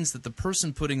 that means that the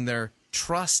person putting their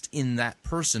trust in that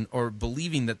person or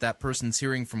believing that that person's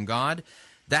hearing from God,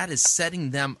 that is setting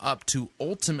them up to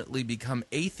ultimately become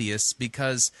atheists,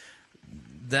 because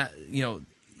that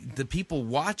the people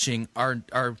watching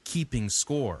are keeping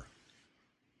score.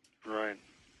 Right.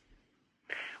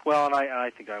 Well, and I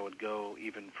think I would go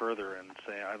even further and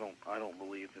say I don't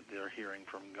believe that they're hearing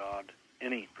from God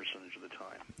any percentage of the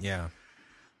time. Yeah.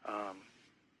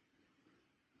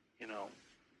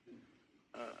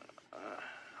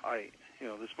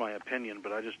 This is my opinion,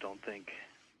 but I just don't think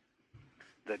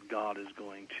that God is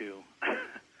going to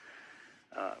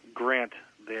grant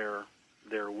their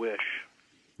wish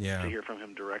to hear from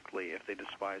Him directly if they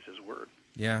despise His word.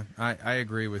 Yeah, I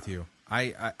agree with you.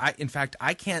 In fact,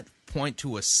 I can't point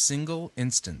to a single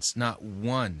instance, not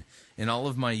one, in all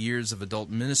of my years of adult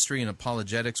ministry and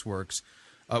apologetics work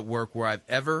where I've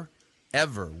ever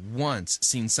once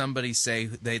seen somebody say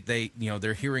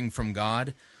they're hearing from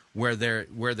God where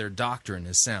their doctrine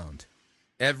is sound.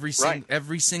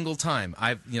 Every single time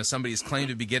somebody's claimed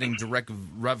to be getting direct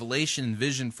revelation and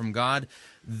vision from God,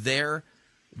 their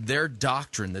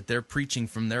doctrine that they're preaching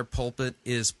from their pulpit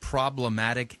is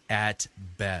problematic at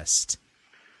best.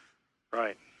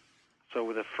 Right.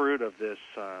 So the fruit of this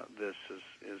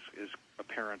is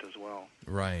apparent as well.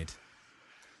 Right.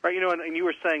 Right. And you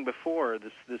were saying before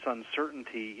this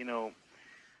uncertainty.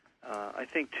 I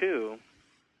think too.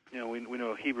 We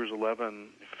know Hebrews 11.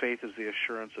 Faith is the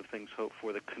assurance of things hoped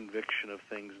for, the conviction of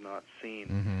things not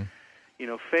seen.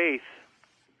 Mm-hmm. Faith.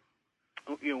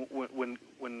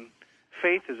 When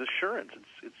faith is assurance,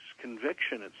 it's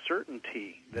conviction, it's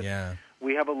certainty that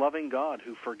we have a loving God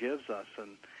who forgives us,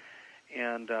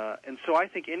 and so I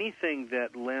think anything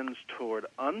that lends toward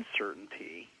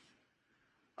uncertainty,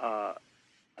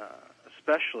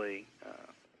 especially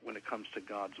when it comes to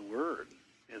God's word,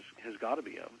 has got to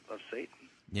be of Satan.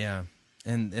 Yeah,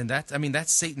 and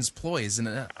that's Satan's ploy, isn't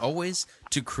it? Always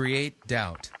to create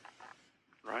doubt.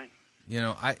 Right.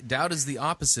 Doubt is the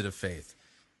opposite of faith.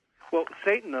 Well,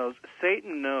 Satan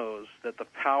knows that the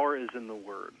power is in the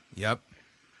word. Yep.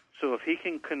 So if he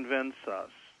can convince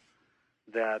us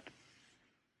that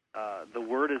the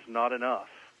word is not enough,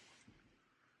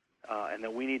 and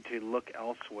that we need to look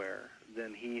elsewhere,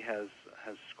 then he has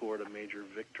scored a major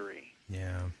victory.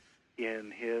 Yeah.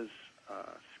 In his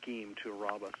scheme to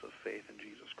rob us of faith in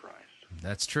Jesus Christ.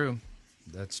 That's true.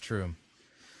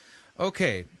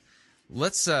 Okay,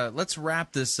 let's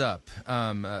wrap this up,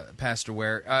 Pastor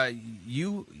Ware.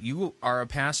 You are a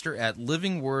pastor at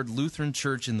Living Word Lutheran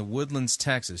Church in the Woodlands,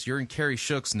 Texas. You're in Carrie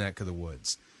Shook's neck of the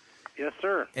woods. Yes,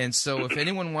 sir. And so if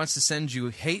anyone wants to send you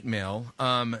hate mail,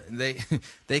 they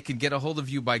can get a hold of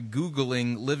you by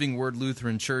Googling Living Word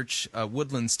Lutheran Church,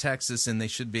 Woodlands, Texas, and they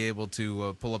should be able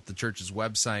to pull up the church's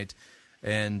website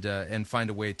and find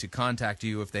a way to contact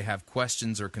you if they have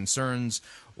questions or concerns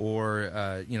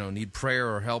or need prayer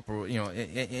or help or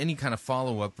any kind of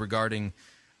follow-up regarding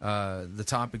the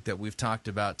topic that we've talked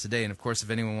about today. And of course, if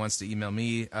anyone wants to email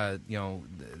me,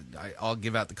 I'll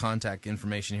give out the contact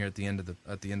information here at the end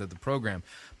of the program.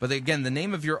 But again, the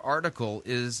name of your article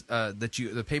is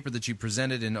the paper that you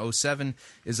presented in 2007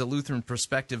 is A Lutheran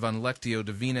Perspective on Lectio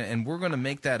Divina, and we're going to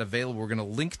make that available. We're going to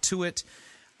link to it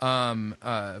from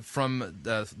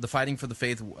the Fighting for the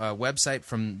Faith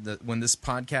website when this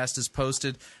podcast is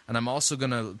posted, and I'm also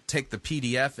going to take the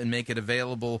PDF and make it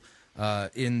available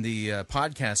in the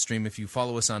podcast stream. If you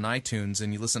follow us on iTunes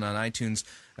and you listen on iTunes,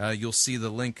 you'll see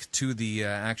the link to the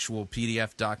actual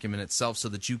PDF document itself so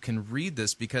that you can read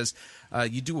this, because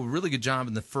you do a really good job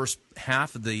in the first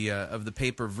half of the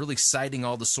paper of really citing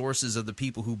all the sources of the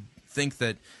people who think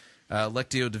that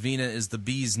Lectio Divina is the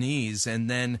bee's knees, and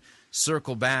then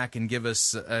circle back and give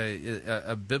us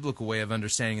a biblical way of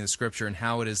understanding the Scripture and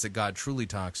how it is that God truly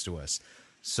talks to us.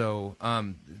 So,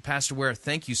 Pastor Ware,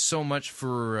 thank you so much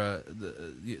for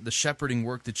the shepherding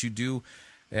work that you do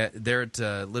there at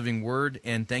Living Word,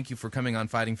 and thank you for coming on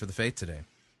Fighting for the Faith today.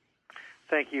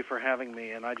 Thank you for having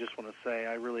me, and I just want to say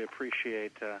I really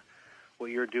appreciate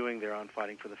what you're doing there on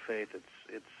Fighting for the Faith.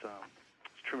 It's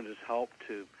tremendous help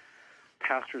to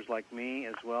pastors like me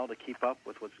as well to keep up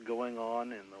with what's going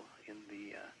on in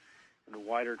the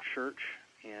wider church,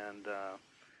 and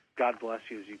God bless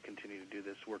you as you continue to do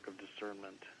this work of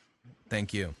discernment.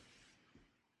 Thank you.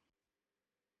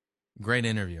 Great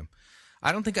interview.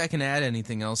 I don't think I can add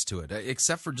anything else to it,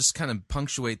 except for just kind of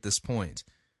punctuate this point.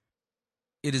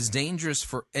 It is dangerous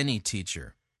for any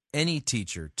teacher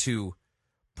to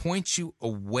point you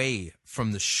away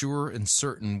from the sure and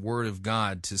certain Word of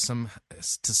God to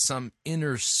some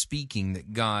inner speaking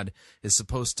that God is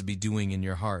supposed to be doing in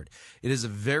your heart. It is a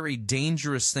very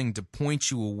dangerous thing to point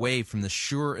you away from the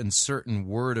sure and certain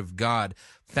Word of God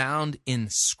found in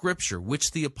Scripture,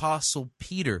 which the Apostle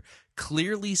Peter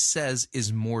clearly says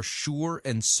is more sure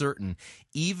and certain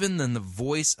even than the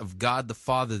voice of God the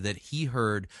Father that he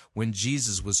heard when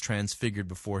Jesus was transfigured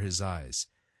before his eyes.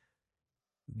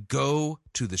 Go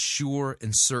to the sure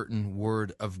and certain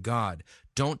Word of God.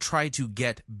 Don't try to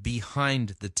get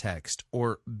behind the text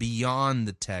or beyond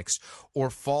the text or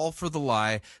fall for the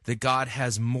lie that God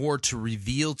has more to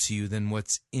reveal to you than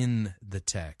what's in the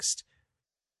text.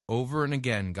 Over and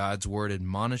again, God's Word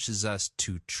admonishes us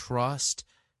to trust,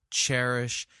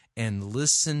 cherish, and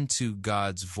listen to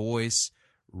God's voice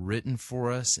written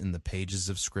for us in the pages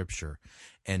of Scripture.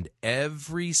 And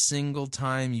every single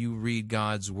time you read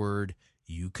God's Word,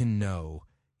 you can know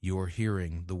you're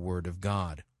hearing the Word of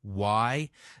God. Why?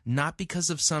 Not because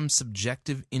of some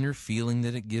subjective inner feeling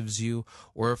that it gives you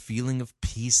or a feeling of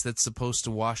peace that's supposed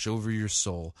to wash over your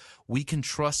soul. We can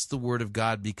trust the Word of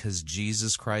God because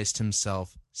Jesus Christ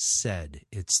himself said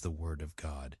it's the Word of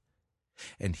God.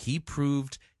 And he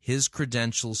proved his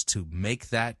credentials to make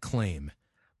that claim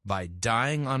by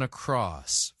dying on a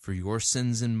cross for your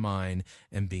sins and mine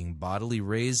and being bodily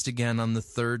raised again on the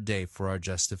third day for our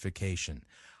justification.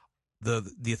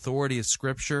 The authority of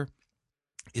Scripture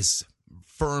is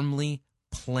firmly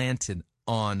planted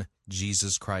on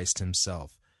Jesus Christ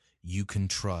himself. You can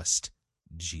trust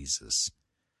Jesus.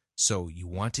 So you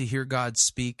want to hear God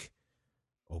speak?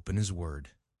 Open his word.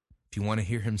 If you want to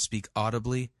hear him speak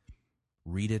audibly,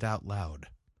 read it out loud.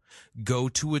 Go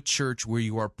to a church where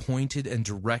you are pointed and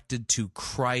directed to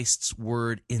Christ's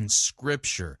word in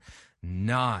Scripture,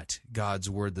 not God's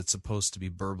word that's supposed to be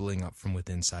burbling up from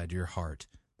within inside your heart.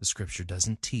 The Scripture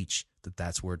doesn't teach that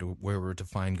that's where we're to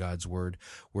find God's word.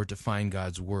 We're to find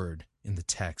God's word in the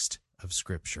text of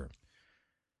Scripture.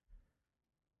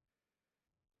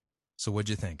 So what'd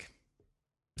you think?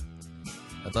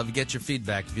 I'd love to get your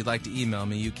feedback. If you'd like to email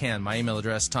me, you can. My email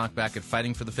address,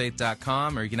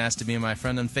 talkback@fightingforthefaith.com, or you can ask to be my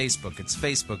friend on Facebook. It's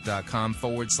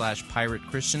facebook.com/Pirate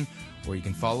Christian, or you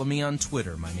can follow me on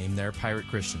Twitter. My name there, Pirate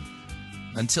Christian.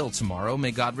 Until tomorrow,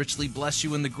 may God richly bless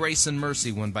you in the grace and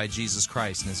mercy won by Jesus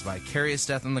Christ and his vicarious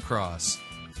death on the cross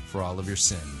for all of your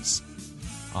sins.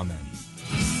 Amen.